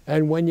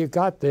 And when you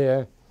got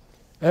there,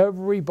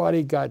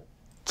 everybody got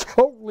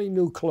totally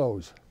new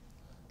clothes.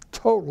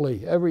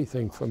 Totally,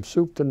 everything from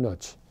soup to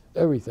nuts,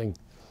 everything.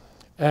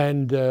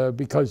 And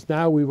because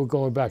now we were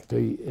going back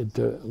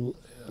to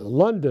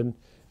London,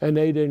 and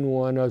they didn't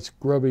want us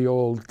grubby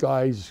old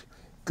guys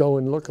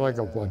going look like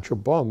a bunch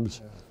of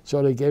bums.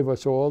 So they gave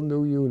us all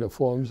new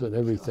uniforms and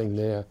everything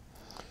there.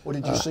 Well,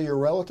 did you see your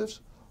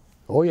relatives?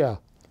 Oh, yeah.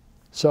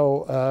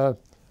 So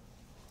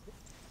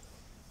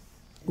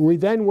we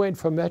then went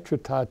from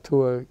Etretat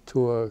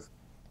to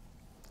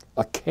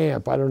a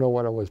camp. I don't know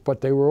what it was,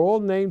 but they were all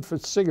named for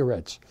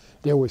cigarettes.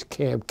 There was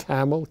Camp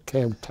Camel,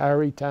 Camp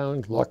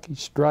Tarrytown, Lucky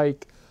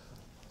Strike.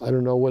 I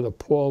don't know whether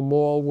Pall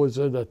Mall was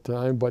at that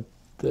time, but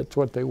that's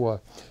what they were.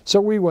 So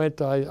we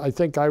went. I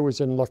think I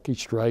was in Lucky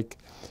Strike.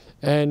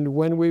 And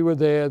when we were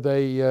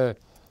there,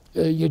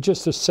 you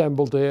just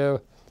assembled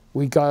there.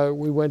 We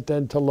went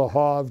then to Le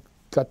Havre,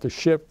 got the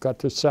ship, got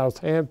to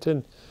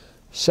Southampton.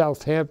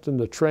 Southampton,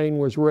 the train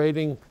was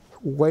waiting.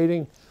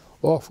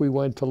 Off we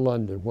went to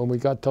London. When we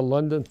got to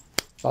London,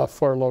 our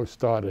furlough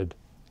started.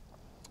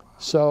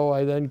 So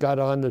I then got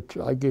on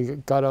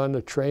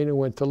the train and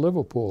went to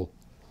Liverpool.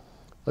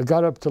 I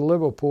got up to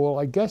Liverpool.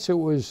 I guess it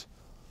was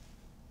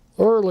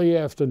early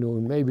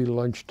afternoon, maybe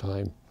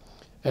lunchtime,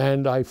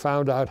 and I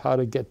found out how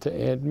to get to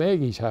Aunt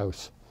Maggie's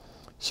house.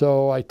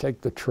 So I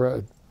take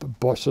the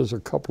buses, a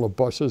couple of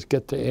buses,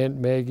 get to Aunt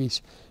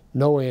Maggie's.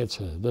 No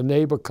answer. The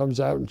neighbor comes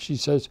out and she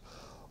says,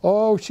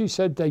 "Oh," she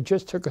said, "they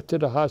just took her to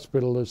the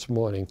hospital this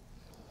morning."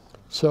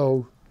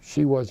 So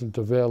she wasn't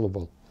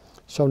available.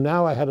 So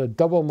now I had to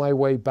double my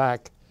way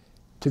back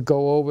to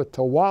go over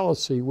to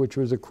Wallasey, which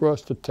was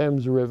across the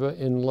Thames River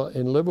in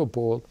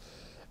Liverpool,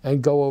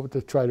 and go over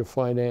to try to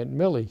find Aunt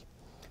Millie.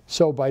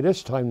 So by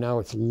this time now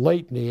it's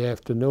late in the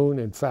afternoon.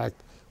 In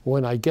fact,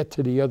 when I get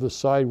to the other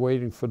side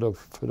waiting for the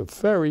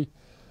ferry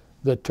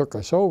that took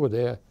us over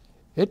there,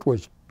 it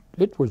was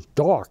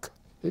dark.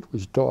 It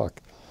was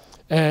dark.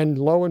 And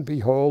lo and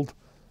behold,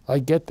 I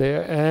get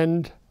there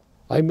and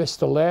I missed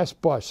the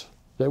last bus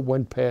that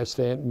went past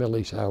Aunt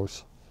Millie's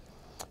house.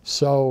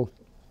 So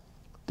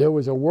there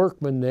was a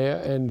workman there,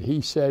 and he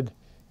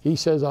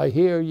says, "I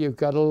hear you've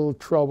got a little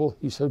trouble."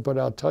 He said, "But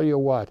I'll tell you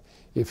what,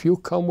 if you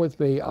come with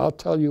me, I'll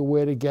tell you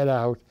where to get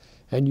out,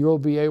 and you'll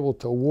be able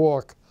to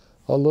walk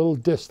a little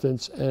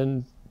distance,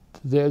 and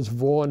there's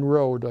Vaughan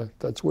Road."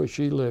 That's where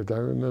she lived, I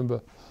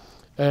remember.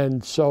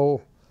 And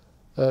so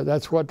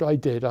that's what I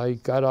did. I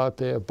got out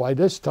there. By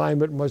this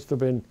time, it must have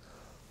been,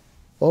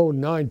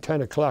 9,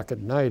 10 o'clock at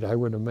night, I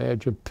would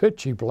imagine,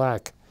 pitchy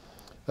black.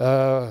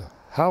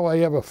 How I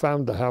ever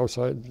found the house,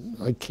 I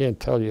can't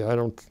tell you. I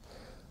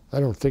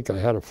don't think I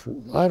had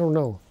I don't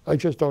know. I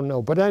just don't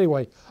know. But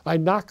anyway, I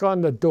knock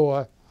on the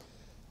door.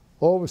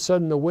 All of a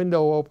sudden, the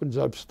window opens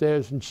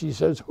upstairs, and she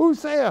says,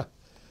 "Who's there?"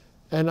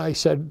 And I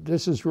said,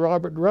 "This is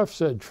Robert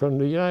Roughsedge from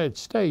the United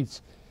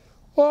States."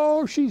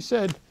 "Oh," she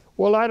said,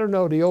 "well, I don't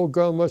know. The old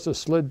girl must have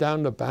slid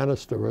down the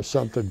banister or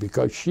something,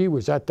 because she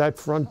was at that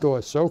front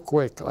door so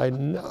quick. I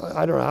don't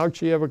know how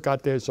she ever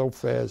got there so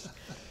fast."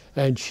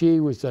 And she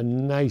was the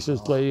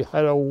nicest lady.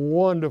 Had a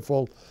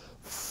wonderful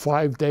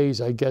 5 days,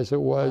 I guess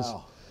it was.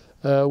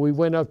 Wow. We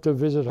went up to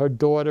visit her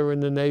daughter in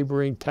the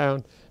neighboring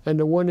town. And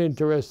the one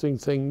interesting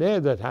thing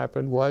there that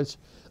happened was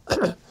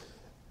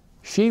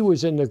she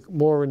was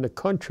more in the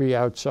country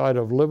outside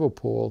of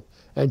Liverpool,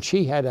 and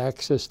she had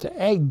access to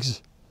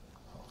eggs.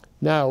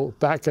 Now,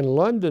 back in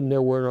London,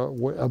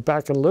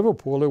 back in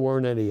Liverpool, there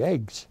weren't any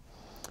eggs.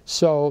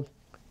 So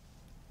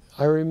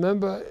I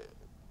remember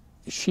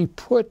she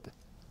put,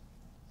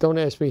 don't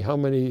ask me how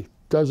many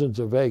dozens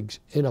of eggs,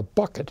 in a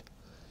bucket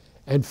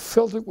and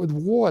filled it with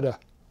water.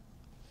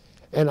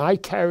 And I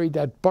carried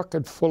that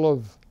bucket full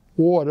of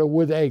water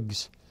with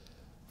eggs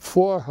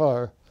for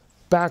her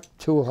back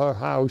to her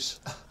house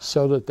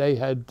so that they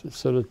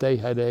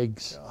had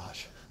eggs.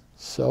 Gosh.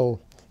 So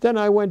then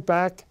I went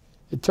back.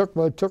 It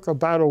took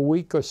about a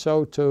week or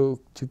so to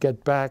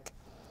get back,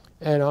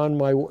 and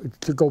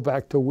to go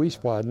back to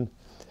Wiesbaden.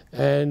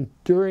 And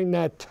during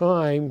that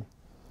time,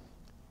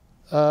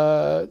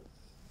 the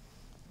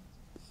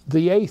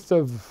 8th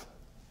of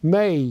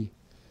May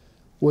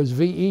was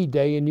VE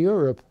Day in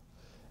Europe,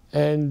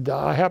 and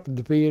I happened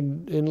to be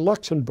in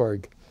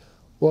Luxembourg.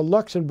 Well,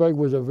 Luxembourg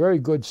was a very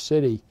good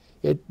city.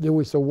 There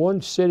was the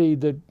one city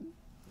that,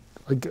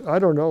 I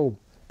don't know,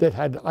 that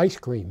had ice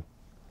cream.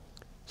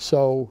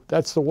 So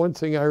that's the one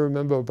thing I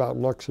remember about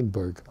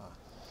Luxembourg.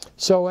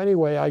 So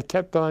anyway, I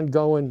kept on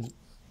going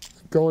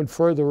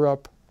further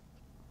up.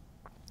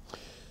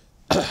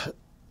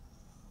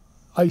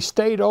 I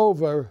stayed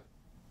over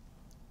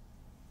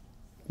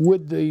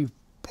with the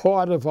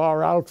part of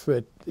our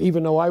outfit,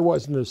 even though I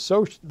wasn't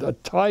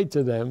tied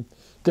to them,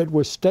 that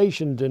was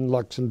stationed in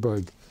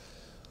Luxembourg.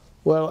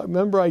 Well,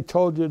 remember I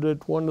told you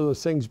that one of the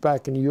things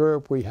back in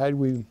Europe we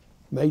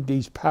made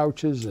these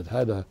pouches that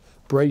had a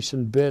brace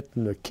and bit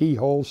and a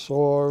keyhole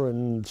saw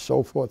and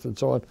so forth and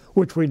so on,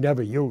 which we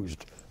never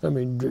used. I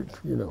mean,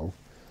 you know,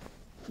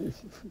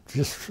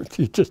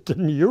 you just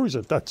didn't use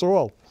it, that's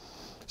all.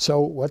 So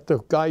what the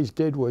guys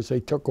did was they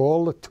took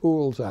all the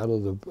tools out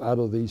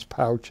of these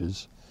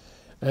pouches,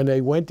 and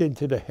they went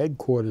into the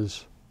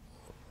headquarters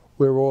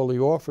where all the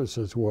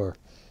officers were.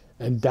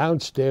 and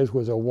downstairs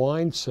was a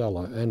wine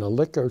cellar and a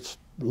liquor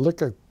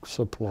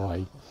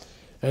supply,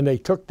 and they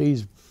took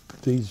these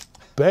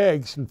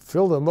bags and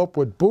filled them up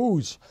with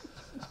booze,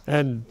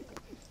 and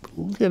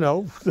you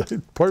know,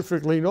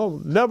 perfectly normal.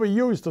 Never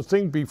used the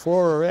thing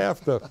before or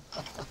after.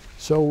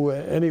 So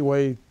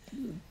anyway,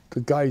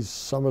 the guys,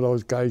 some of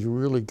those guys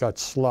really got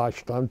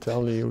sloshed. I'm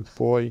telling you,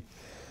 boy,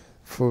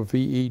 for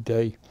VE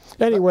Day.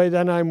 Anyway,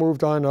 then I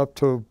moved on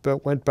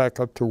went back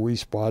up to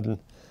Wiesbaden,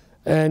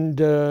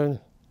 and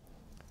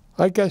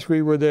I guess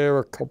we were there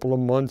a couple of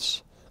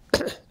months,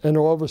 and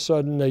all of a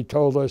sudden they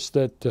told us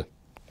that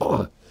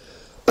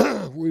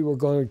we were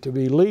going to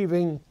be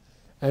leaving,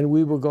 and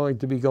we were going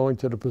to be going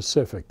to the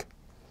Pacific.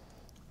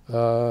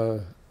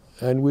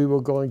 And we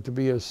were going to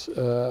be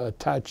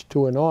attached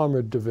to an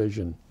armored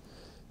division.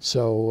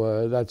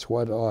 So that's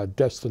what our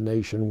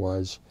destination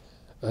was.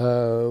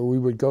 We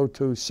would go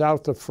to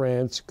south of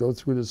France, go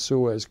through the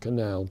Suez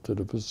Canal to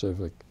the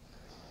Pacific.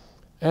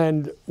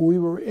 And we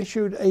were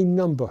issued a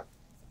number.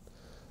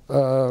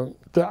 The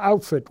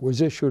outfit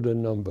was issued a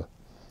number.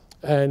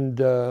 And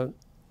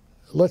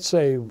let's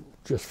say,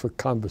 just for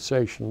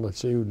conversation, let's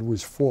say it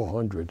was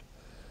 400.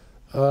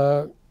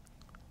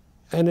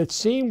 And it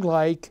seemed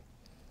like,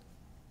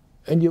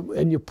 and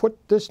you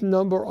put this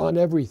number on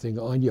everything,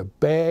 on your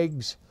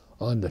bags,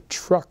 on the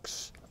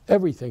trucks,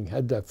 everything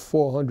had that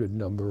 400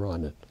 number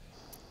on it.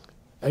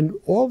 And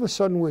all of a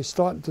sudden we're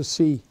starting to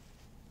see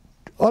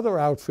other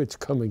outfits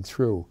coming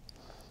through,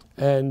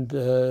 and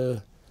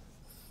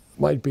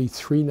might be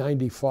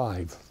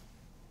 395.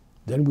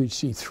 Then we'd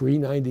see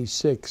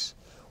 396.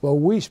 Well,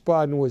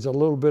 Wiesbaden was a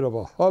little bit of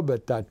a hub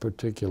at that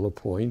particular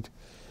point,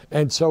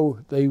 and so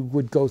they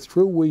would go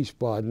through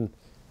Wiesbaden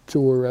to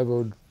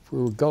wherever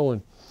we were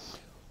going.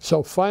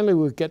 So finally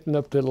we're getting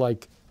up to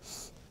like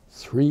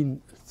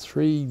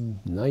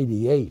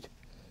 398.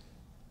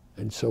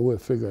 And so we're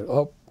figuring,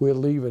 oh, we're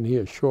leaving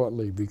here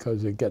shortly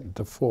because they're getting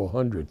to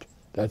 400.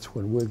 That's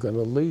when we're going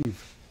to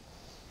leave.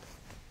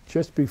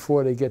 Just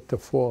before they get to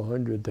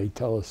 400, they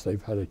tell us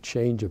they've had a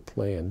change of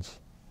plans.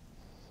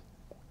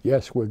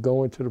 Yes, we're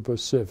going to the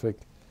Pacific,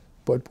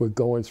 but we're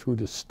going through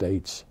the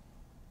States.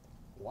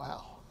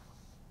 Wow.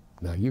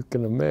 Now you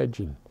can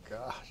imagine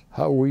Gosh.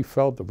 how we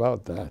felt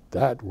about that.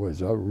 That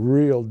was a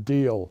real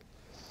deal.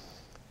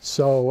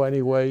 So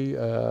anyway,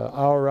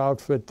 our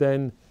outfit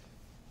then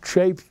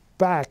traipsed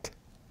back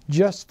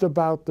just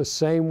about the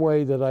same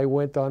way that I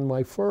went on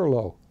my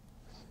furlough.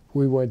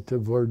 We went to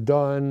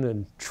Verdun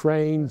and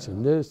trains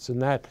and this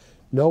and that.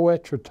 No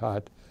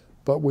Etretat,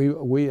 but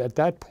we at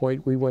that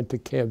point we went to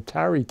Camp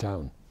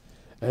Tarrytown,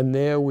 and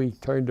there we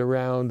turned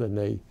around and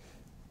they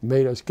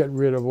made us get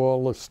rid of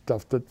all the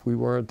stuff that we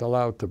weren't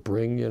allowed to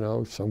bring. You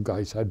know, some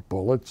guys had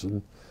bullets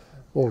and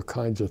all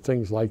kinds of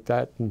things like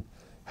that, and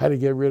had to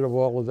get rid of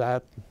all of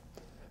that.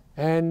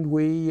 And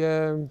we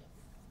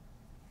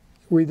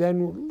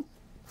then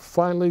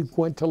finally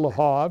went to Le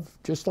Havre,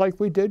 just like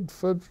we did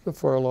for the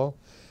furlough.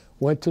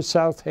 Went to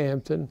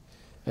Southampton,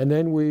 and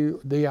then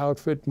the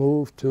outfit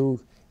moved to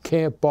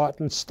Camp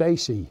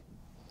Barton-Stacey.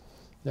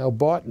 Now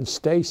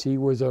Barton-Stacey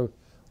was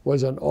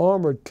an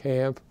armored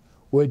camp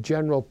where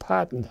General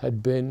Patton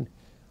had been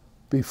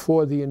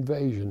before the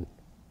invasion.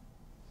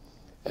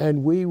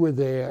 And we were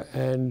there,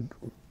 and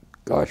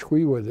gosh,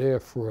 we were there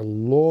for a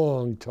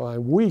long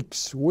time,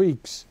 weeks.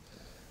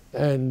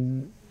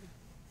 And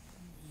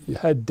you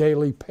had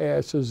daily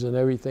passes and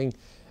everything.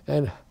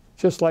 And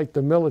just like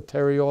the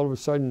military, all of a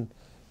sudden,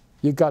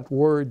 you got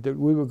word that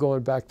we were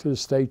going back to the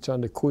States on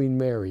the Queen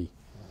Mary.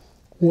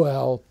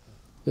 Well,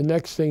 the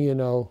next thing you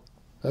know,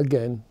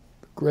 again,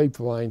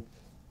 grapevine,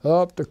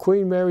 oh, the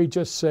Queen Mary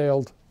just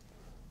sailed.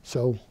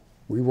 So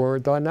we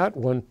weren't on that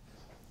one.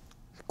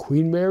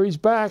 Queen Mary's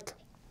back.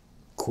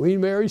 Queen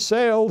Mary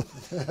sailed.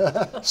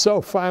 So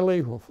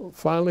finally,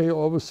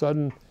 all of a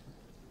sudden,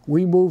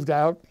 we moved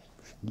out.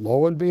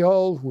 Lo and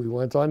behold, we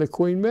went on the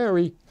Queen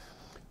Mary.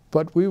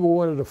 But we were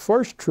one of the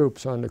first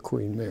troops on the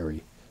Queen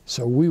Mary.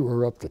 So we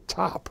were up the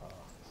top.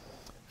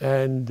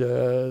 And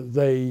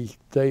they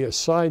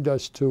assigned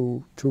us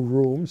to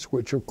rooms,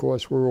 which of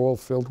course were all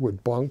filled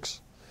with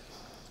bunks.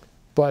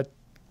 But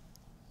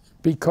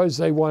because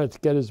they wanted to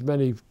get as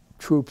many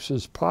troops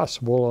as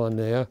possible on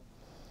there,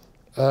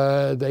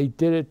 they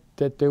did it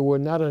that there were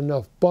not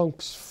enough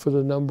bunks for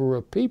the number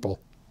of people.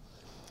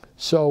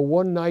 So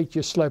one night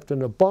you slept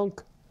in a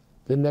bunk,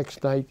 the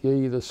next night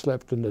you either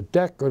slept in the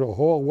deck or the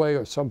hallway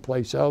or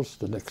someplace else,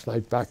 the next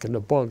night back in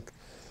the bunk.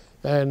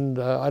 And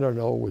I don't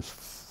know, it was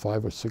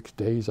 5 or 6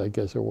 days, I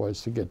guess it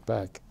was, to get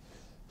back.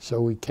 So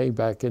we came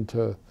back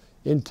into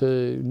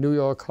New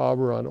York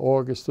Harbor on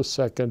August the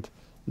 2nd,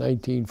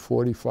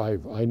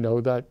 1945. I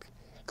know that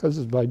because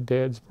it's my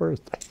dad's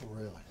birthday.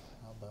 Really?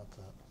 How about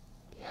that?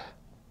 Yeah.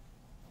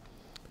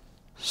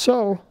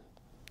 So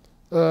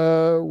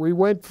we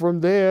went from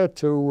there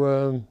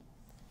to,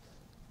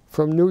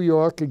 from New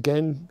York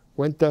again,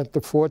 went down to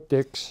Fort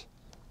Dix.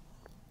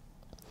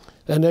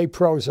 And they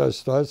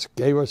processed us,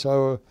 gave us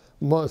our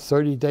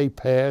 30-day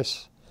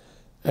pass,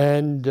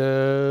 and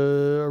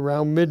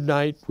around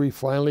midnight we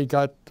finally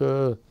got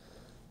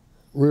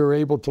we were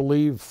able to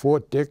leave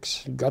Fort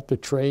Dix, got the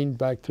train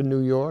back to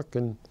New York,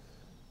 and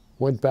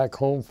went back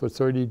home for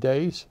 30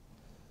 days,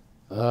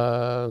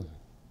 all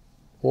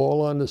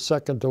on the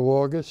 2nd of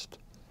August.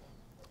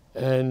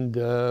 And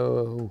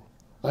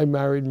I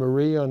married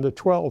Marie on the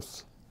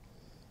 12th.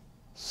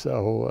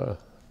 So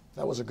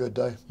that was a good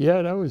day.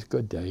 Yeah, that was a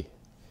good day.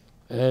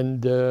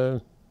 And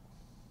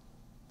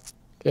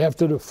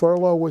after the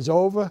furlough was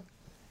over,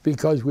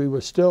 because we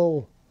were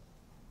still,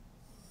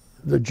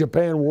 the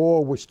Japan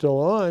War was still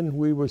on,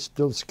 we were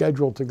still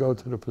scheduled to go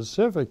to the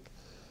Pacific.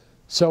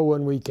 So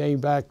when we came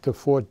back to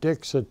Fort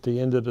Dix at the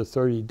end of the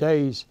 30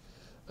 days,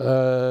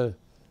 by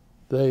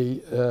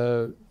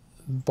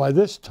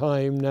this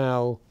time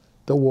now,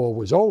 the war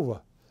was over,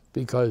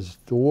 because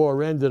the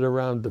war ended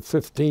around the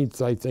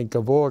 15th, I think,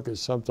 of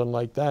August, something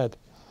like that.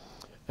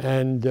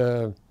 And,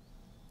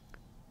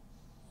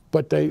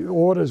 but the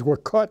orders were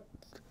cut,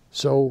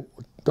 so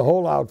the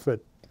whole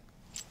outfit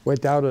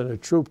went out on a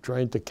troop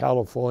train to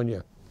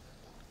California.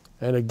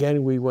 And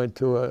again, we went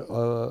to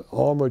a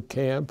armored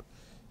camp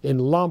in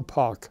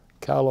Lompoc,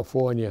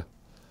 California.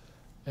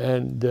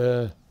 And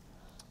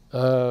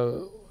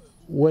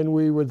when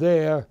we were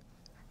there,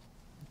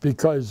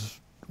 because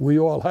we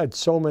all had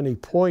so many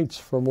points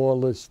from all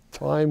this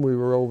time we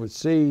were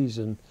overseas,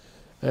 and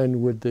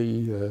with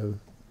the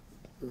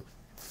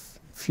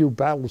few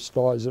battle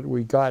stars that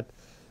we got,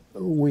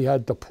 we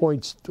had the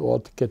points all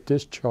to get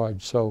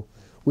discharged. So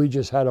we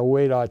just had to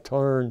wait our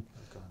turn.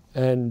 Okay.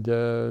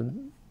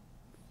 And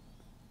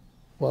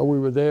while we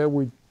were there,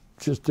 we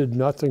just did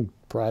nothing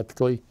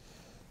practically.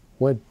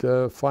 Went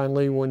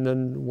finally, when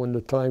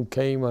the time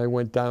came, I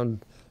went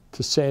down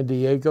to San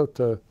Diego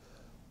to,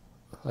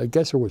 I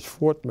guess it was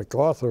Fort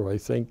MacArthur, I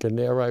think, and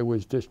there I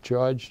was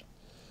discharged.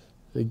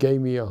 They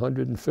gave me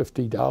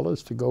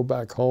 $150 to go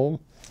back home.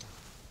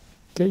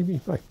 Gave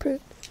me my pin.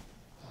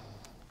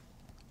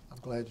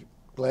 I'm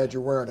glad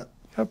you're wearing it.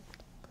 Yep.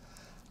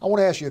 I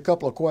want to ask you a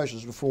couple of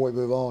questions before we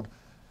move on.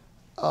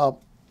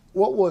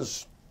 What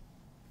was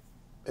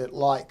it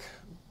like,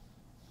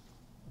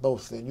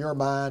 both in your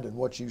mind and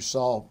what you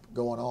saw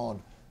going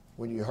on,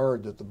 when you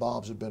heard that the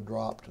bombs had been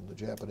dropped and the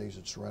Japanese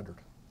had surrendered?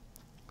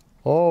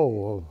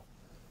 Oh,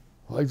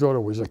 I thought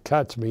it was a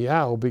cat's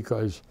meow,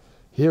 because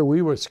here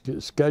we were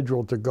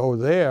scheduled to go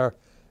there,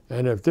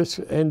 and if this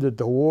ended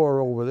the war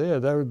over there,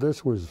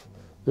 this was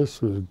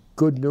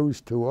good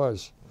news to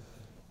us.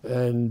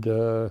 And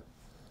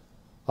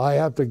I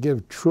have to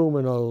give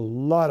Truman a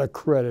lot of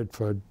credit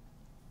for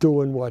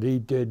doing what he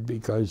did,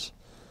 because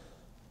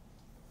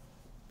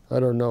I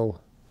don't know,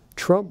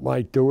 Trump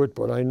might do it,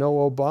 but I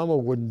know Obama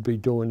wouldn't be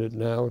doing it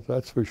now,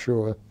 that's for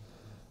sure.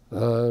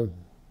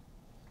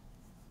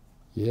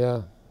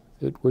 Yeah,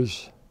 it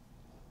was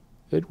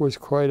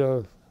quite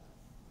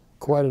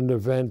an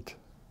event.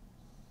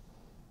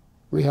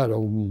 We had a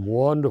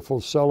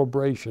wonderful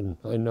celebration,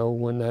 I know,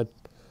 when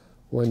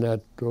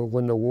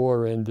the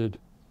war ended.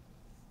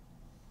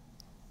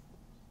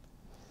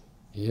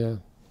 Yeah.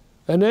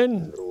 And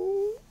then,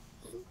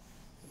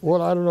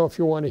 well, I don't know if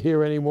you want to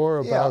hear any more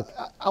about...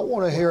 Yeah, I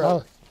want to hear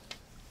a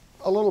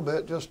little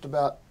bit just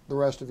about the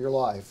rest of your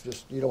life.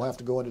 Just, you don't have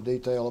to go into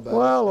detail about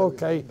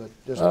okay. But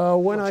just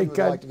when what you would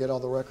like to get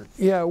on the record.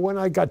 Yeah, when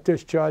I got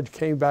discharged,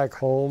 came back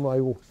home, I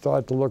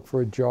started to look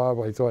for a job.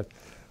 I thought,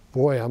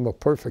 boy, I'm a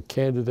perfect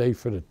candidate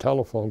for the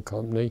telephone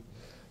company.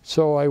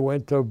 So I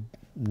went to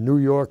New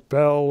York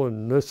Bell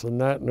and this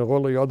and that and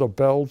all the other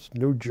bells,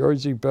 New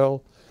Jersey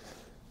Bell.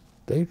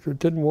 They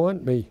didn't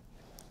want me.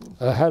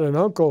 I had an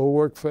uncle who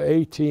worked for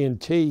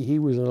AT&T. He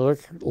was an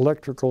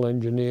electrical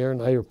engineer,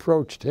 and I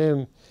approached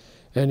him,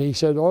 and he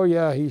said, oh,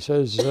 yeah, he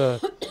says,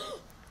 the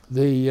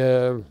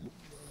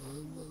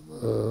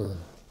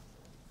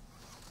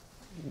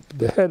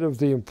head of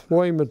the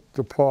employment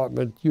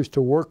department used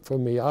to work for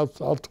me. I'll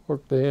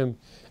talk to him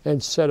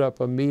and set up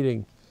a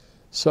meeting.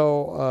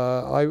 So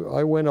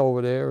I went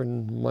over there,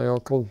 and my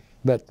uncle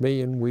met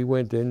me, and we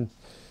went in,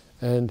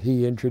 and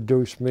he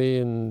introduced me,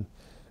 and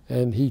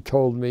he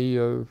told me,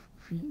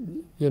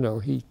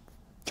 he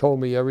told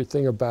me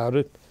everything about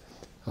it.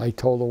 I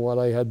told him what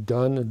I had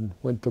done, and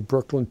went to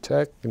Brooklyn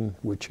Tech,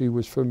 which he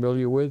was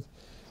familiar with.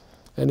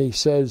 And he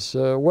says,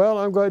 well,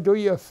 I'm going to do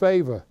you a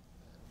favor.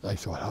 I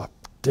thought, oh,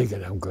 dig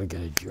it, I'm going to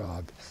get a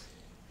job.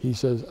 He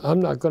says,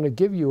 I'm not going to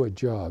give you a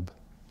job.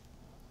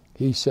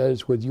 He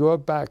says, with your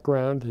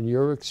background and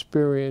your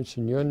experience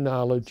and your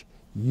knowledge,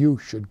 you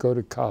should go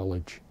to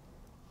college.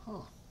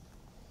 Huh.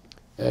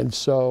 And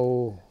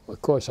so, of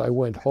course, I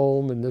went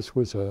home, and this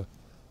was a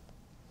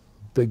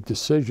big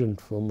decision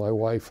for my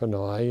wife and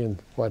I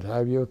and what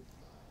have you.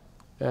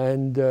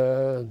 And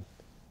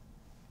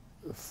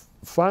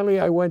finally,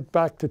 I went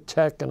back to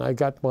Tech, and I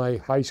got my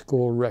high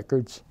school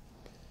records.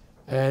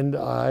 And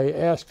I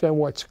asked them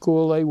what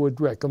school they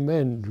would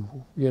recommend,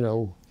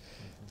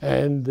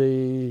 And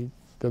the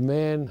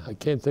man, I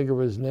can't think of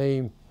his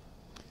name,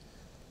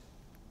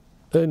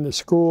 in the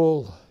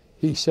school,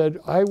 he said,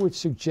 I would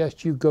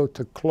suggest you go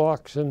to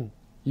Clarkson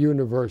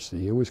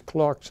University. It was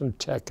Clarkson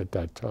Tech at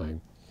that time,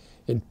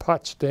 in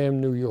Potsdam,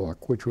 New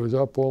York, which was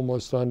up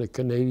almost on the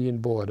Canadian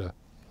border.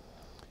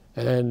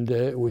 And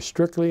it was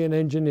strictly an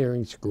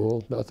engineering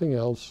school, nothing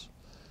else.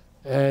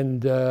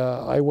 And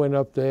I went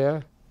up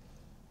there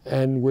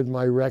and with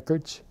my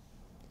records,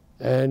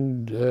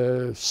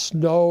 and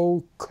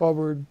snow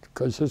covered,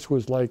 because this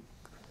was like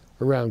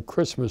around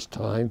Christmas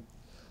time.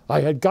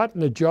 I had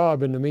gotten a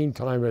job in the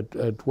meantime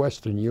at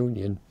Western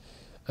Union,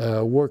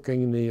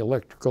 working in the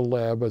electrical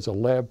lab as a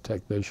lab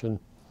technician.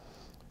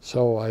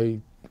 So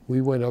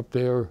we went up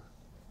there,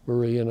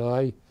 Marie and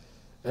I,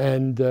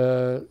 and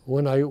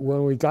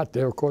when we got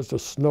there, of course, the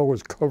snow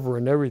was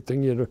covering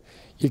everything.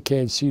 You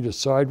can't see the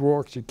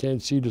sidewalks, you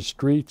can't see the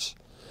streets.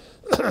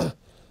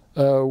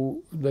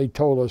 They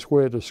told us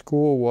where the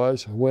school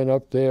was. Went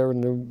up there,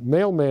 and the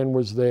mailman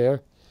was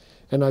there.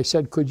 And I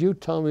said, "Could you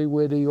tell me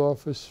where the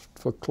office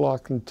for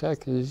Clark and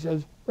Tech is?" He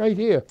says, "Right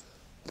here,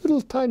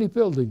 little tiny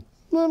building,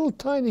 little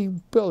tiny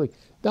building."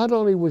 Not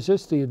only was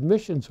this the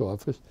admissions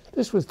office,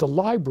 this was the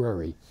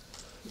library.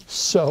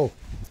 So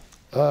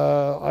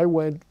I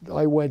went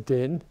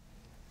in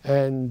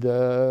and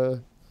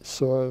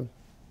saw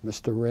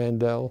Mr.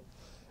 Randall,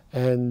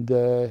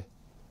 and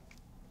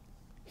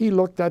he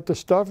looked at the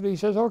stuff and he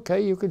says,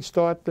 "Okay, you can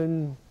start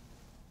in,"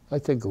 I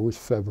think it was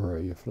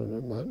February, if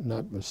I'm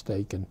not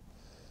mistaken.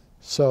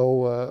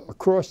 So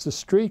across the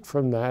street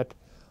from that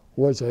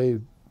was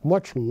a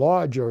much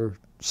larger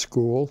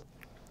school.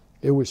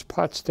 It was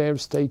Potsdam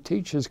State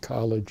Teachers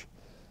College.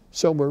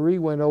 So Marie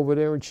went over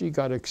there and she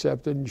got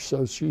accepted, and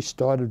so she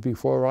started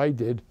before I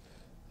did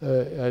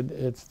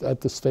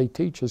at the State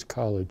Teachers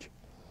College.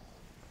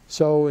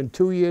 So in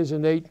 2 years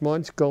and 8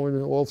 months,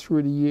 going all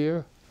through the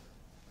year,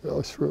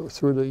 through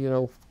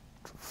the,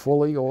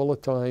 fully all the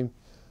time,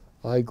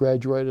 I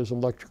graduated as an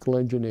electrical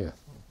engineer.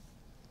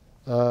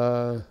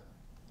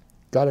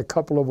 Got a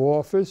couple of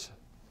offers.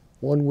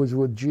 One was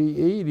with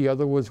GE, the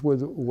other was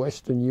with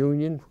Western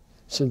Union.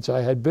 Since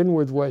I had been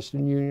with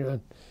Western Union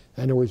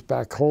and it was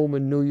back home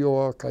in New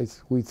York,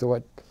 we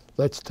thought,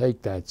 let's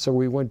take that.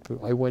 So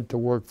I went to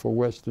work for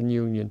Western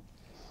Union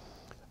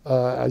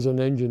as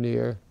an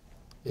engineer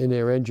in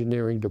their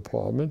engineering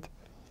department.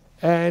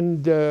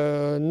 And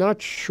not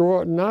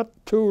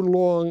too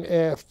long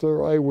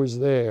after I was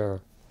there,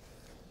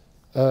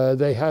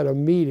 they had a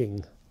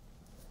meeting.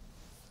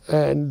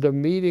 And the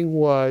meeting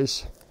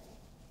was,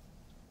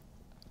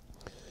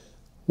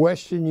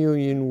 Western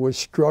Union was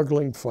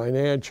struggling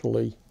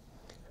financially,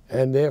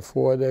 and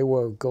therefore they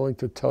were going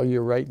to tell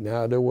you right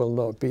now there will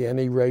not be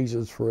any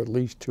raises for at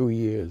least 2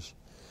 years.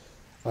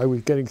 I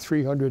was getting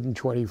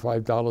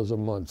 $325 a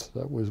month.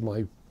 That was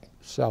my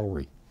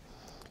salary.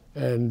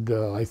 And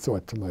I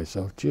thought to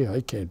myself, gee, I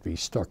can't be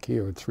stuck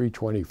here at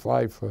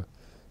 $325 for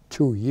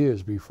 2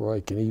 years before I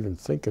can even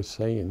think of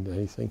saying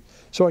anything.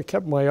 So I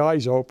kept my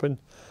eyes open.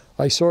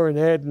 I saw an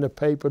ad in the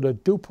paper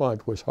that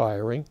DuPont was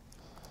hiring.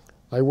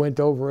 I went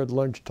over at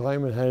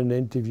lunchtime and had an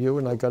interview,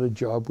 and I got a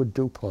job with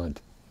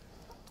DuPont.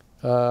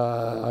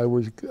 I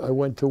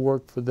went to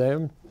work for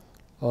them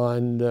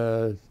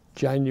on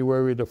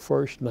January the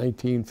 1st,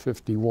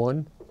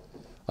 1951.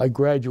 I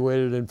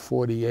graduated in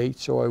 '48,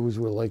 so I was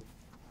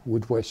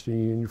with Western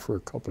Union for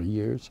a couple of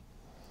years.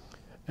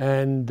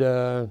 And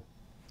I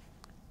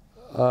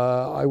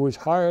was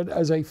hired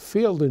as a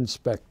field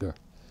inspector.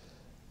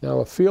 Now,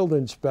 a field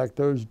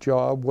inspector's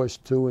job was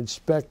to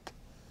inspect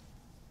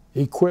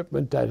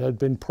equipment that had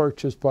been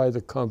purchased by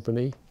the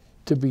company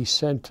to be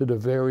sent to the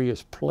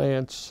various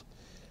plants,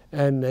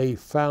 and they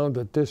found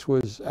that this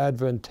was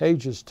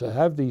advantageous to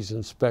have these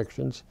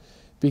inspections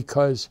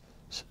because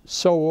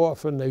so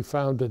often they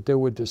found that there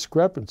were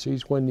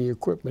discrepancies when the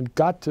equipment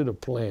got to the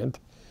plant,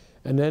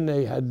 and then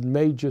they had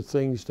major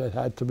things that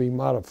had to be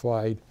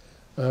modified,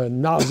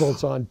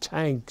 nozzles on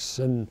tanks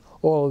and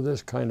all of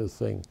this kind of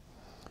thing.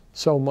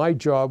 So my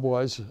job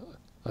was,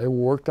 I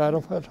worked out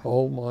of at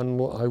home.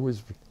 I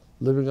was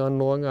living on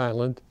Long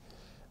Island,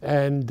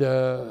 and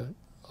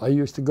I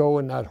used to go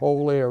in that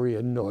whole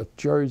area, North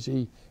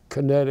Jersey,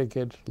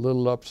 Connecticut,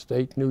 little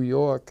upstate New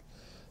York,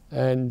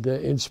 and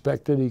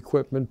inspected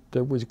equipment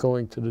that was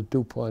going to the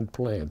DuPont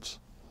plants.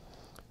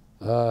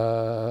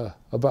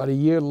 About a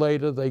year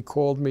later, they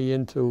called me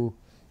into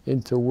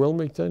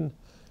Wilmington,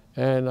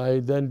 and I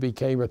then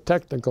became a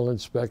technical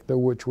inspector,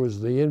 which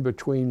was the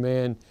in-between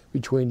man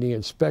between the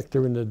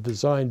inspector and the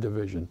design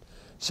division.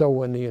 So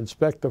when the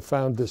inspector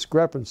found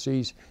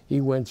discrepancies, he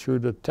went through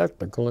the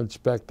technical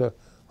inspector,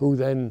 who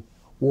then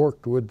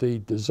worked with the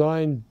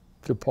design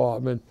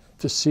department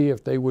to see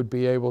if they would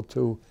be able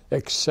to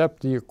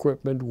accept the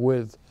equipment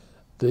with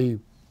the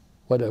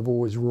whatever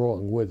was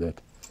wrong with it.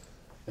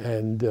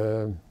 And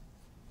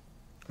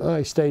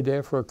I stayed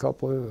there for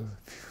a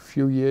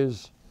few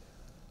years.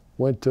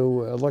 Went to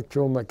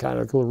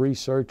electromechanical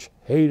research,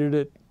 hated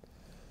it.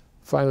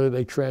 Finally,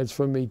 they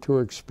transferred me to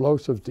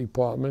explosives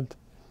department,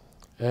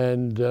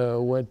 and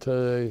went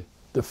to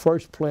the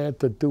first plant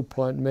that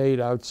DuPont made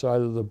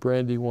outside of the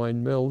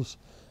Brandywine Mills,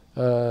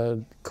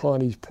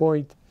 Carney's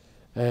Point,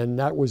 and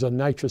that was a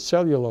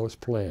nitrocellulose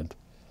plant.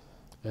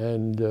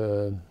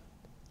 And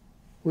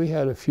we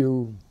had a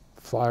few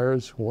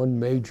fires, one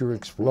major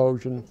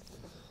explosion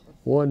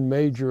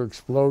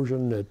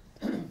that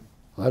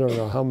I don't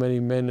know how many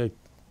men it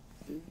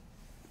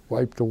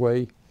wiped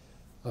away.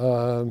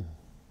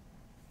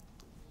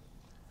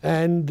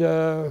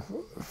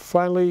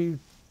 Finally,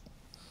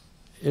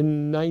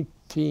 in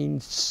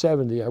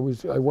 1970, I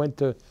went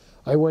to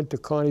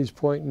Carney's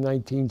Point in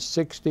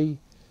 1960.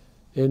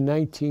 In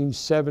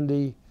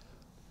 1970,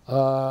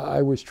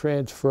 I was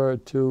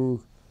transferred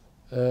to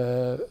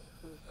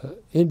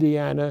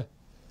Indiana,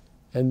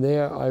 and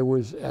there I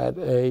was at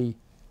a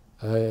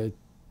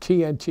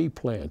TNT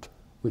plant,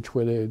 which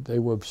they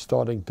were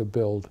starting to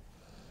build.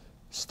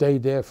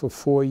 Stayed there for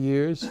 4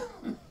 years.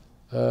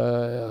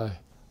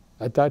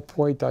 At that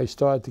point, I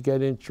started to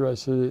get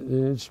interested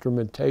in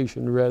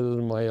instrumentation rather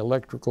than my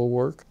electrical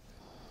work.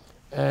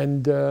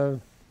 And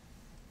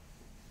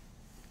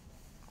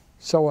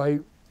so I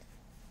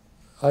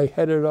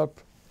headed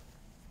up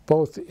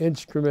both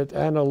instrument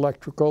and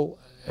electrical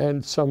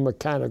and some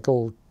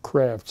mechanical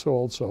crafts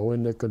also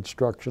in the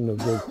construction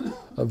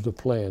of the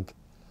plant.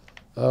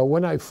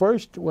 When I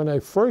first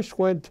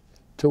went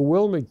to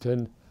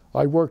Wilmington,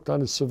 I worked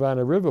on the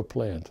Savannah River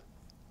plant.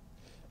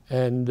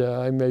 And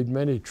I made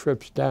many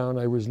trips down.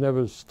 I was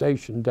never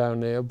stationed down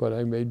there, but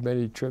I made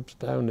many trips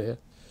down there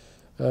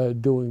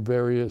doing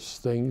various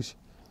things.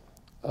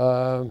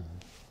 What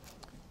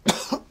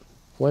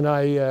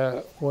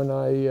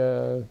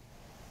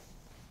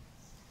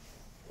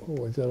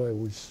was that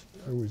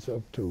I was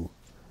up to?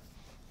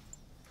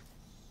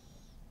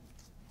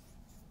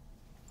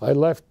 I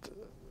left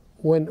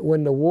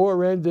when the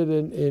war ended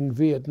in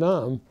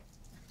Vietnam.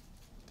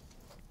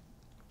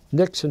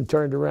 Nixon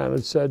turned around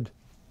and said,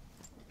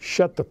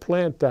 shut the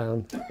plant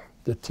down,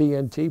 the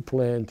TNT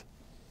plant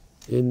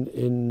in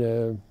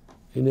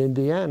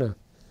Indiana.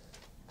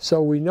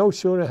 So we no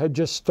sooner had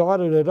just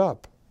started it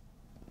up,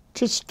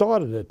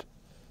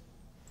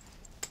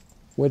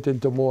 went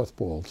into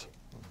mothballs.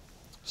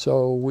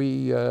 So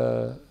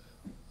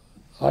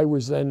I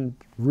was then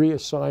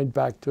reassigned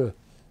back to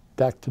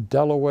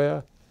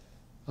Delaware.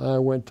 I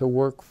went to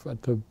work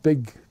at the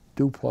big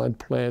DuPont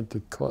plant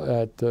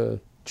at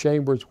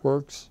Chambers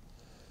Works.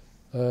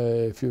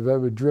 If you've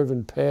ever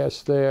driven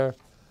past there,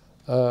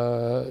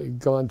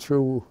 gone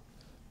through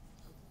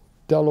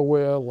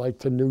Delaware, like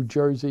to New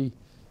Jersey,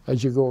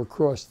 as you go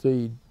across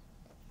the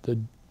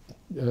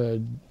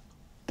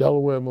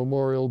Delaware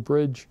Memorial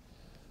Bridge,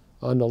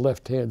 on the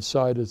left-hand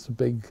side is the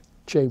big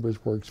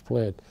Chambers Works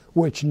plant,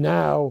 which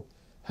now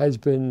has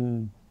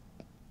been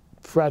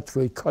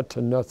practically cut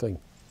to nothing,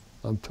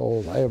 I'm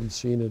told. I haven't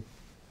seen it.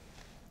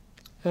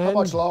 And how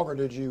much longer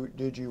did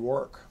you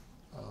work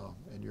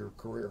in your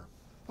career?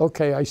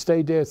 Okay, I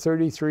stayed there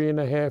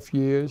 33.5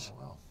 years.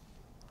 Oh, wow.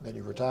 Then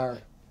you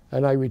retired?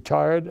 And I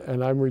retired,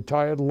 and I'm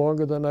retired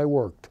longer than I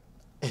worked.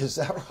 Is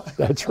that right?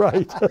 That's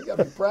right. You got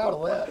to be proud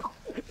of that.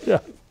 Yeah.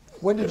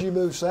 When did you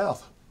move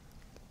south?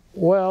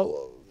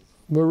 Well,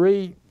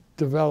 Marie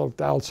developed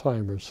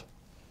Alzheimer's.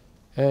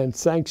 And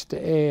thanks to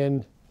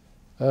Ann,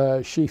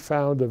 she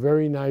found a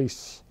very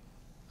nice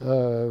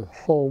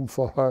home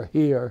for her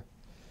here.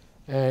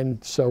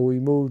 And so we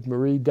moved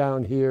Marie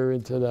down here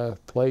into the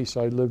place.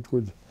 I lived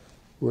with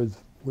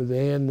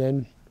Ann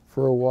then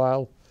for a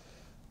while,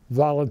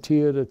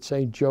 volunteered at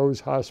St. Joe's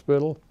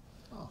Hospital,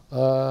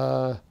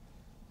 and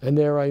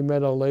there I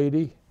met a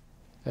lady,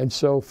 and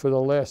so for the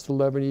last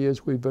 11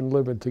 years we've been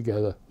living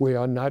together. We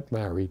are not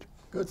married.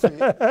 Good for you.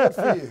 Good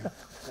for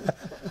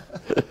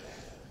you.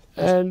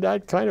 And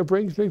that kind of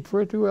brings me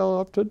pretty well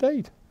up to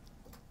date.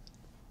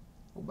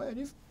 Well, man,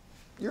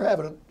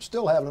 you're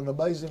still having an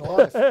amazing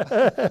life.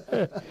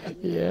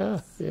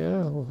 Yeah,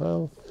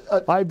 well,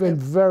 I've been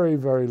very,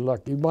 very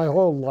lucky my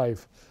whole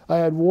life. I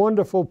had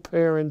wonderful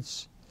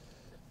parents.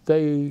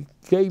 They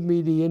gave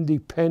me the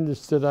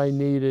independence that I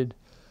needed.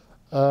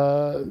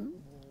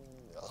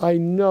 I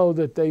know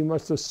that they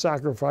must have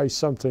sacrificed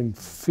something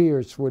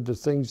fierce with the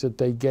things that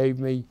they gave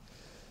me.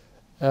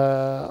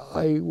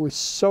 I was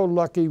so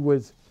lucky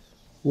with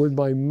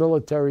my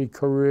military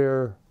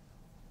career.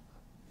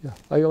 Yeah,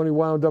 I only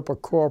wound up a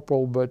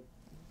corporal, but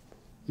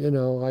you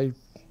know,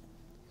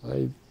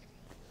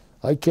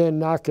 I can't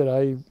knock it.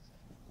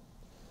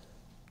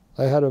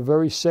 I had a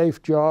very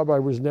safe job. I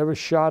was never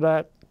shot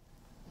at.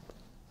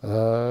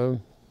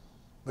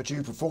 But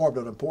you performed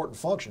an important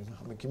function.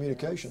 I mean,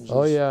 communications.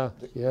 Oh yeah,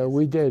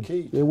 we did.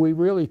 Yeah, we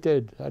really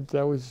did.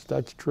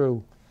 That's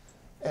true.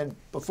 And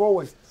before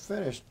we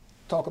finish,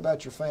 talk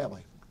about your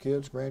family,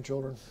 kids,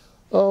 grandchildren.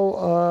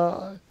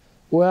 Oh,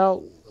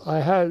 well,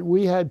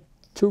 we had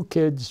 2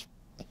 kids,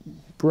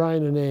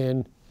 Brian and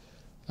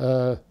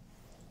Ann.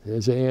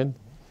 There's Ann.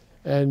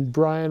 And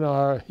Brian,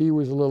 he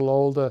was a little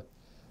older.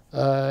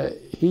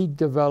 He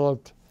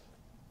developed,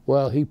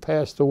 well, he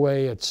passed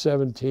away at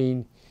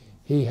 17.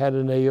 He had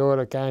an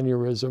aortic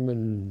aneurysm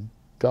and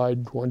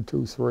died 1,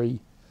 2, 3.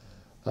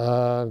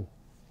 Ann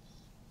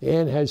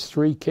has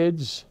 3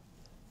 kids,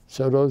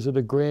 so those are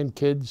the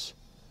grandkids.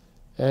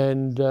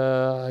 And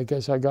I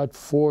guess I got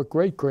 4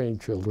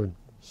 great-grandchildren.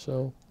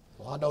 So.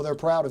 Well, I know they're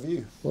proud of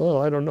you.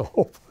 Well, I don't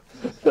know.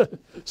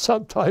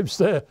 sometimes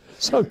they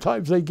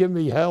give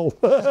me hell.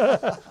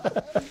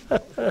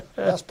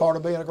 That's part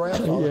of being a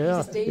grandfather.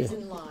 Yeah. Stays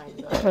in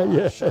line.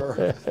 Yeah.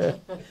 Sure.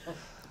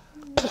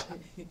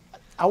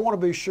 I want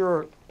to be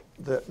sure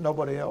that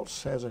nobody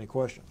else has any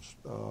questions.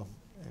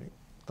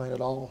 Anything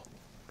at all?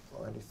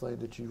 Or anything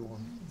that you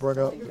want to bring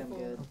I up? think I'm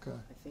good. Okay.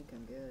 I think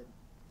I'm good.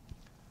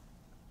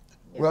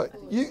 Well, I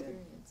think you- I'm good.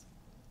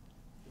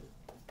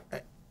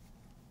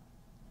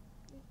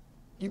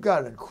 You've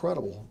got an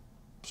incredible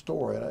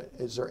story.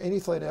 Is there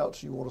anything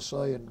else you want to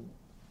say in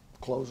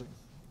closing?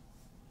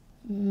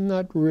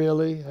 Not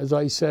really. As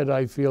I said,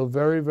 I feel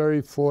very,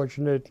 very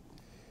fortunate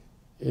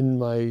in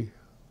my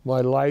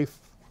life.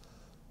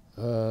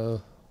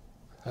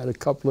 Had a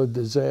couple of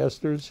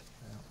disasters.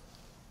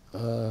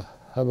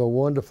 Have a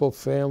wonderful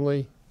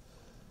family.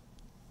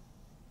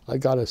 I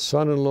got a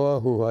son-in-law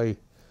who I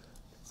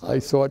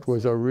thought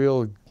was a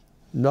real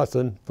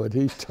nothing, but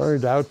he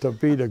turned out to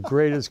be the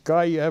greatest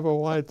guy you ever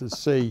wanted to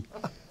see.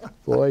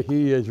 Boy,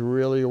 he is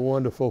really a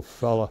wonderful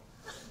fella.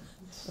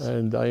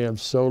 And I am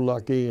so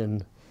lucky,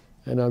 and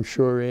I'm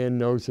sure Ann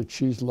knows that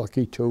she's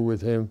lucky too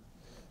with him,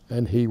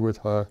 and he with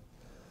her.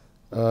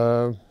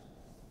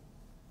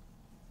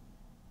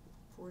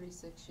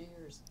 46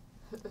 years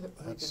we've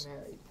That's- been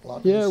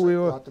married. Yeah, we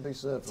were- A lot to be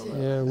said for that.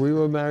 Yeah, we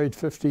were married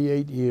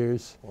 58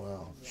 years.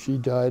 Wow. She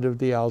died of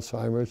the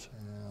Alzheimer's,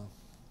 Yeah.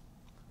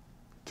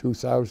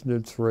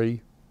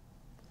 2003.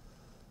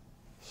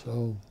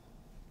 So,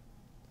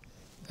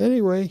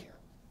 anyway,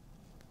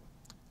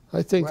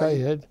 I think Well, I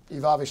had,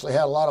 You've obviously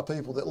had a lot of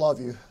people that love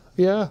you.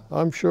 yeah,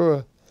 I'm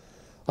sure.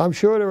 I'm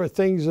sure there are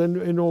things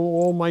in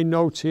all my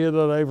notes here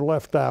that I've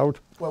left out.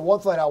 Well, one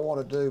thing I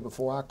want to do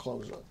before I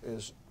close up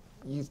is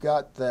you've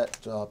got that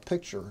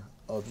picture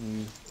of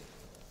you.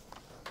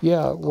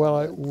 Yeah,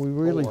 well, we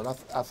really, board.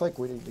 I think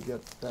we need to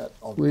get that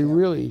on the we camera.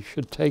 really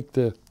should take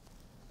the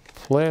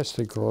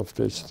plastic off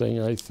this thing,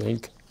 I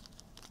think.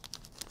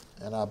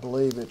 And I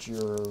believe it's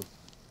your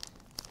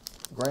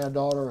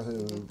granddaughter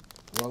who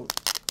wrote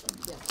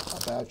Yeah.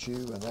 about you,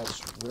 and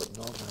that's written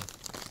on there.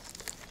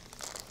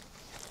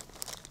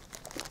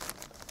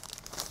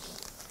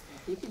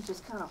 If you can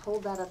just kind of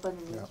hold that up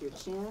underneath Yeah. your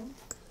chin,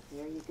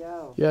 there you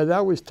go. Yeah,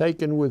 that was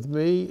taken with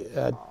me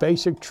at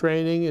basic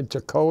training in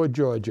Toccoa,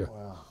 Georgia.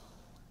 Wow.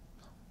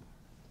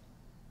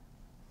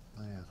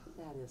 Man.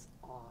 That is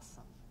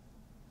awesome.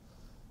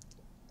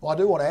 Well, I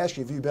do want to ask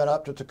you, have you been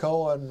up to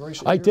Toccoa in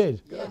recent I years?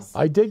 did. Yes.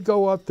 I did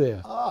go up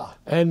there, Ah.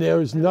 and there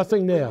was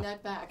nothing Bring there.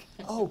 that back.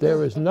 Oh, There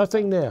good. is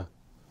nothing there.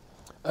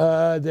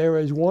 There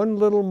is one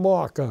little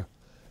marker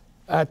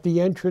at the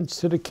entrance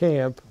to the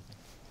camp,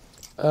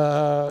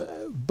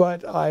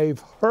 but I've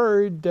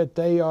heard that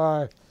they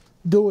are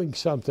doing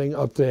something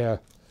up there.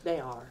 They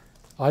are.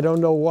 I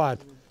don't know what,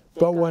 They've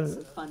but got when,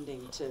 some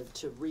funding to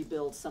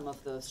rebuild some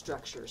of the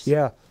structures.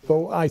 yeah,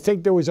 but I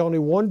think there was only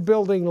one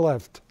building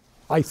left,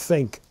 I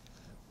think,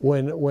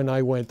 when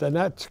I went, and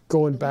that's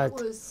going back,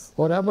 That was,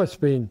 well, that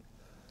must be,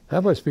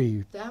 that was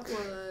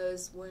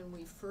when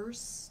we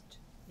first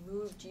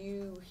moved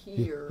you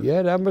here.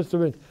 yeah, that must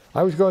have been,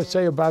 I was going to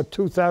say about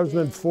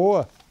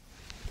 2004.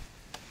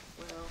 Well,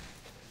 it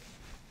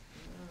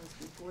was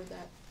before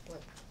that,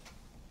 what,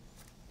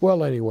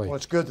 Well, anyway. Well,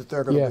 it's good that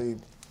they're going to Yeah.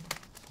 be.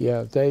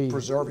 Yeah, they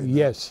Preserving that.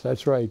 Yes,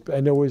 that's right.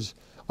 And there was,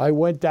 I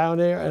went down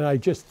there and I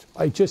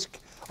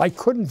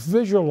couldn't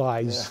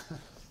visualize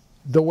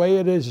the way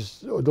it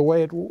is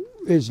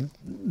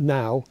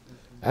now,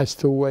 as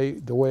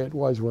to the way it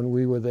was when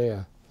we were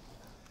there.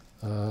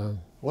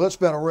 Well, it's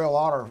been a real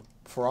honor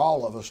for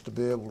all of us to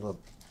be able to,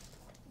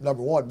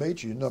 number one,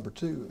 meet you, number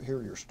two,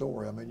 hear your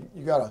story. I mean,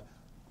 you got a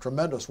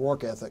tremendous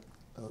work ethic,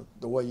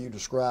 the way you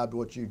described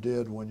what you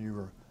did when you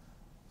were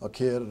a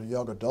kid and a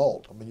young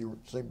adult. I mean, you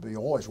seem to be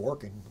always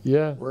working,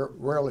 Yeah,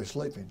 rarely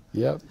sleeping.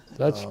 yep,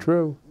 that's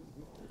true.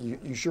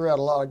 You sure had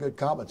a lot of good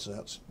common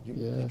sense. You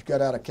Yeah.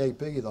 got out of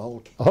KP the whole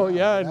time. Oh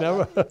yeah, I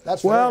never.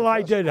 That's Well, very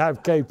I did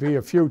have KP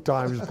a few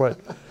times,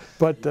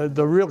 but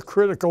the real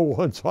critical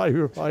ones I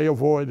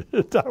avoided.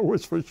 That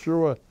was for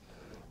sure.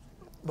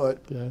 But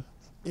Yeah,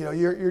 you know,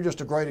 you're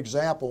just a great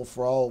example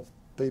for all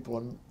people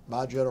in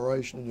my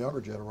generation and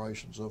younger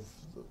generations of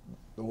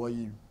the way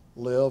you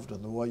lived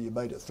and the way you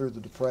made it through the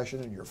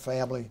Depression, and your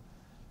family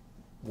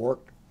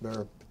worked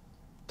their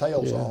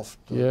tails Yeah, off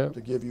yeah. to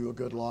give you a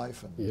good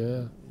life. And yeah,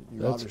 you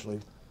that's- obviously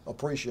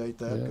appreciate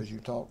that Yeah. because you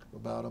talked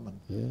about them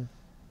and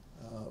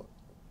yeah.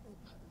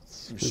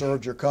 you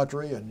served your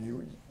country, and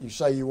you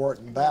say you weren't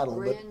in battle,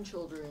 but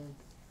grandchildren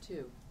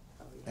too.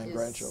 and His-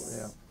 grandchildren,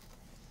 yeah.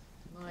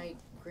 My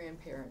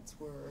grandparents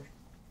were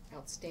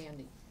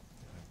outstanding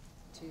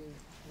to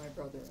my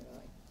brother and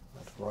I.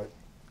 That's right.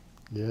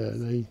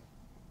 Yeah,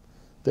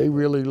 they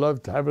really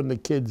loved having the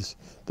kids.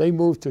 They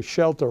moved to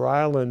Shelter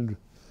Island,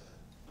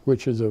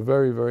 which is a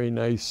very, very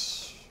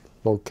nice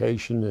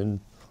location and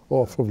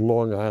off of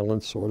Long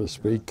Island, so to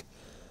speak.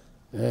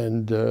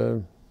 And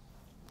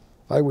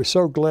I was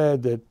so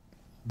glad that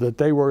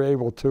they were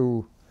able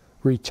to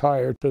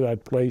retire to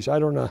that place. I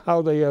don't know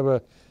how they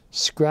ever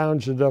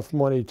scrounged enough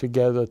money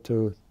together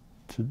to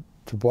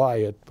buy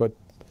it, but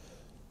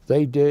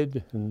they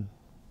did, and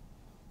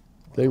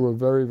they were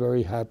very,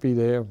 very happy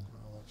there. Oh,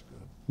 that's good.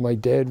 My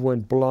dad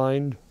went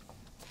blind.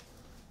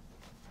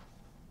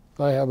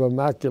 I have a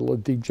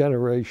macular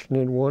degeneration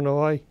in one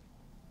eye.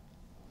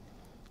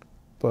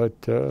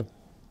 But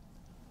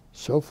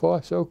so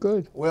far, so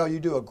good. Well, you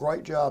do a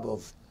great job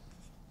of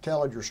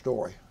telling your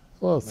story.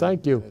 Well,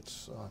 thank you.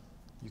 It's,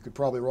 you could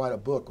probably write a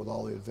book with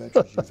all the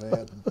adventures you've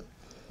had.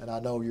 And I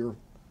know your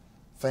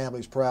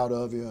family's proud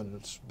of you, and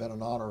it's been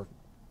an honor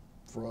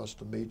for us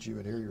to meet you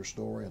and hear your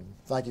story. And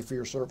thank you for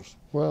your service.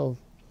 Well,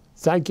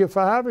 thank you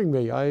for having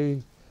me.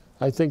 I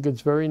think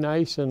it's very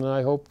nice, and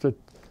I hope that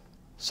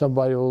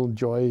somebody will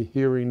enjoy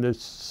hearing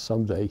this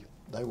someday.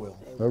 They will.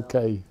 They will.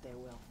 Okay. They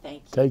will.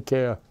 Thank you. Take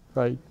care.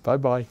 Right.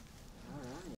 Bye-bye.